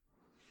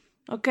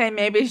 Okay,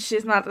 maybe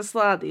she's not the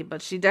slotty,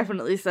 but she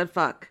definitely said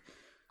fuck.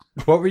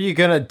 What were you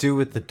gonna do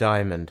with the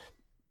diamond?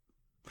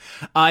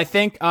 I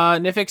think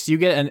Nifix,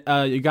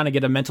 you're gonna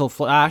get a mental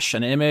flash,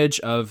 an image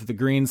of the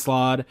green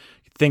slod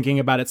thinking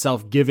about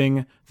itself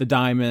giving the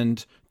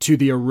diamond to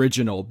the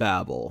original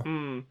Babel.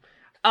 Can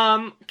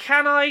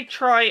I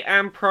try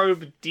and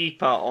probe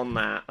deeper on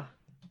that?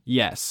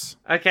 Yes.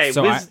 Okay,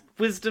 So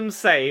wisdom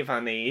save I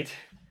need.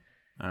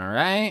 All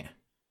right.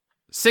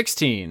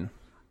 16.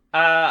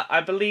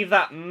 I believe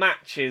that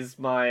matches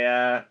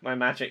my my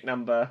magic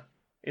number.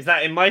 Is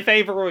that in my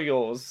favor or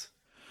yours?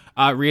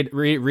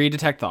 Read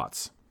detect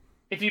thoughts.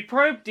 If you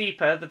probe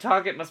deeper, the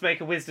target must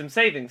make a wisdom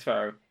saving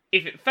throw.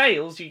 If it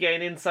fails, you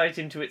gain insight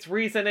into its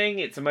reasoning,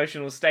 its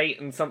emotional state,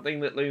 and something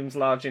that looms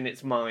large in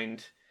its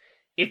mind.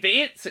 If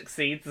it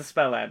succeeds, the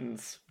spell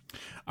ends.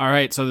 All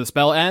right, so the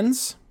spell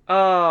ends.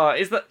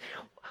 Is that...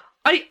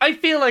 I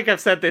feel like I've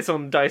said this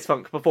on Dice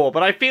Funk before,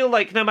 but I feel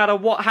like no matter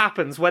what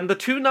happens, when the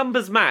two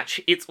numbers match,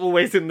 it's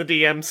always in the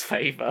DM's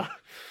favor.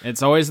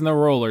 It's always in the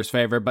roller's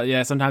favor, but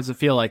yeah, sometimes it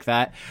feel like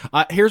that.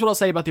 Here's what I'll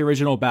say about the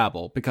original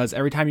Babel, because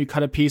every time you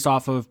cut a piece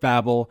off of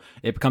Babel,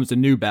 it becomes a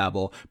new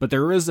Babel. But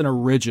there is an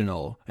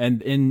original,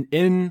 and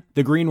in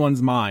the green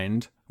one's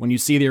mind, when you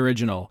see the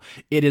original,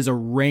 it is a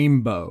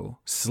rainbow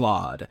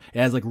slod. It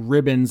has like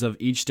ribbons of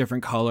each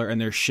different color,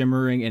 and they're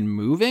shimmering and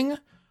moving.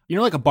 You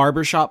know, like a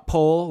barbershop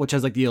pole, which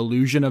has like the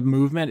illusion of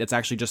movement. It's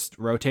actually just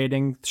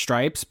rotating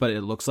stripes, but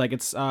it looks like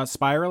it's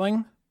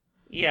spiraling.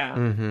 Yeah.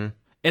 Mm-hmm.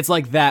 It's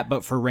like that,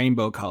 but for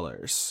rainbow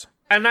colors.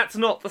 And that's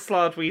not the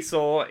slod we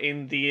saw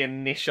in the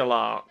initial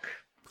arc.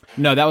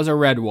 No, that was a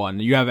red one.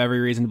 You have every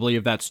reason to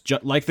believe that's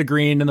like the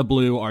green and the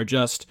blue are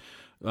just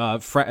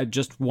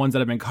ones that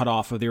have been cut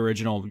off of the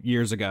original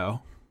years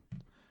ago.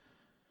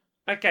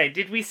 Okay,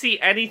 did we see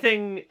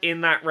anything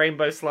in that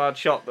rainbow slard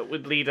shot that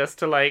would lead us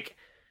to, like,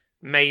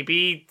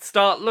 maybe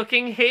start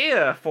looking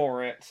here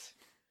for it?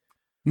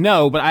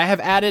 No, but I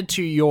have added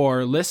to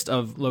your list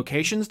of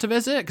locations to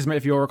visit, because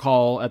if you'll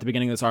recall, at the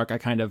beginning of this arc, I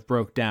kind of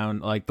broke down,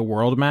 like, the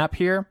world map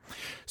here.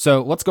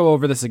 So let's go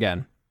over this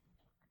again.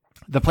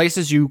 The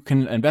places you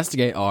can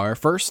investigate are,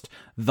 first,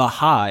 the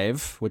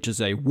Hive, which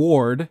is a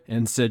ward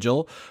in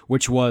Sigil,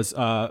 which was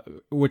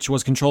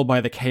controlled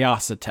by the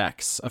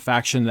Chaositecs, a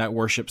faction that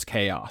worships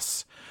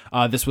chaos.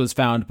 This was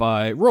found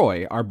by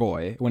Roy, our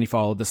boy, when he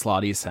followed the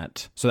Slotty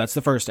scent. So that's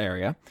the first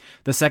area.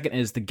 The second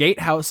is the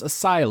Gatehouse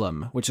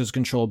Asylum, which is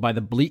controlled by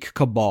the Bleak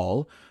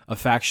Cabal, a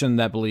faction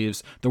that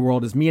believes the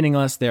world is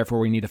meaningless, therefore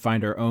we need to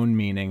find our own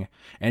meaning.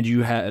 And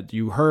you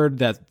heard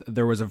that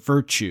there was a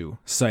virtue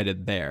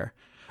cited there,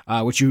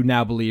 which you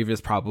now believe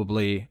is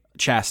probably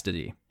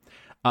chastity.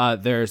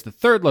 There's the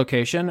third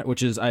location,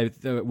 which is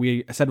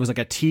we said was like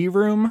a tea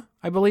room,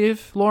 I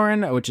believe,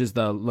 Lauren, which is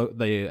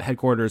the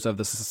headquarters of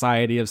the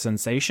Society of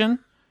Sensation,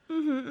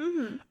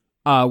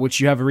 which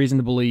you have a reason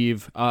to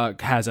believe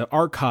has an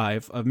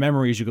archive of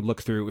memories you could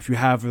look through if you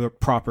have the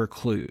proper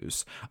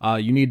clues.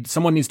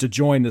 Someone needs to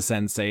join the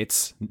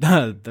Sensates,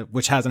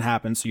 which hasn't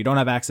happened, so you don't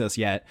have access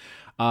yet.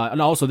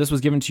 And also, this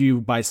was given to you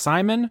by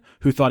Simon,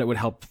 who thought it would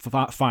help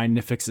find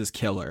Nifix's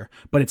killer.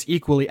 But it's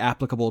equally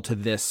applicable to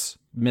this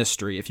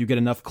mystery. If you get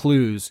enough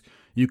clues,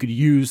 you could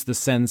use the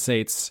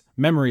Sensate's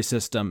memory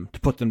system to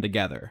put them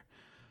together.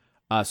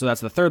 So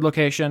that's the third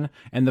location.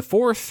 And the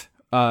fourth,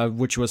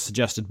 which was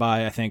suggested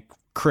by, I think,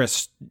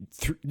 Chris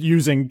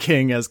using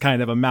King as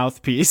kind of a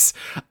mouthpiece,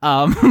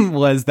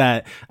 was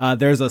that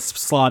there's a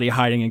Slotty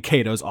hiding in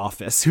Kato's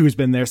office who's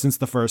been there since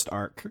the first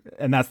arc.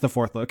 And that's the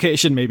fourth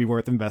location, maybe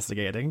worth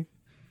investigating.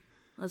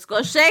 Let's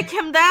go shake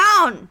him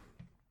down.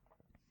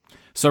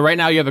 So right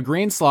now you have a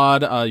green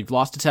Slod. You've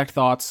lost Detect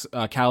Thoughts.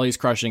 Callie's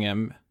crushing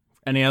him.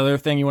 Any other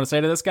thing you want to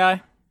say to this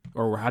guy?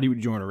 Or do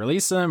you want to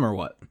release him or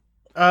what?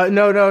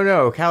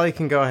 No. Callie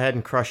can go ahead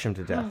and crush him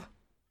to death.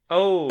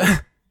 Oh.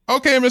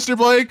 Okay, Mr.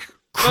 Blake.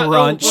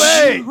 Crunch.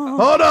 Wait,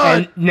 hold on.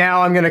 And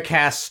now I'm going to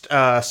cast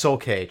Soul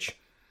Cage.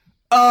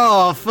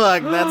 Oh,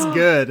 fuck. That's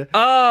good.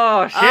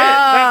 Oh, shit.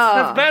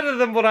 That's better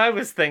than what I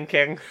was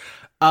thinking.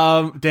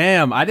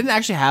 Damn, I didn't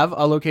actually have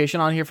a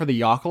location on here for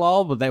the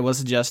Yochlol, but that was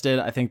suggested,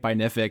 I think, by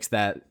Nifix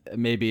that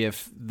maybe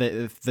if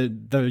the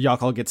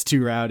Yochlol gets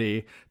too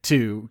rowdy,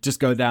 to just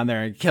go down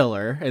there and kill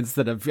her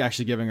instead of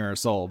actually giving her a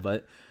soul.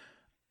 But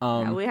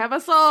Yeah, we have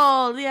a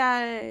soul.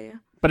 Yay.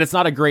 but it's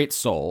not a great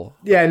soul.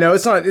 Yeah, no,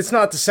 it's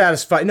not to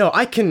satisfy. No,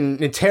 I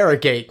can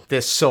interrogate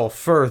this soul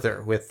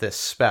further with this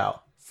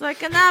spell. It's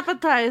like an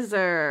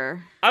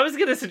appetizer. I was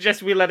going to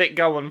suggest we let it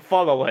go and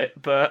follow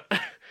it, but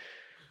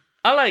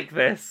I like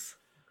this.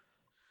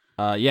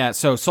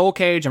 So Soul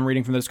Cage, I'm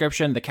reading from the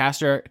description. The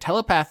caster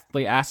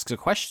telepathically asks a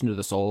question to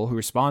the soul, who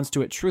responds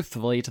to it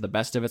truthfully to the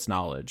best of its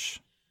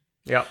knowledge.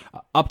 Yep.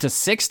 Up to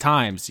 6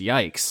 times.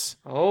 Yikes.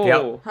 Oh.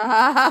 Yep. Ha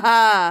ha ha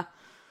ha.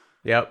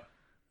 Yep.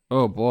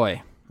 Oh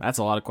boy, that's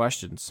a lot of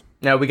questions.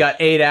 Now, we got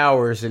 8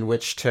 hours in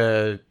which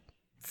to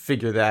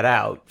figure that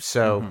out,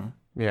 so,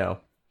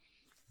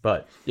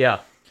 but, yeah.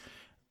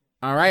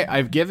 All right,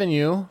 I've given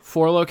you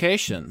 4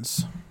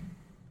 locations.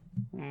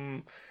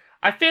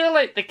 I feel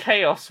like the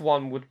Chaos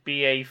one would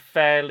be a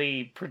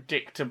fairly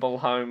predictable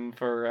home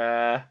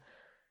for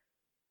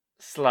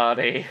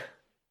Slotty.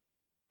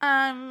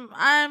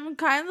 I'm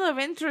kind of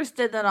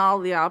interested in all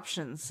the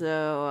options,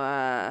 so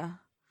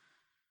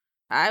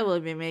I will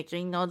be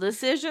making no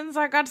decisions.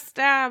 I got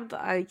stabbed.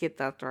 I get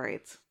that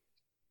right.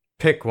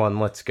 Pick one,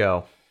 let's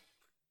go.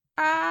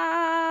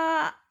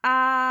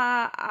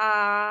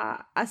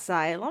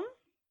 Asylum?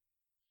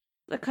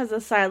 Because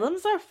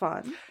asylums are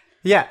fun.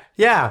 Yeah.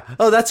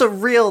 Oh, that's a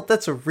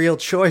real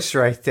choice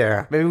right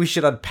there. Maybe we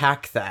should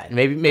unpack that.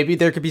 Maybe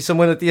there could be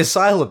someone at the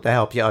asylum to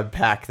help you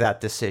unpack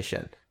that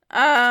decision.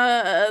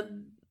 How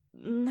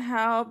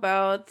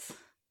about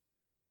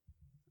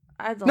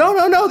I don't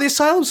No, the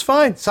asylum's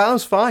fine.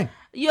 Asylum's fine.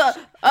 Yeah,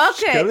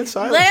 okay. go to the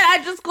asylum.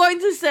 I'm just going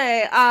to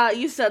say,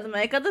 you said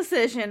make a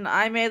decision.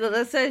 I made a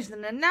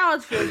decision, and now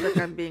it feels like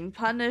I'm being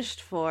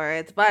punished for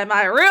it by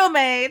my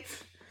roommate.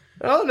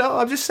 Oh no,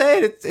 I'm just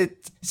saying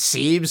it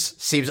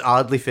seems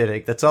oddly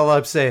fitting. That's all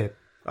I'm saying.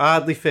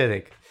 Oddly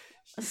fitting.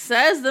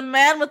 Says the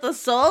man with the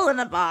soul in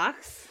a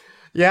box.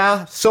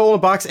 Yeah, soul in a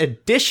box and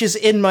dishes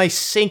in my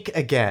sink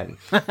again.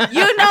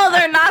 You know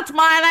they're not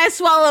mine. I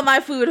swallow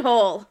my food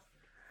whole.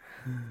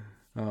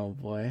 Oh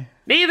boy.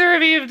 Neither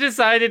of you have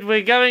decided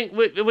we're going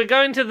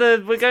to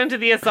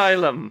the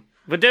asylum.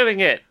 We're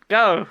doing it.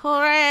 Go.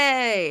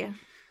 Hooray!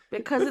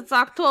 Because it's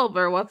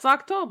October. What's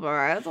October?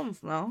 I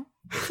don't know.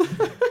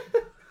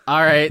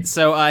 All right,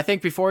 so I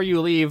think before you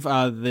leave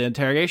the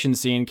interrogation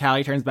scene,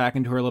 Callie turns back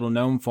into her little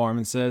gnome form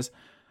and says,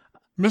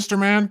 Mr.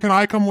 Man, can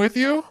I come with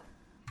you?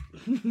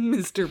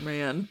 Mr.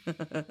 Man.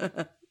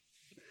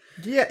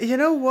 Yeah, you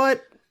know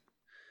what?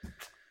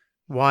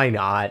 Why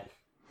not?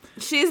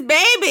 She's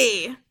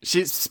baby.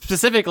 She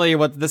specifically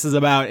what this is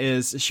about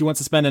is she wants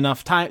to spend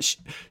enough time.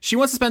 She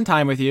wants to spend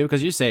time with you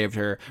because you saved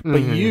her,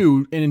 but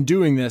you, in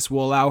doing this,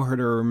 will allow her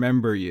to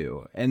remember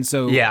you. And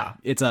so, Yeah.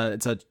 it's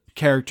a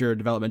character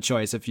development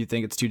choice if you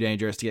think it's too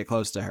dangerous to get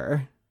close to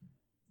her.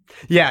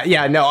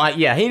 Yeah, no,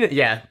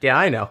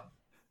 I know.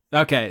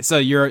 Okay, so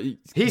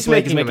He's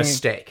Blake making a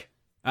mistake.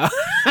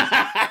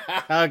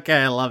 Okay,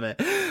 I love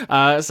it.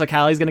 So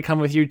Callie's gonna come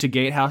with you to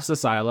Gatehouse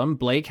Asylum.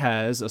 Blake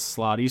has a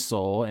slotty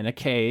soul in a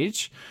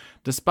cage.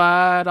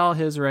 Despite all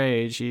his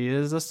rage, he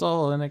is a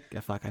soul in a...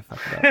 Fuck, I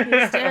fucked it up.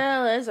 He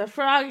still is a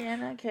frog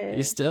in a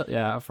cage.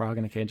 A frog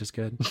in a cage is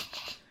good.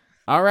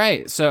 All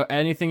right, so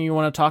anything you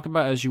want to talk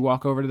about as you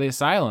walk over to the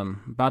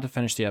asylum? About to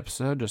finish the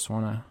episode, just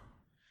want to...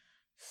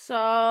 So,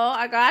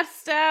 I got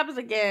stabbed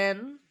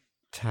again.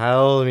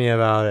 Tell me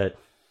about it.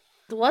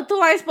 What do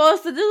I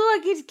supposed to do?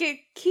 I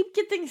keep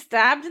getting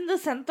stabbed in the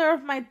center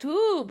of my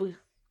tube.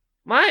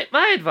 My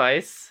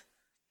advice: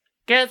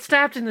 get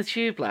stabbed in the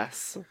tube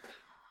less.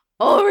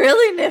 Oh,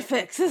 really,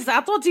 Nifix? Is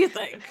that what you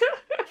think?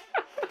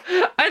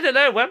 I don't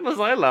know. When was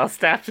I last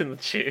stabbed in the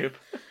tube?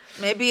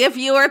 Maybe if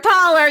you were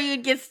taller,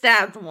 you'd get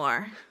stabbed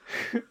more.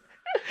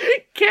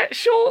 Get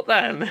short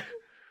then.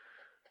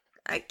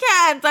 I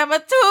can't. I'm a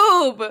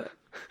tube.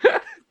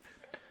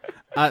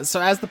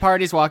 So as the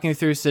party's walking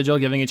through Sigil,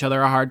 giving each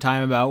other a hard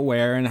time about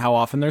where and how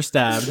often they're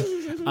stabbed,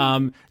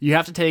 you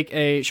have to take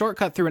a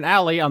shortcut through an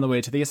alley on the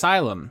way to the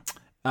asylum.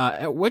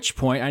 At which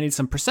point, I need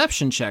some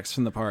perception checks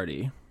from the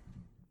party.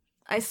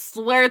 I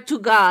swear to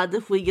God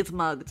if we get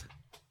mugged.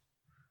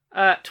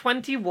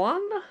 21?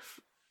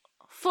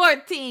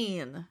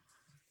 14.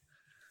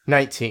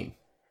 19.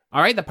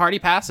 All right, the party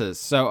passes.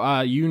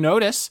 So you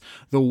notice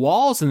the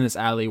walls in this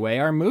alleyway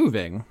are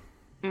moving.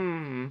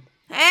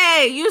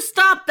 Hey, you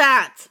stop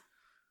that!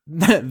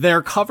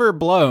 They're cover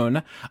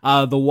blown.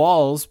 The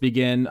walls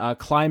begin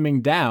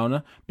climbing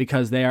down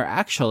because they are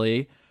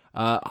actually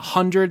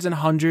hundreds and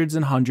hundreds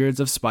and hundreds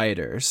of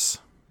spiders.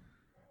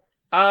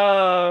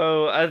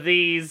 Oh, are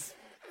these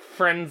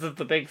friends of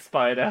the big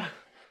spider?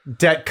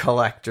 Debt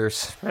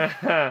collectors.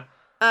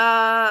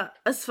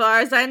 As far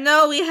as I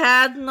know, we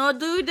had no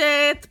due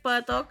date,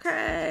 but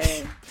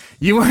okay.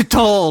 You were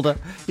told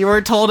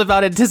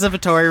about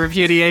anticipatory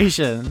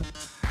repudiation.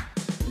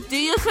 Do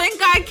you think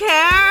I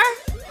care?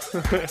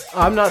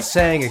 I'm not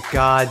saying a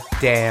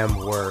goddamn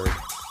word.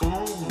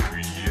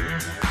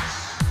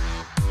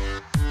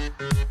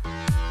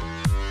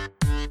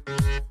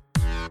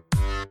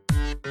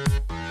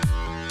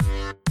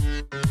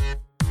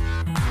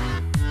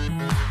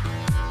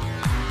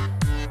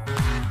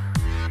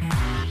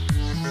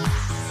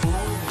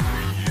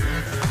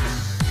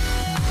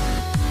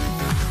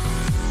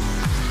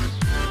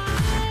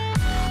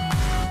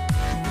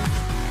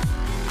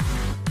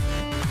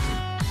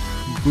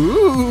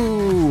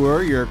 Ooh,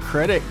 we're your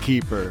credit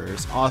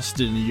keepers,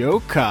 Austin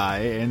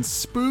Yokai and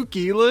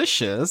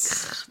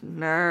Spookylicious.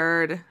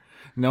 Nerd.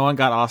 No one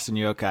got Austin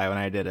Yokai when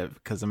I did it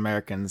because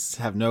Americans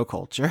have no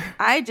culture.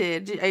 I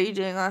did. Are you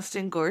doing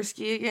Austin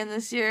Gorski again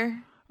this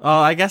year? Oh,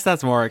 I guess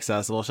that's more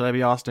accessible. Should I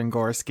be Austin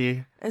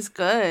Gorski? It's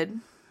good.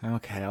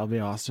 Okay, I'll be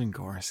Austin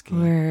Gorski.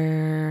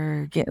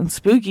 We're getting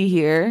spooky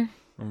here.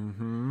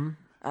 Mm-hmm.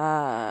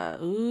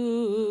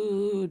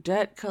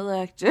 Debt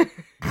collector.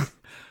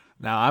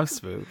 Now I'm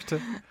spooked.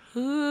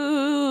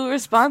 Ooh,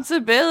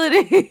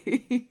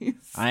 responsibilities.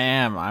 I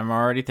am. I'm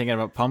already thinking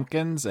about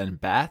pumpkins and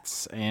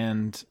bats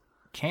and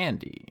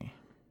candy.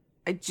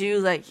 I do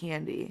like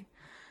candy.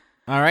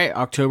 All right,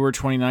 October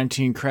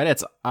 2019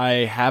 credits. I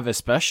have a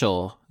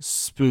special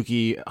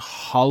spooky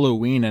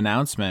Halloween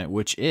announcement,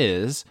 which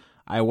is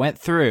I went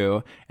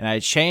through and I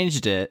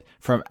changed it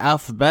from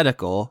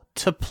alphabetical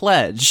to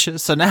pledge.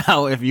 So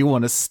now if you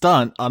want to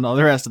stunt on all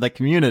the rest of the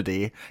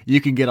community,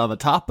 you can get on the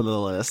top of the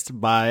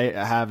list by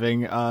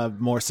having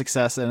more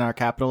success in our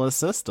capitalist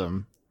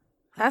system.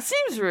 That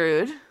seems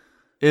rude.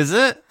 Is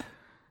it?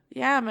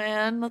 Yeah,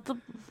 man.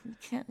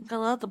 Can't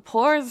let the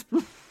pores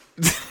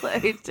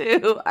play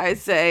too, I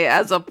say,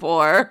 as a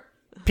poor.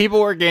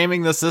 People were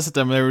gaming the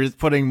system. They were just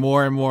putting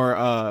more and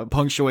more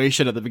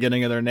punctuation at the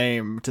beginning of their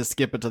name to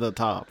skip it to the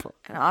top.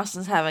 And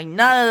Austin's having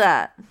none of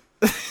that.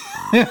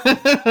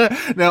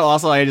 No,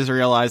 also, I just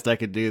realized I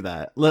could do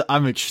that.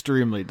 I'm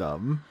extremely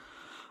dumb.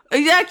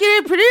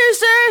 Executive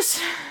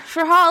producers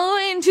for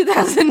Halloween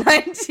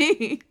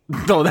 2019.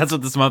 Oh, that's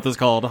what this month is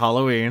called,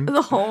 Halloween.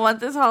 The whole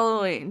month is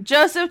Halloween.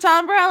 Joseph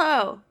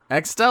Tombrello.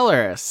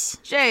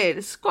 Extellaris.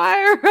 Jade,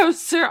 Squire of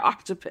Sir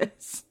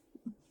Octopus.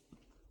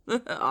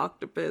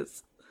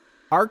 Octopus.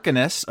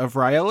 Arcanist of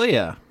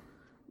Rhyolea.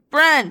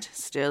 Brent,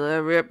 still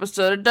every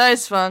episode of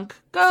Dice Funk.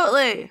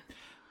 Goatly.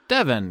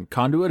 Devin,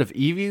 Conduit of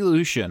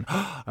Evolution.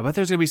 I bet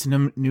there's going to be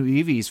some new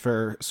EVs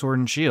for Sword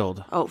and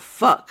Shield. Oh,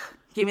 fuck.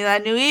 Give me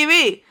that new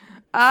EV.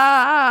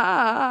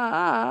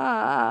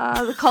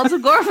 The Cult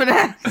of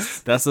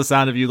Gorfanax. That's the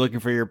sound of you looking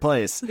for your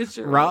place. It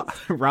sure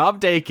Rob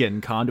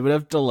Dakin, Conduit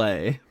of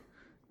Delay.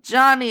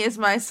 Johnny is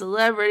my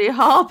celebrity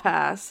hall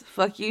pass.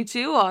 Fuck you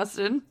too,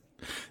 Austin.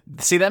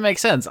 See, that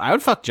makes sense. I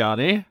would fuck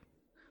Johnny.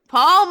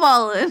 Paul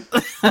Mullen.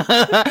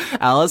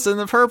 Alice in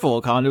the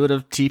Purple, conduit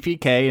of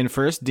TPK and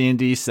first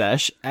D&D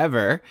sesh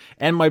ever,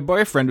 and my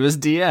boyfriend was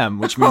DM,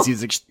 which means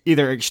he's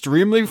either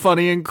extremely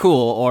funny and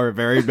cool or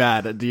very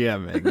bad at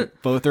DMing.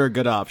 Both are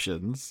good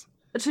options.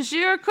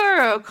 Toshiro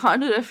Kuro,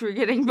 conduit of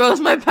forgetting both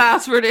my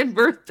password and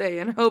birthday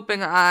and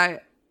hoping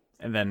I...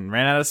 And then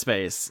ran out of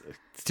space.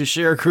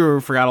 Toshiro Kuro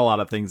forgot a lot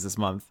of things this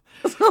month.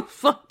 Oh,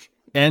 fuck.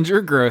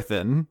 Andrew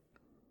Grothin.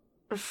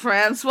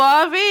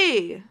 Francois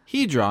V.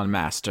 Hedron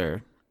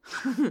Master.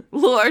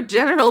 Lord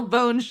General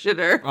Bone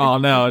Shitter. Oh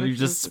no, you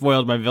just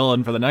spoiled my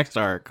villain for the next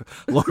arc.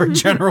 Lord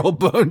General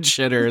Bone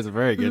Shitter is a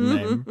very good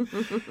name.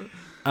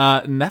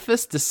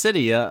 Nephis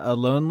Decidia, a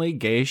lonely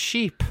gay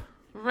sheep.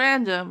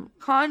 Random.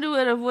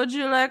 Conduit of Would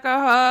You Like a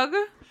Hug?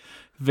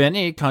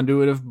 Vinny,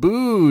 conduit of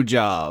boo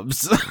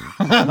jobs.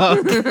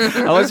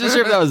 I wasn't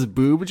sure if that was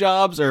boob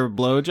jobs or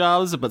blow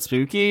jobs, but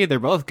spooky. They're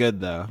both good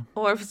though.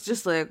 Or if it's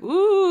just like,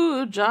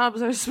 ooh,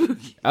 jobs are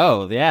spooky.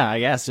 Oh yeah, I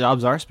guess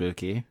jobs are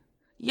spooky.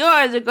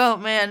 You're the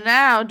goat man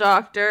now,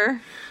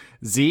 Doctor.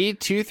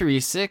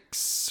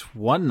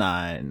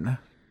 Z23619.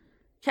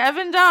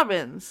 Kevin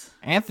Dobbins.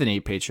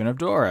 Anthony, patron of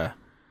Dora.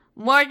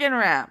 Morgan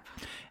Rapp.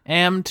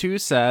 Am too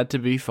sad to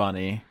be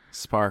funny.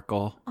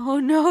 Sparkle.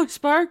 Oh no,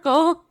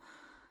 Sparkle.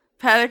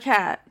 Pet a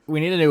cat. We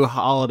need a new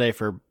holiday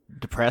for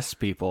depressed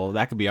people.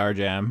 That could be our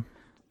jam.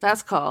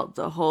 That's called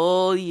the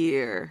whole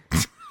year.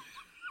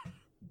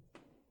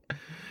 All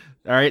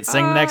right,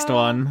 sing the next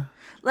one.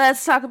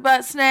 Let's talk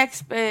about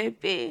snacks,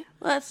 baby.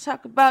 Let's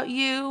talk about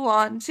you,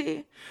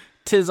 Auntie.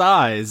 'Tis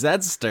I,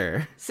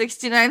 Zedster.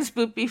 69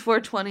 Spoopy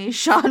 420,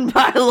 Sean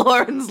by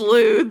Lawrence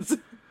Ludes.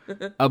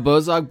 A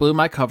Bozog blew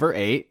my cover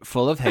 8,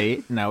 full of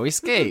hate, now we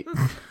skate.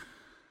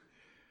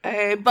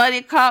 A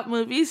buddy cop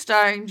movie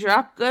starring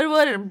Drop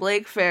Goodwood and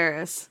Blake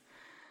Ferris.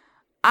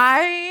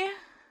 I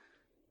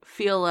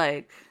feel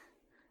like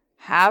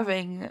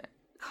having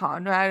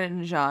Conrad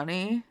and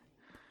Johnny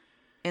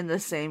in the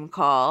same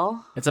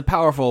call. It's a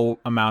powerful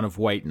amount of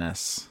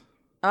whiteness.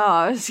 Oh,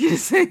 I was going to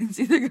say it's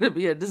either going to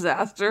be a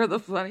disaster or the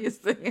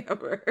funniest thing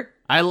ever.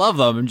 I love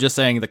them. I'm just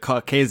saying the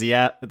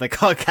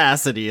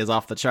caucasity is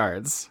off the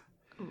charts.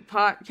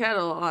 Pot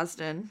kettle,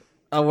 Austin.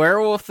 A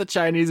werewolf with the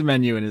Chinese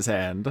menu in his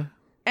hand.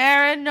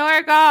 Aaron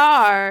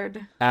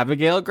Norgard.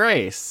 Abigail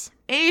Grace.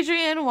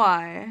 Adrian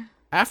Y.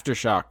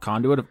 Aftershock,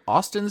 conduit of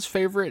Austin's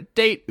favorite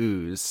date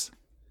ooze.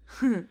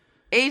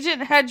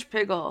 Agent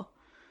Hedgepiggle.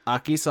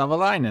 Aki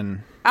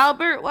Savalainen.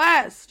 Albert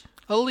West.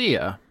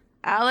 Aaliyah.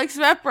 Alex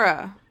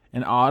Vepra.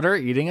 An otter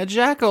eating a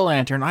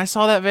jack-o'-lantern. I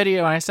saw that video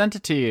and I sent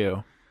it to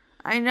you.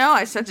 I know,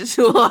 I sent it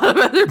to a lot of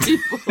other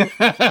people.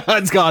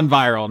 It's gone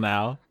viral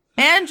now.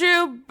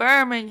 Andrew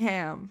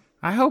Birmingham.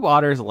 I hope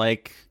otters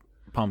like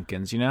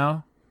pumpkins, you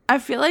know? I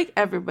feel like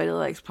everybody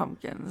likes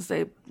pumpkins.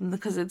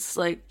 Because it's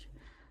like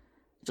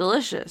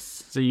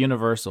delicious. It's a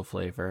universal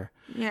flavor.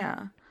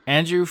 Yeah.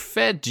 Andrew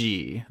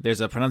Fedji.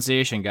 There's a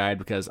pronunciation guide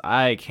because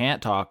I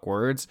can't talk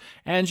words.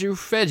 Andrew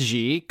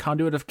Fedji,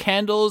 conduit of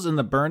candles and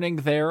the burning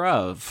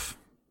thereof.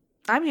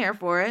 I'm here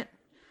for it.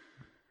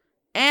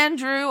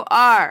 Andrew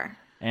R.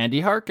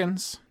 Andy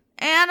Harkins.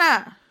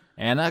 Anna.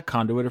 Anna,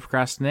 conduit of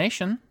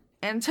procrastination.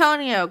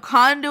 Antonio,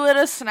 conduit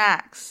of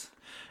snacks.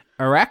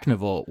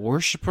 Arachnival,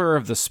 worshipper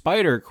of the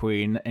Spider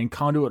Queen and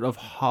conduit of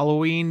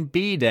Halloween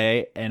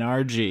B-Day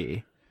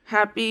NRG.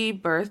 Happy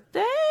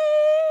birthday?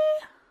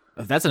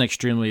 That's an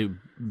extremely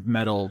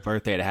metal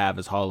birthday to have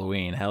is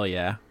Halloween. Hell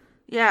yeah.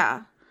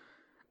 Yeah.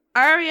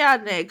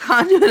 Ariadne,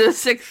 conduit of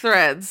sick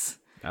threads.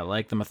 I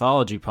like the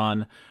mythology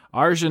pun.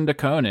 Arjun de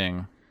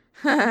Koning.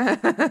 I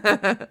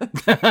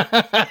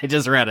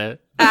just read it.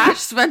 Ash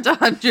spent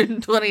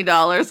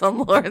 $120 on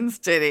Lauren's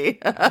titty.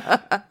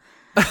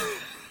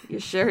 You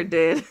sure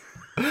did.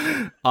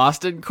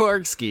 Austin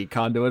Korgsky,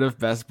 conduit of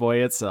Best Boy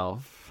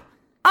itself.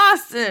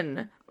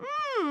 Austin.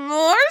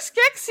 More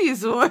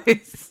Skeksy's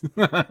voice.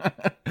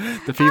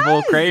 The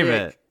people crave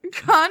it.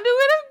 Conduit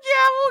of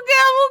gavel,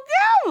 gavel,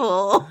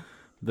 gavel.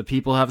 The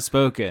people have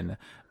spoken.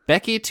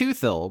 Becky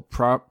Toothil,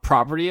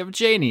 property of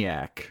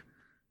Janiac.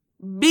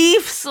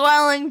 Beef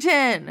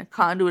Swellington,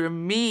 conduit of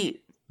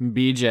meat.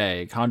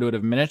 BJ, conduit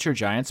of miniature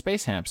giant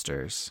space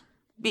hamsters.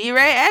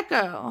 B-Ray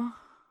Echo.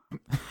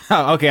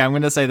 Oh, okay, I'm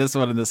going to say this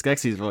one in the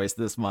Skeksy's voice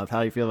this month. How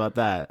do you feel about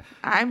that?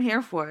 I'm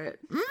here for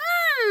it.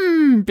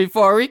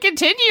 Before we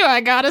continue,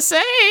 I gotta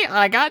say,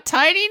 I got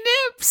tiny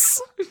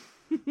nips.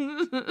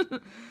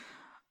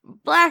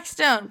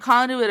 Blackstone,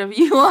 conduit of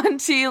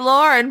UNT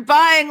lore and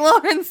buying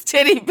Lauren's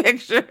titty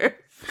picture.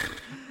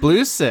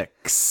 Blue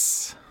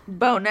 6.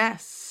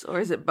 Boness, or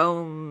is it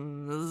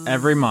Bones?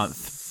 Every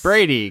month.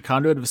 Brady,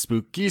 conduit of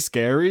spooky,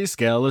 scary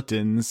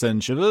skeletons,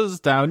 send shivers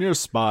down your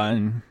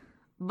spine.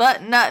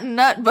 Butt nut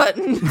nut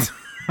button.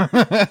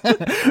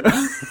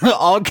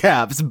 All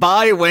caps,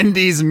 buy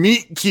Wendy's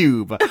Meat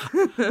Cube.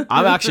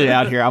 I'm actually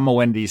out here. I'm a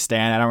Wendy's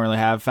stan. I don't really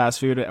have fast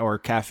food or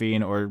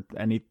caffeine or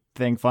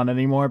anything fun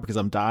anymore because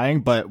I'm dying,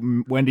 but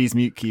Wendy's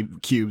Meat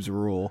Cubes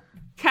rule.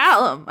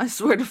 Callum, I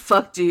swear to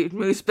fuck, dude.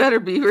 Moose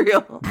better be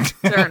real.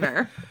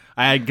 Turner.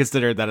 I had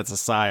considered that it's a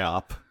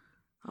psyop.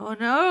 Oh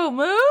no,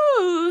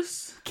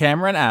 Moose!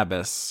 Cameron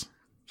Abbas.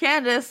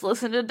 Candace,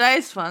 listen to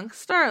Dice Funk,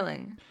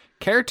 Starling.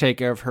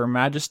 Caretaker of Her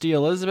Majesty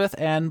Elizabeth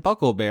Ann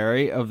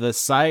Buckleberry of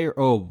the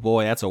oh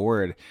boy, that's a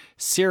word.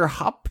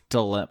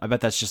 Cirrhoptilum. I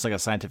bet that's just like a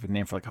scientific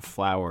name for like a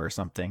flower or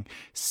something.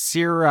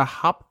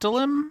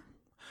 Cirrhoptilum?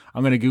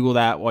 I'm going to Google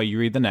that while you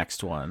read the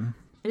next one.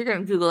 You're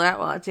gonna Google that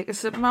while I take a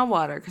sip of my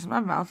water, because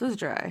my mouth is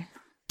dry.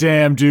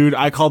 Damn, dude,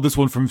 I called this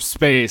one from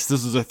space.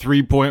 This is a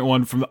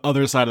 3.1 from the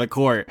other side of the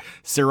court.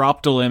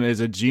 Cirrhoptilum is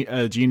a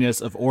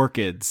genus of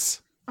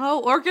orchids.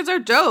 Oh, orchids are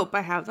dope.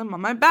 I have them on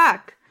my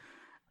back.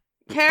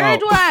 Cara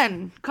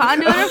Dwen,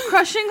 conduit of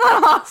crushing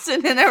on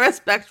Austin in a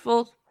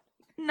respectful,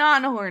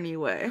 non-horny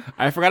way.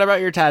 I forgot about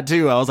your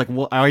tattoo. I was like,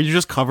 well, are you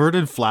just covered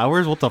in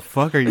flowers? What the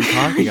fuck are you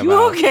talking You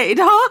about? okay,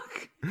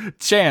 Doc?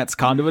 Chance,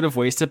 conduit of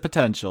wasted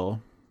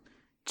potential.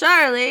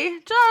 Charlie,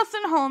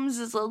 Jonathan Holmes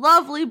is a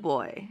lovely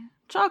boy.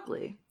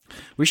 Chocolate.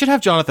 We should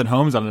have Jonathan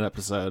Holmes on an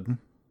episode.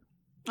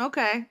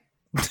 Okay.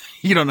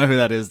 You don't know who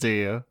that is, do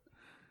you?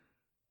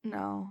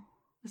 No.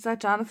 Is that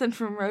Jonathan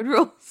from Road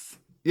Rules?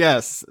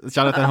 Yes,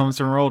 Jonathan Holmes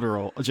from Road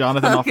Roll.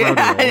 Jonathan off Road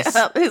Rules.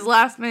 His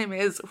last name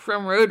is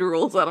from Road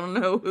Rules. I don't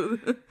know who.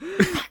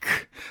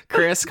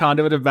 Chris,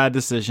 conduit of bad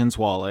decisions,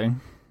 Walling.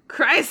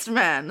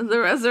 Christman, the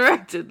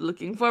resurrected,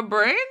 looking for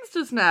brains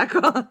to snack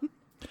on.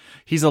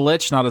 He's a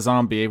lich, not a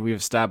zombie. We've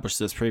established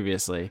this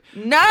previously.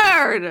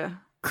 Nerd!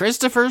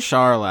 Christopher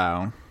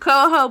Charlow.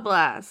 Coho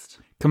Blast.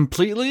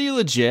 Completely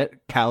legit,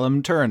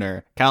 Callum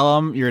Turner.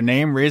 Callum, your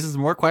name raises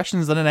more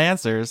questions than it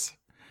answers.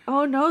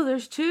 Oh no,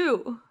 there's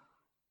two.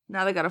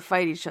 Now they gotta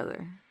fight each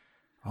other.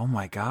 Oh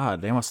my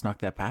god, they almost snuck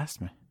that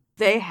past me.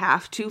 They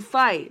have to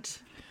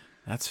fight.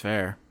 That's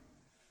fair.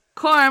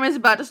 Corm is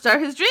about to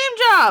start his dream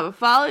job.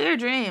 Follow your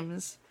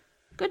dreams.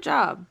 Good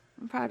job.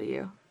 I'm proud of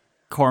you.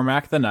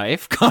 Cormac the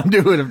Knife,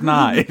 conduit of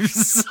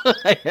knives.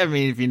 I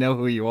mean, if you know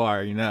who you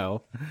are, you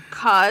know.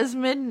 Cause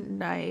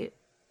Midnight,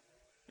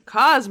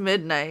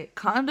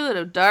 conduit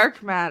of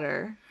dark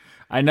matter.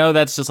 I know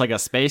that's just like a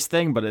space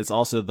thing, but it's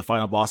also the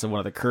final boss of one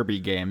of the Kirby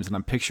games, and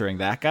I'm picturing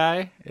that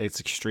guy. It's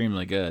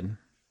extremely good.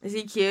 Is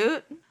he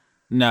cute?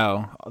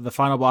 No, the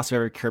final boss of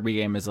every Kirby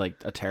game is like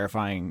a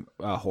terrifying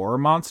horror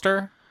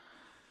monster.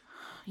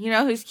 You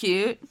know who's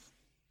cute?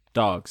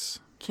 Dogs.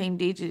 King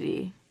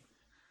Dedede.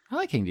 I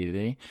like King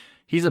Dedede.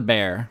 He's a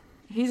bear.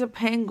 He's a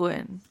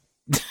penguin.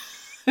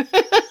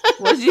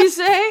 What'd you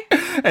say?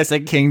 I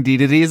said King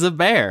Dedede is a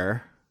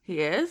bear. He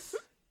is?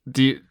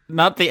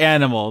 Not the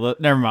animal.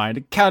 Never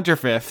mind. Counter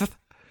fifth.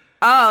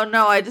 Oh,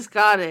 no, I just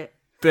got it.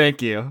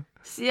 Thank you.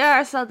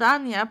 Sierra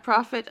Saldana,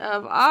 prophet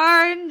of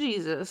R and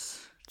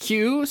Jesus.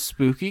 Q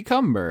Spooky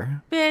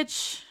Cumber.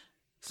 Bitch.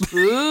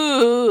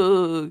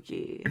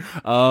 Spooky.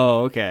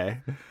 Oh, okay.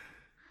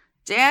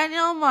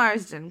 Daniel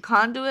Marsden,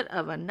 conduit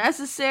of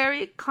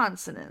unnecessary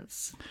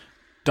consonants.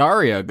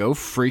 Daria, go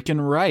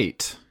freaking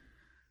right.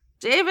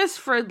 Davis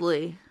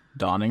Fridley.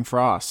 Dawning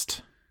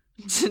Frost.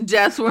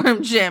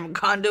 Deathworm Jim,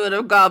 conduit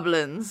of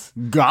goblins.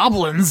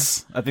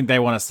 Goblins? I think they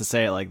want us to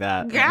say it like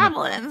that.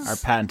 Goblins. Our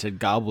patented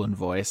goblin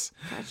voice.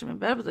 Catch him in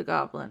bed with a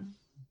goblin.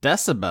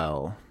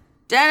 Decibel.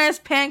 Dennis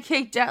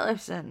Pancake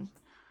Detlefson.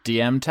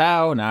 DM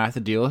Tau, now I have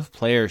to deal with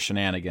player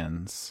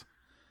shenanigans.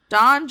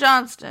 Don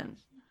Johnston.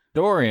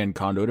 Dorian,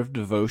 conduit of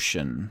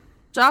devotion.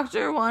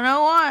 Dr.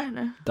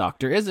 101.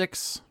 Dr.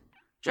 Isix.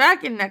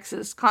 Dragon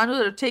Nexus,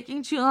 conduit of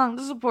taking too long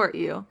to support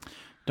you.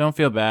 Don't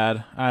feel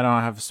bad.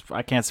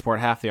 I can't support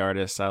half the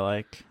artists I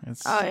like.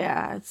 Oh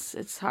yeah,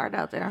 it's hard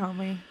out there,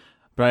 homie.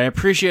 But I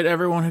appreciate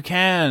everyone who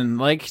can,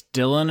 like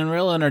Dylan and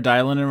Rillin or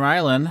Dylan and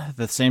Rylan.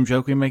 The same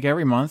joke we make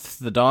every month.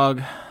 The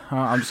dog.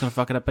 I'm just gonna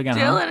fuck it up again.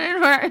 Dylan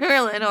and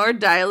Rylin or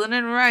Dylan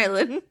and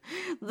Rylan.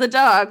 The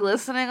dog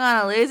listening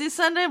on a lazy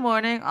Sunday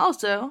morning.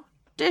 Also,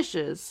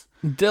 dishes.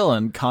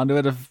 Dylan,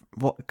 conduit of.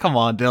 Well, come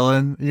on,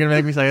 Dylan. You're gonna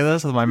make me say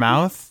this with my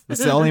mouth?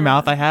 It's the only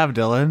mouth I have,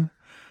 Dylan.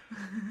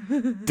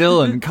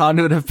 Dylan,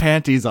 conduit of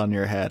panties on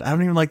your head. I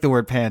don't even like the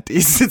word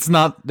panties. It's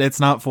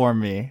not for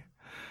me.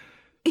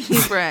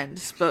 Ebrand,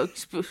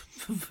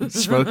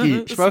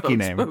 spooky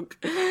name.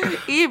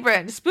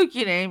 Ebrand,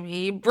 spooky name.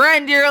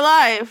 Ebrand your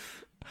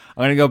life.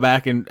 I'm gonna go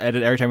back and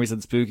edit every time we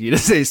said spooky to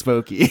say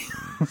spooky.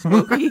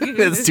 Spooky.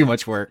 It's too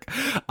much work.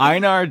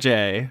 Einar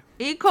J.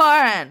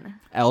 Ecorin.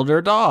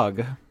 Elder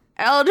Dog.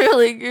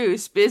 Elderly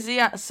Goose, busy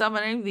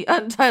summoning the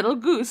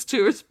untitled goose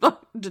to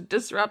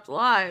disrupt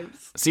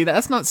lives. See,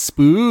 that's not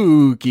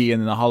spooky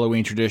in the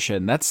Halloween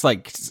tradition. That's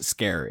like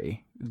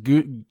scary.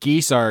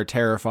 Geese are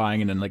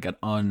terrifying in like an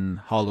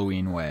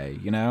un-Halloween way,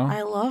 you know?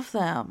 I love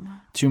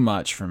them. Too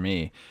much for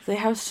me. They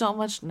have so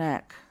much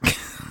neck.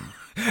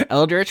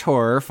 Eldritch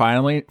Horror,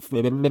 formerly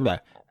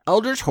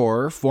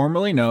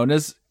known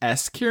as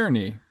S.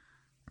 Kearney.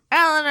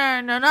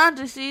 Eleanor,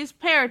 non-deceased,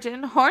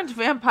 Periton, horned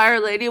vampire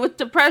lady with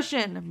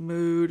depression.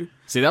 Mood.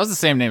 See, that was the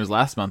same name as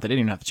last month. They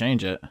didn't even have to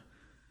change it.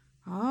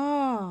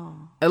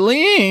 Oh.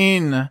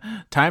 Aline,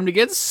 time to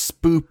get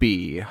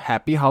spoopy.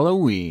 Happy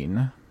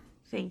Halloween.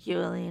 Thank you,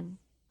 Aline.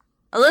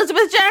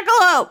 Elizabeth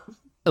Jackalope.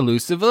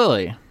 Elusive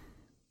Lily.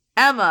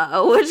 Emma,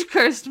 a witch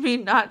cursed me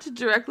not to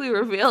directly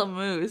reveal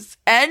Moose.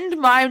 End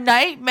my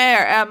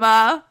nightmare,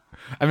 Emma.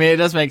 I mean, it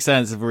does make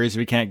sense. The reason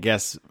we can't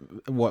guess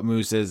what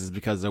Moose is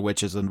because the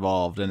witch is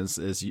involved and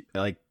is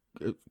like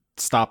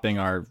stopping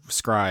our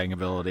scrying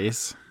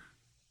abilities.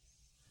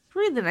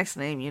 Read the next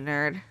name, you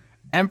nerd.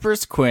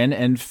 Empress Quinn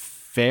and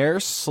Fair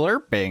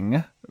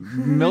Slurping,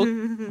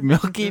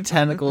 milky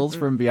tentacles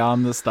from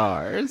beyond the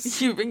stars.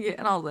 You've been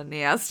getting all the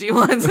nasty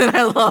ones, and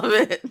I love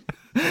it.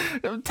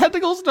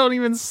 Tentacles don't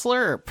even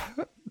slurp.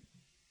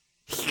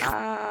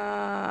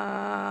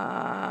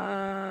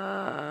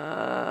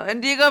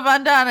 Indigo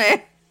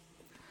Bandane.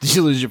 Did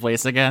you lose your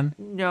place again?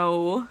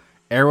 No.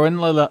 Erwin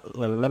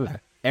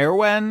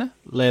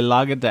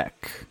Lelagadek.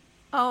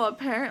 Oh,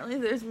 apparently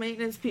there's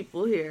maintenance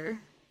people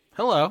here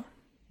Hello.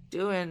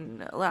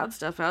 doing loud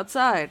stuff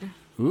outside.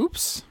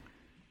 Oops.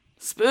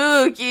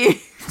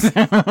 Spooky.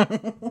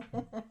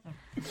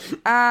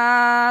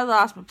 I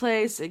lost my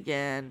place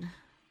again.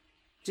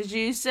 Did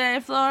you say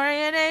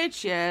Florian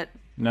H yet?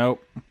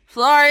 Nope.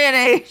 Florian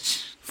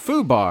H.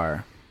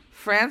 Fubar.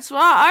 Francois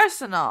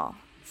Arsenal.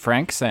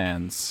 Frank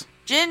Sands.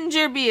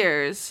 Ginger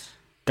beers.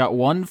 Got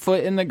one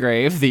foot in the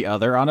grave, the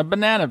other on a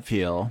banana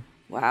peel.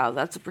 Wow,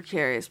 that's a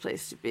precarious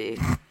place to be.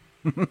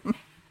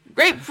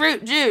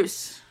 Grapefruit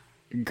juice.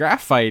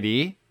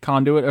 Graphite,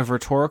 conduit of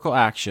rhetorical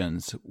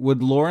actions.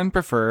 Would Lauren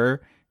prefer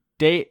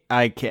Dade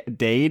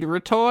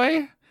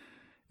Retoy?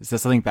 Is that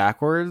something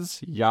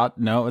backwards?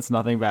 No, it's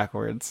nothing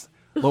backwards.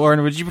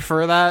 Lauren, would you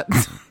prefer that?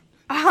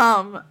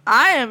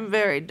 I am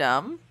very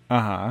dumb,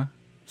 Uh-huh.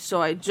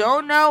 so I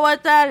don't know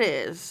what that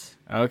is.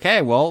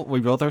 Okay, well, we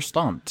both are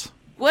stumped.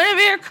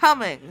 Guinevere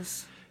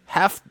Cummings.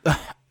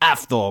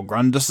 Athol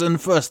Grundison,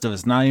 first of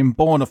his name,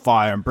 born of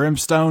fire and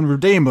brimstone,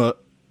 redeemer.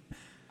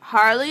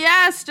 Harley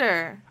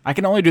Astor. I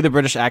can only do the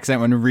British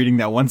accent when reading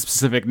that one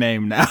specific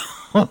name now.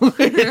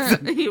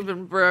 You've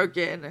been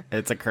broken.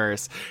 It's a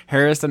curse.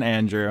 Harrison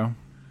Andrew.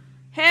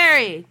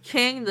 Harry,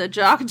 king, the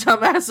jock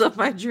dumbass of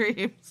my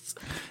dreams.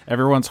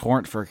 Everyone's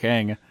horned for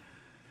king.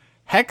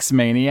 Hex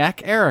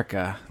Maniac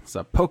Erica. It's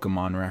a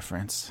Pokemon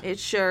reference. It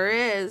sure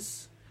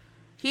is.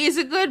 He's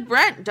a good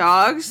Brent,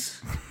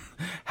 dogs.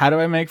 How do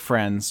I make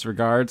friends?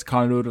 Regards,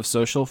 conduit of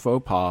social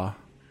faux pas.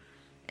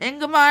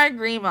 Ingmar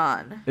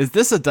Grimon. Is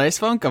this a Dice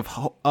Funk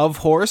of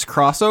Horse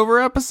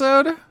crossover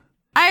episode?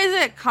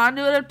 Isaac,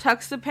 conduit of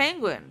Tux the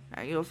Penguin.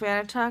 Are you a fan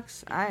of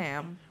Tux? I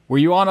am. Were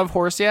you on Of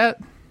Horse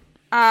yet?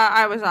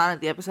 I was on it.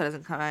 The episode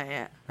hasn't come out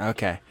yet.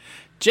 Okay.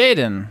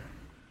 Jaden.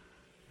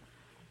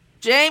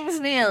 James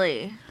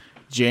Neely.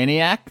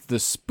 Janiac, the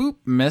spoop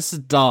Miss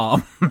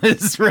Dom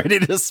is ready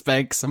to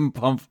spank some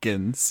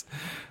pumpkins.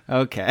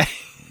 Okay.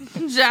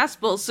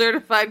 Jaspel,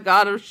 certified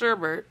god of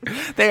sherbet.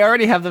 They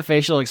already have the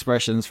facial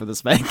expressions for the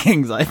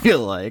spankings, I feel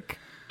like.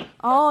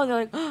 Oh,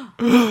 they're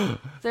like,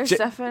 there's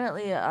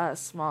definitely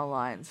small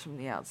lines from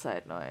the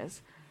outside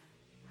noise.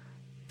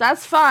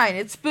 That's fine.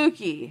 It's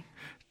spooky.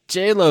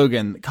 J.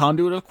 Logan,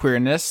 conduit of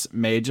queerness,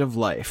 mage of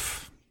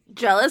life.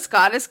 Jealous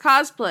goddess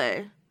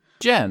cosplay.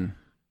 Jen.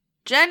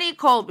 Jenny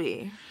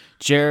Colby.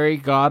 Jerry,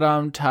 God,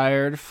 I'm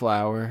tired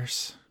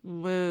flowers.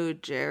 Moo,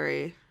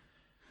 Jerry.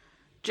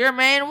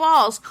 Jermaine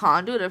Walls,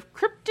 conduit of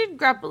cryptid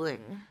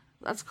grappling.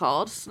 That's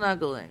called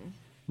snuggling.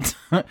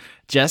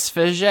 Jess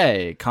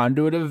Faget,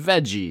 conduit of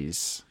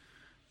veggies.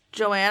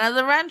 Joanna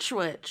the Wrench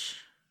Witch.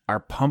 Are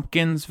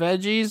pumpkins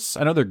veggies?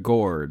 I know they're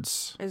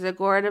gourds. Is a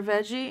gourd a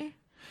veggie?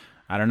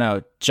 I don't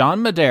know.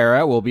 John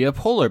Madera will be a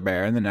polar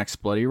bear in the next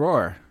Bloody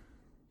Roar.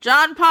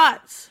 John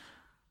Potts.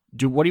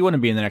 What do you want to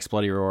be in the next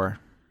Bloody Roar?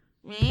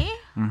 Me?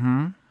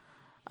 Mm-hmm.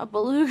 A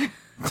beluga.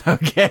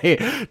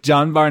 Okay.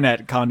 John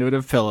Barnett, conduit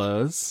of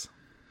pillows.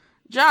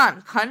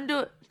 John,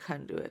 conduit.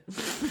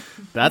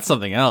 That's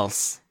something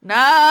else.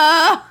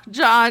 No!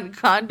 John,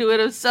 conduit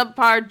of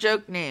subpar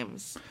joke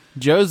names.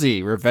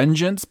 Josie,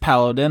 Revengeance,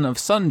 paladin of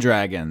Sun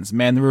Dragons.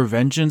 Man, the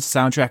Revengeance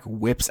soundtrack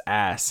whips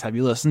ass. Have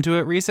you listened to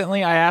it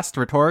recently? I asked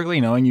rhetorically,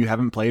 knowing you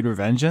haven't played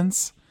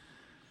Revengeance.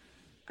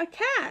 A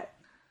cat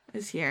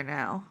is here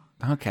now.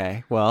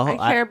 Okay, well,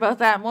 I care about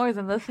that more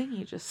than the thing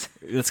you just said.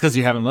 It's because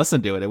you haven't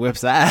listened to it. It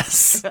whips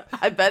ass.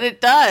 I bet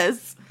it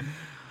does.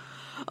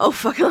 Oh,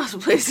 fuck, I lost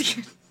my place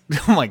again.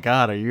 Oh my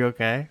god, are you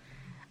okay?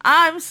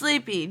 I'm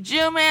sleepy.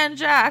 Jew-Man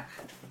Jack.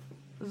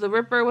 The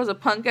Ripper was a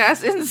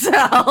punk-ass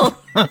incel.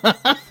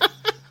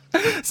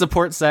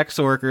 Support sex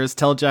workers.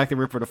 Tell Jack the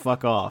Ripper to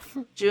fuck off.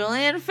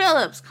 Julian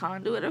Phillips,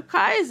 conduit of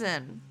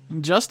Kaizen.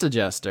 Just a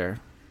jester.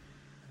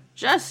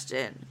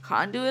 Justin,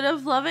 conduit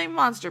of loving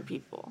monster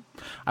people.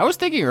 I was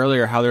thinking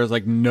earlier how there's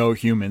like no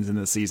humans in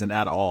this season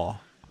at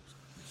all.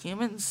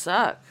 Humans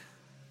suck.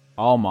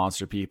 All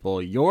monster people.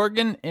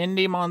 Jorgen,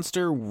 Indie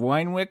Monster,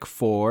 Weinwick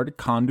Ford,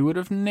 conduit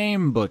of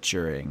name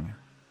butchering.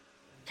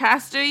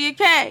 Caster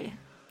UK.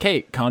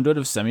 Kate, conduit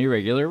of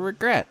semi-regular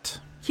regret.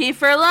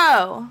 Kiefer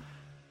Lowe.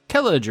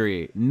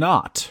 Kelladry,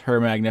 not her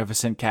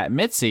magnificent cat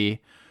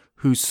Mitzi,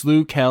 who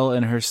slew Kel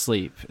in her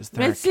sleep. Is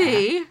there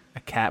Mitzi. a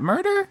cat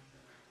murder?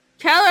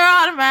 Keller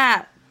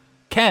Automat.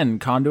 Ken,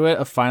 conduit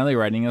of finally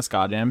writing his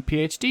goddamn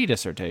PhD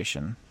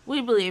dissertation.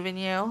 We believe in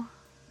you.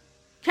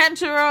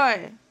 Kenta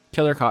Roy.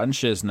 Killer Cotton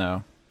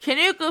Shizno.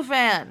 Kanuka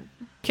fan.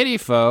 Kitty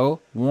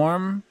Foe,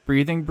 warm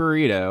breathing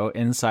burrito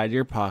inside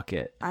your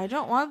pocket. I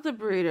don't want the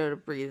burrito to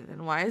breathe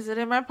in. Why is it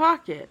in my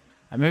pocket?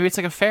 Maybe it's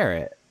like a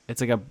ferret.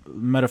 It's like a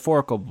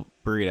metaphorical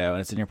burrito,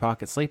 and it's in your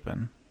pocket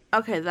sleeping.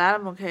 Okay, that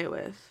I'm okay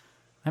with.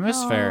 I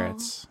miss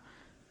ferrets.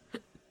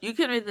 You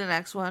can read the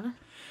next one.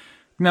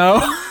 No.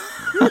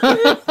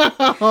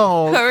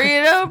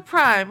 Burrito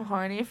Prime,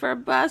 horny for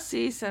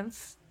Bussy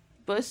since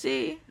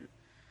Bussy.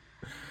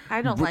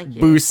 I don't like it.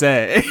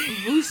 Bousse.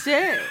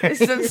 Bussy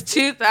since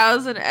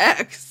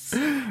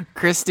 2000X.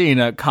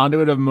 Christina,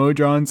 conduit of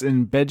Modrons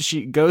in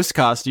bedsheet ghost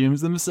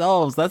costumes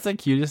themselves. That's the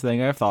cutest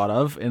thing I've thought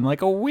of in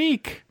like a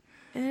week.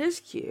 It is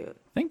cute.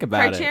 Think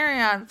about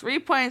Criterion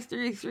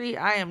 3.33.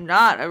 I am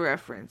not a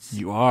reference.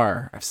 You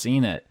are. I've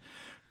seen it.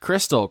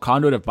 Crystal,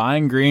 conduit of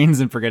buying greens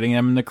and forgetting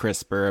them in the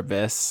CRISPR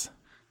abyss.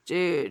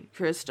 Dude,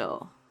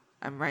 Crystal,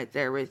 I'm right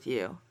there with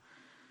you.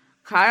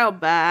 Kyle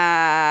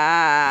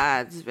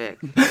Badsvik.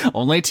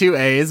 Only 2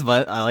 A's,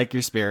 but I like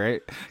your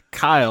spirit.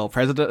 Kyle,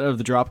 president of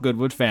the Drop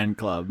Goodwood fan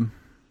club.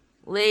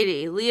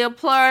 Lady,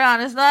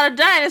 Leopleurodon is not a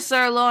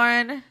dinosaur,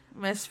 Lauren.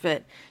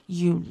 Misfit,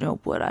 you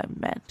know what I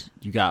meant.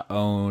 You got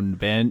owned,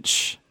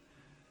 bench.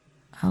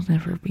 I'll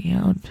never be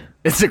owned.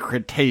 It's a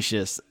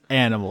Cretaceous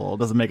animal.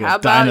 Doesn't make it How a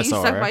about dinosaur.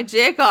 you suck my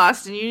Jake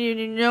Austin? You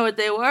didn't even know what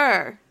they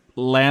were.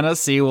 Lana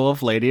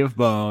Seawolf, Lady of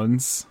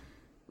Bones.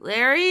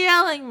 Larry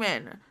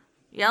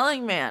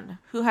Yellingman,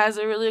 who has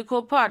a really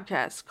cool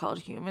podcast called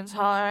Humans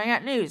Hollering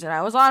at News, and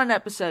I was on an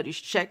episode. You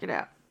should check it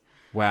out.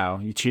 Wow,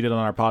 you cheated on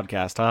our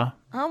podcast, huh?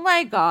 Oh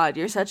my god,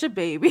 you're such a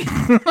baby.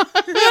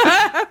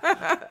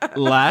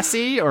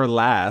 Lassie or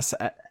Lass,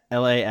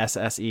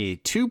 Lasse,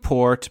 too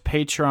poor to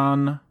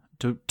patron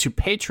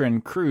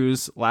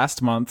cruise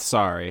last month.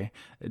 Sorry.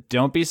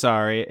 Don't be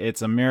sorry.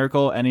 It's a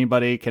miracle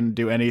anybody can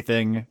do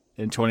anything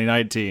in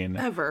 2019.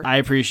 Ever. I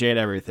appreciate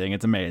everything.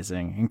 It's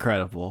amazing.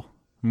 Incredible.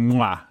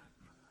 Mwah.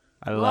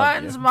 I love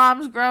Lauren's you.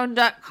 mom's grown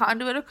duck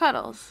conduit of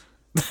cuddles.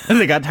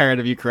 They got tired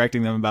of you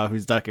correcting them about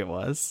whose duck it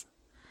was.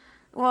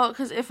 Well,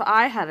 because if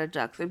I had a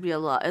duck, there'd be a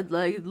lot. It'd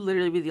like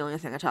literally be the only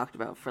thing I talked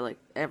about for like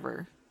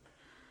ever.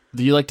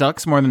 Do you like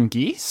ducks more than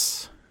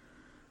geese?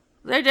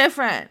 They're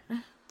different.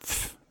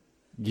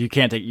 You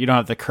don't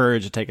have the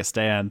courage to take a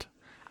stand.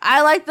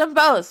 I like them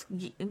both.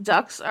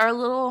 Ducks are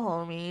little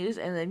homies,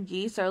 and then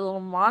geese are little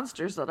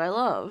monsters that I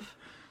love.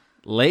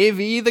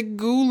 Levi the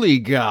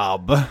Ghoulie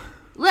Gob.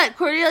 Let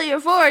Cordelia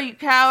for you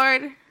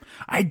coward.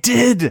 I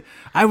did.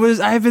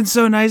 I've been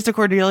so nice to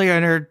Cordelia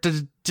and her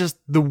just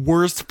the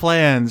worst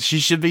plans. She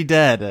should be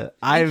dead. You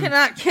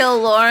cannot kill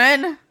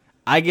Lauren.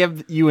 I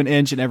give you an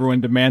inch and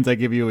everyone demands I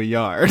give you a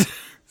yard.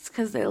 It's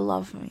because they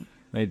love me.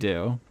 They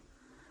do.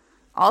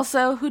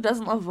 Also, who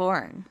doesn't love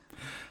Lauren?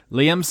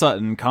 Liam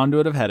Sutton,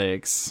 conduit of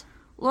headaches.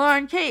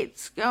 Lauren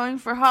Cates, going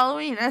for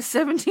Halloween, has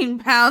 17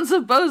 pounds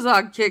of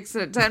Bozog kicks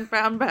in a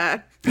 10-pound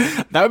bag.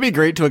 That would be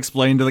great to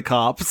explain to the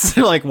cops.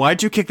 They're like,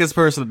 why'd you kick this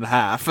person in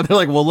half? And they're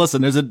like, well,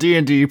 listen, there's a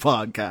D&D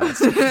podcast.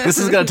 This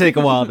is going to take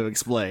a while to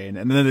explain.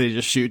 And then they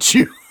just shoot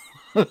you.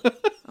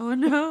 Oh,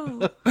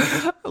 no.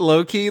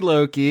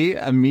 Loki,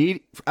 a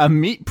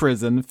meat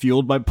prison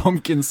fueled by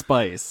pumpkin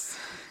spice.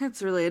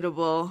 It's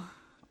relatable.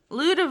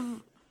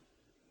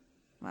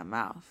 My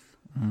mouth.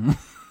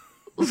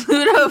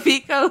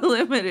 Ludovico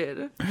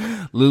Limited.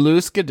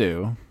 Lulu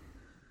Skidoo.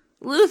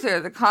 Luther,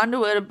 the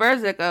conduit of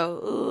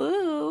Berzico.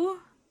 Ooh.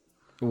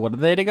 What do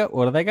they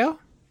go?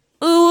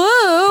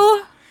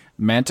 Ooh.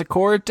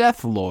 Manticore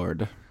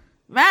Deathlord.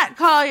 Matt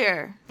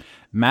Collier.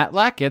 Matt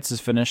Lackitz is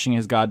finishing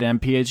his goddamn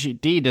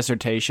PhD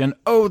dissertation.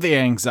 Oh, the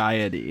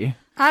anxiety.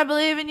 I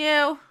believe in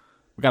you.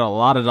 We got a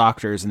lot of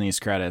doctors in these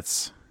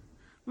credits.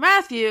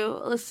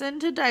 Matthew, listen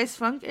to Dice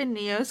Funk and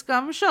Neo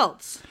Scum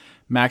Schultz.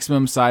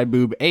 Maximum Side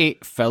Boob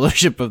 8,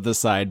 Fellowship of the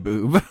Side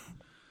Boob.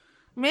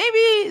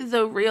 Maybe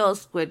the real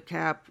Squid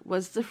Cap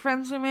was the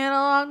friends we made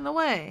along the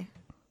way.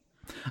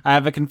 I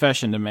have a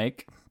confession to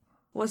make.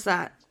 What's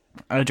that?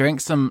 I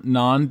drank some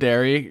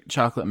non-dairy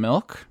chocolate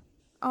milk,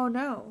 Oh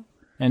no.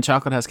 and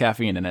chocolate has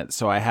caffeine in it,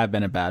 so I have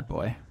been a bad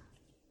boy.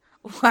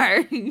 Why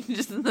are you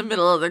just in the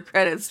middle of the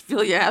credits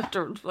feel you have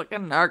to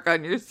fucking narc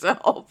on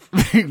yourself?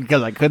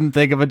 Because I couldn't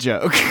think of a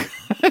joke.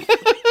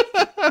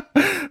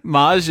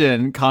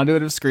 Majin,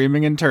 conduit of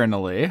screaming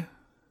internally.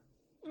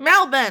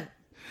 Melbourne.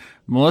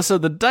 Melissa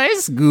the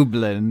Dice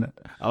Goblin.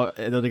 Oh,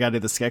 they gotta do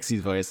the Skeksis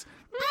voice.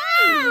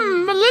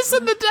 Melissa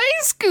the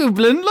Dice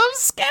Goblin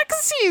loves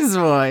Skeksis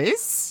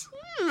voice.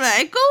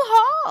 Michael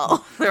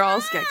Hall. They're all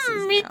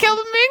Skeksis. Mikkel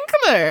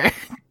Minkler.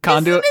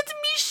 Conduit. Isn't it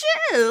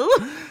Michelle?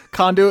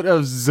 Conduit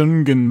of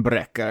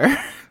Zungenbrecker.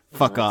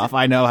 Fuck off.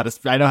 I know how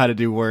to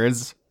do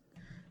words.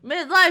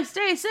 Midlife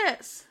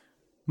stasis.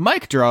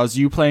 Mike draws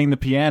you playing the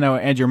piano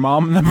and your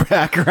mom in the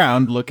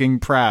background looking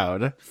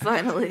proud.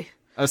 Finally.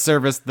 A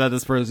service that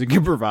this person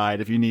can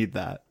provide if you need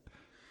that.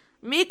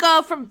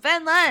 Miko from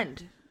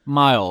Finland.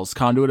 Miles,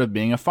 conduit of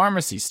being a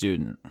pharmacy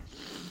student.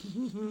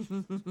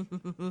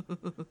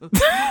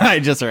 I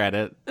just read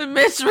it.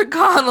 Mitch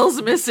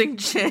McConnell's missing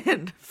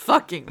chin.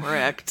 Fucking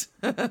wrecked.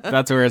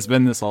 That's where it's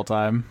been this whole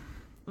time.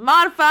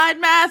 Modified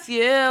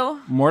Matthew.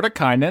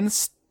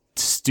 Mordekainen's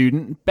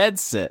student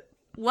bedsit.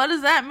 What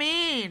does that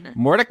mean?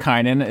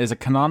 Mordekainen is a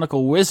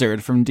canonical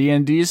wizard from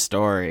D&D's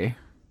story.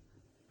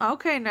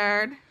 Okay,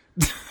 nerd.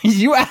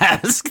 You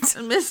asked.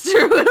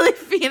 Mr. Willie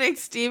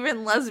Phoenix,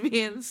 Steven,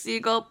 Lesbian,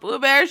 Seagull, Pooh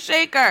Bear,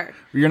 Shaker.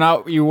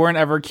 You weren't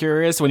ever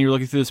curious when you were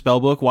looking through the spell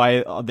book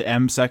why the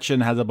M section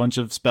has a bunch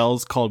of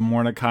spells called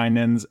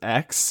Mordekainen's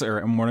X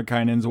or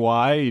Mordekainen's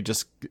Y? You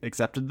just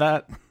accepted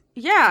that?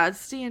 Yeah,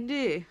 it's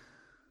D&D.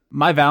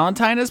 My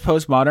Valentine is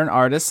postmodern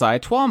artist Cy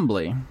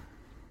Twombly.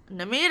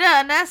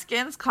 Namita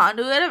Aneskin's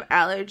Conduit of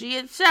Allergy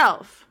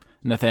itself.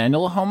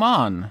 Nathaniel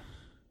Homan.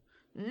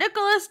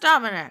 Nicholas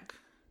Dominic.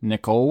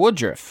 Nicole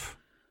Woodruff.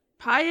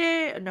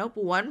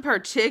 One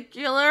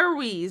particular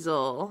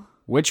weasel.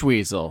 Which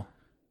weasel?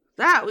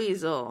 That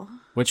weasel.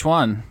 Which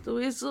one? The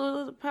weasel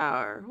with the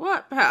power.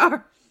 What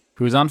power?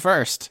 Who's on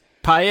first?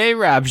 Paye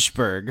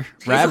Rabsberg.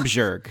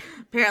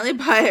 Apparently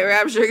Paye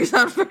Rabsberg is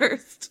on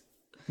first.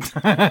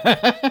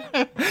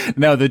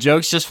 No, the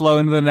jokes just flow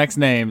into the next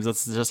names.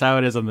 That's just how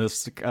it is on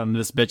this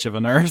bitch of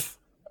an earth.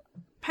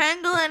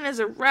 Pangolin is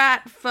a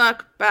rat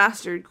fuck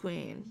bastard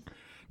queen.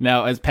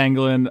 Now, is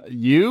Pangolin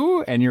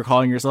you, and you're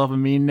calling yourself a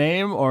mean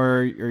name,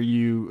 or are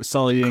you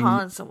sullying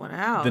calling someone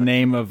out? the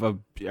name of a?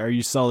 Are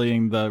you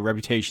sullying the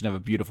reputation of a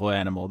beautiful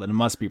animal that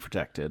must be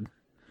protected?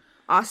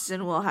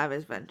 Austin will have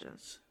his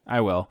vengeance.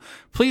 I will.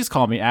 Please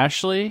call me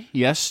Ashley.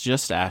 Yes,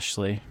 just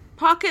Ashley.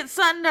 Pocket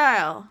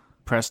Sundial.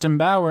 Preston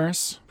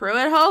Bowers.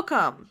 Pruitt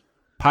Holcomb.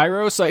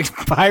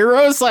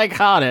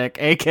 Pyropsychotic,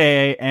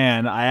 aka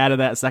Anne. I added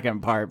that second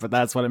part, but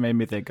that's what it made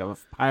me think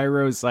of.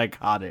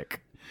 Pyropsychotic.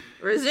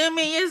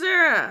 Razumi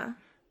Yuzura.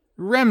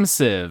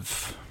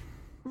 Remsiv.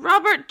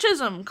 Robert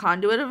Chisholm,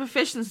 Conduit of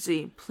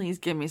Efficiency. Please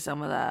give me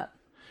some of that.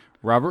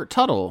 Robert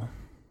Tuttle.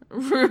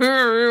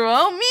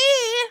 Oh,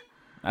 me.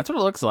 That's what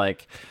it looks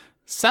like.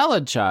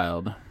 Salad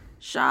Child.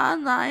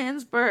 Sean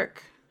Lyons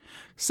Burke.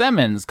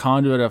 Simmons,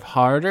 Conduit of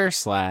Harder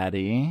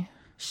Slatty.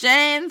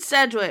 Shane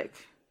Sedgwick.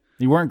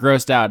 You weren't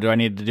grossed out. Do I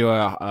need to do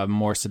a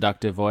more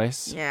seductive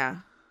voice? Yeah.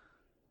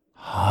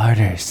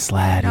 Harder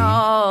Slatty.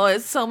 Oh,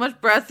 it's so much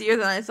breathier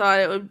than I thought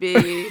it would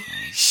be.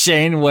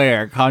 Shane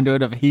Ware,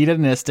 Conduit of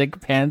Hedonistic,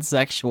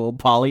 Pansexual,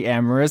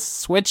 Polyamorous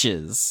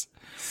Switches.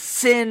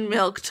 Sin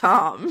Milk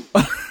Tom.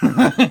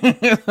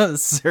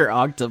 Sir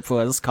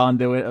Octopus,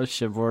 Conduit of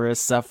Chivalrous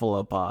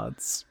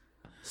Cephalopods.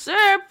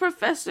 Sir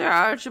Professor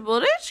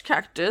Archibald H.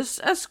 Cactus,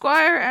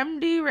 Esquire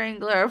MD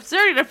Wrangler,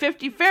 30 to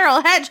 50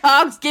 feral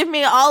hedgehogs, give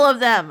me all of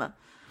them.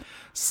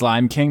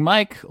 Slime King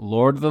Mike,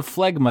 Lord of the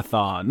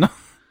Phlegmathon.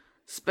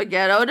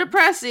 Spaghetto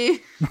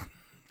Depressi.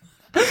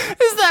 Is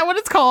that what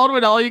it's called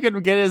when all you can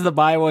get is the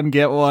buy one,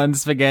 get one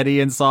spaghetti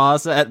and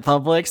sauce at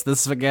Publix? The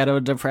Spaghetto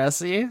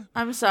Depressi?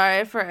 I'm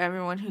sorry for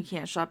everyone who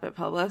can't shop at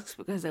Publix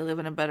because they live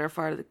in a better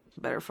part of the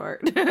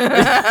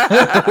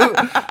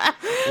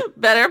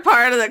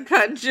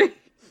country.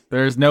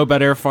 There's no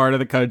better part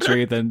of the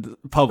country than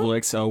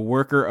Publix, a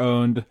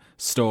worker-owned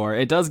store.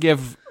 It does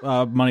give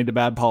money to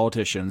bad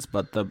politicians,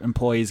 but the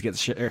employees get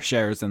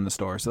shares in the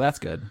store, so that's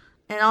good.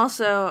 And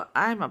also,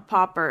 I'm a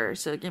pauper,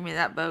 so give me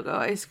that BOGO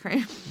ice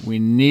cream. We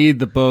need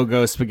the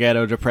BOGO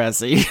Spaghetto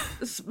Depressi.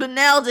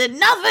 Spinell did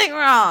nothing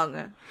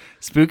wrong!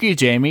 Spooky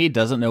Jamie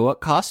doesn't know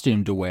what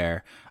costume to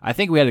wear. I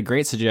think we had a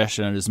great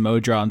suggestion as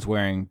Modron's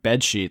wearing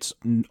bed sheets.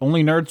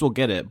 Only nerds will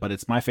get it, but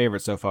it's my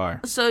favorite so far.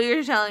 So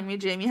you're telling me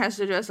Jamie has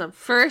to dress up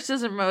first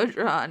as a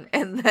Modron,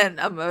 and then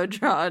a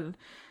Modron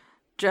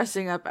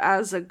dressing up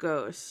as a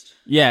ghost.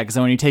 Yeah, because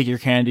when you take your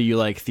candy, you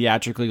like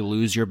theatrically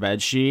lose your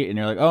bed sheet, and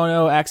you're like, "Oh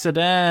no,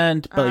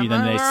 accident!" But I'm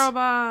a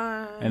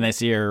robot. And they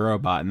see you're a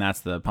robot, and that's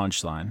the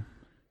punchline.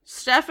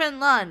 Stefan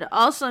Lund,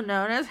 also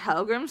known as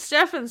Helgrim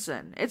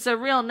Stephenson. It's a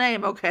real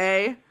name,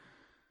 okay?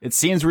 It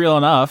seems real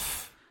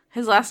enough.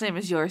 His last name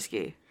is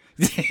Yorsky.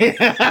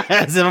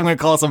 As if I'm gonna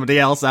call somebody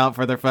else out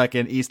for their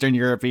fucking Eastern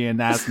European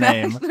ass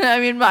name. I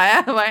mean,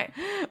 my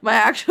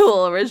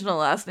actual original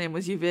last name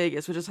was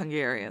Uvegas, which is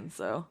Hungarian.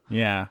 So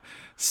yeah,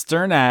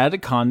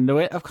 Sternad,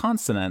 Conduit of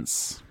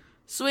Consonants.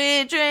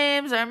 Sweet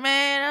dreams are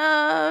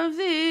made of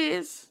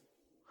these.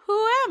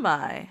 Who am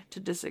I to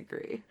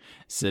disagree?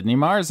 Sydney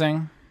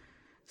Marsing.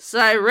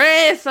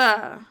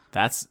 Cyratha.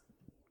 That's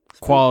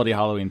quality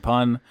Halloween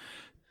pun.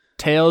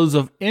 Tales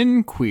of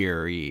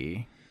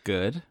Inquiry.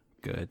 Good.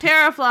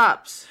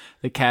 Teraflops.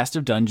 The cast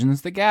of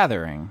Dungeons the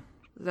Gathering.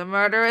 The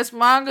murderous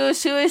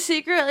mongoose who is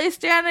secretly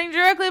standing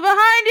directly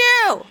behind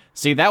you.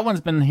 See, that one's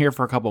been here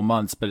for a couple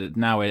months, but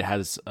now it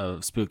has a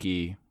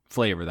spooky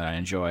flavor that I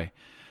enjoy.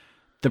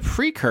 The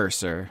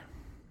Precursor.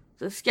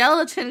 The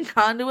skeleton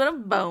conduit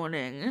of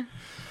boning.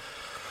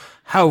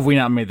 How have we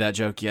not made that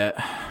joke yet?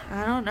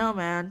 I don't know,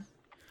 man.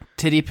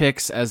 Titty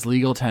Pics as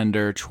Legal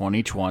Tender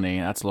 2020.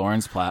 That's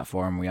Lauren's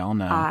platform. We all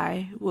know.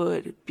 I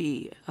would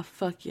be a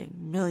fucking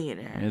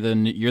millionaire.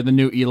 You're the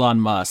new Elon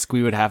Musk.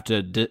 We would have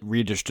to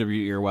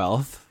redistribute your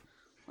wealth.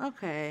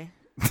 Okay.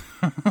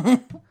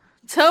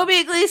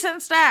 Toby Gleason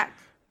Stack.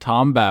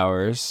 Tom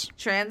Bowers.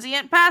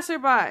 Transient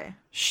Passerby.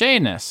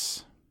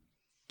 Shanus.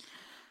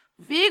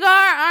 Vigar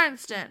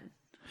Arnston.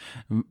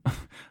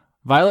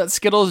 Violet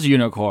Skittles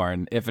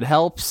unicorn. If it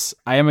helps,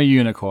 I am a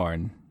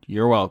unicorn.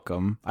 You're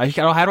welcome. I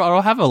don't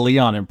have a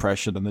Leon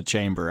impression in the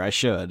chamber. I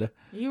should.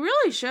 You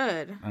really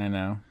should. I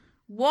know.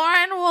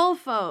 Warren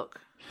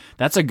Woolfolk.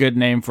 That's a good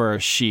name for a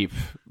sheep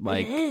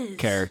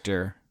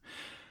character.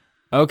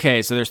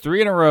 Okay, so there's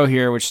 3 in a row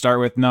here, which start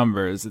with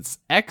numbers. It's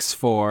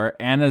X4,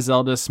 Anna,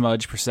 Zelda,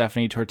 Smudge,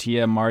 Persephone,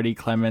 Tortilla, Marty,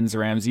 Clemens,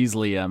 Ramses,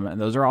 Liam,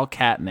 and those are all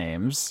cat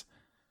names.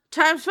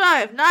 Times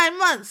 5, 9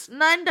 months,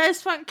 9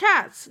 dice fun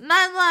cats,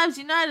 9 lives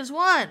unite as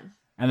one.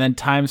 And then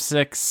times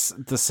 6,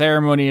 the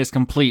ceremony is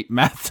complete.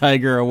 Math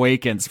Tiger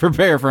awakens.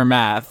 Prepare for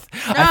math.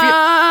 No!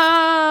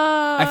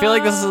 I feel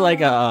like this is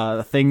like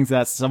a thing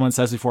that someone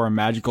says before a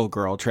magical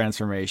girl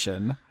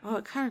transformation. Oh,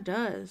 it kind of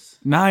does.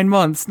 9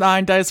 months,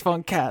 9 dice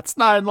fun cats,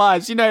 9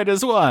 lives unite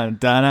as one.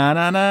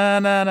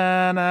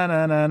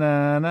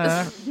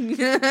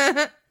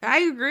 Da-na-na-na-na-na-na-na-na-na. I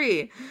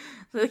agree.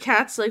 The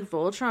cat's like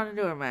Voltron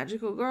into a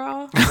magical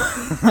girl.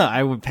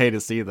 I would pay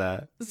to see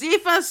that.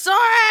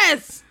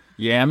 Zephosaurus!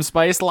 Yam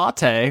spice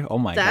latte. Oh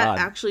my god. That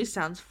actually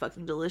sounds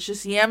fucking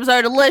delicious. Yams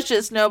are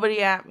delicious.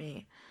 Nobody at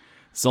me.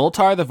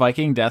 Zoltar the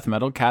Viking death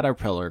metal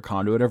caterpillar,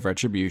 conduit of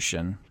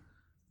retribution.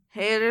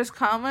 Haters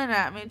coming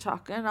at me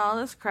talking all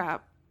this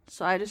crap.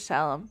 So I just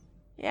tell them,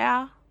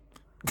 yeah.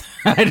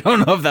 I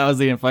don't know if that was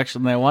the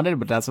inflection they wanted,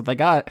 but that's what they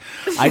got.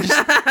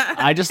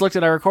 I just looked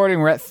at our recording.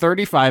 We're at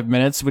 35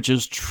 minutes, which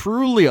is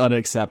truly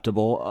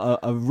unacceptable.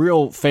 A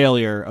real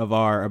failure of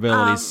our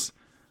abilities.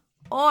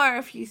 Or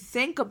if you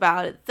think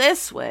about it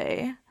this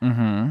way,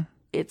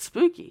 it's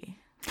spooky.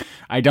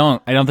 I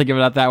don't think of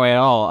it that way at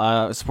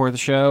all. Support the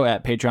show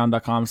at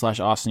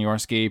patreon.com/Austin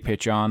Yorsky,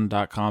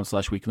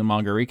 patreon.com/Weekly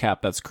Manga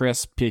Recap. That's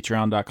Chris.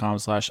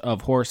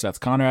 Patreon.com/ofhorse. That's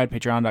Conrad.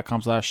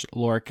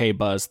 Patreon.com/Laura K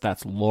Buzz.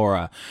 That's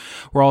Laura.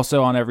 We're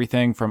also on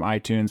everything from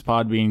iTunes,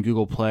 Podbean,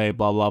 Google Play,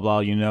 blah, blah, blah.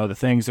 You know the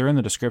things. They're in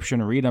the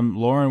description. Read them.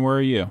 Lauren, where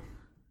are you?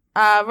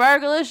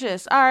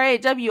 Rargalicious.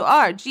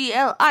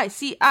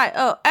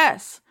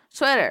 RAWRGLICIOS.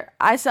 Twitter.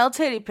 I sell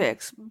titty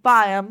pics.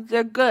 Buy them.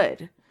 They're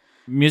good.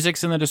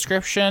 Music's in the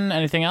description.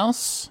 Anything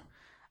else?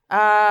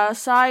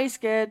 Sorry,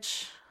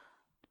 Sketch.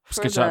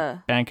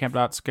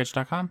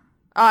 Bandcamp.sketch.com?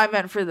 Oh, I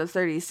meant for the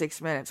 36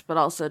 minutes, but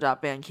also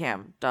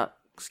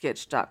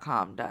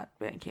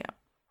 .bandcamp.sketch.com.bandcamp.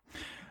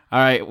 All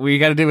right, we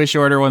got to do a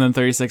shorter one than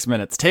 36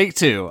 minutes. Take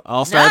 2.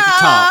 I'll start at the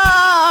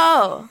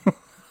top.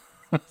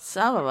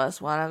 Some of us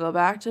want to go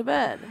back to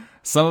bed.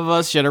 Some of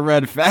us should have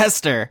read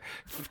faster.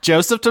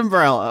 Joseph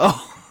Tombrello.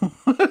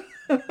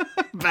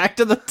 Back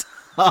to the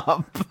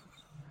top.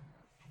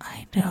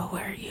 I know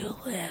where you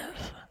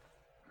live,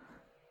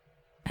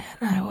 and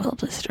I will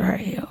destroy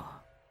you.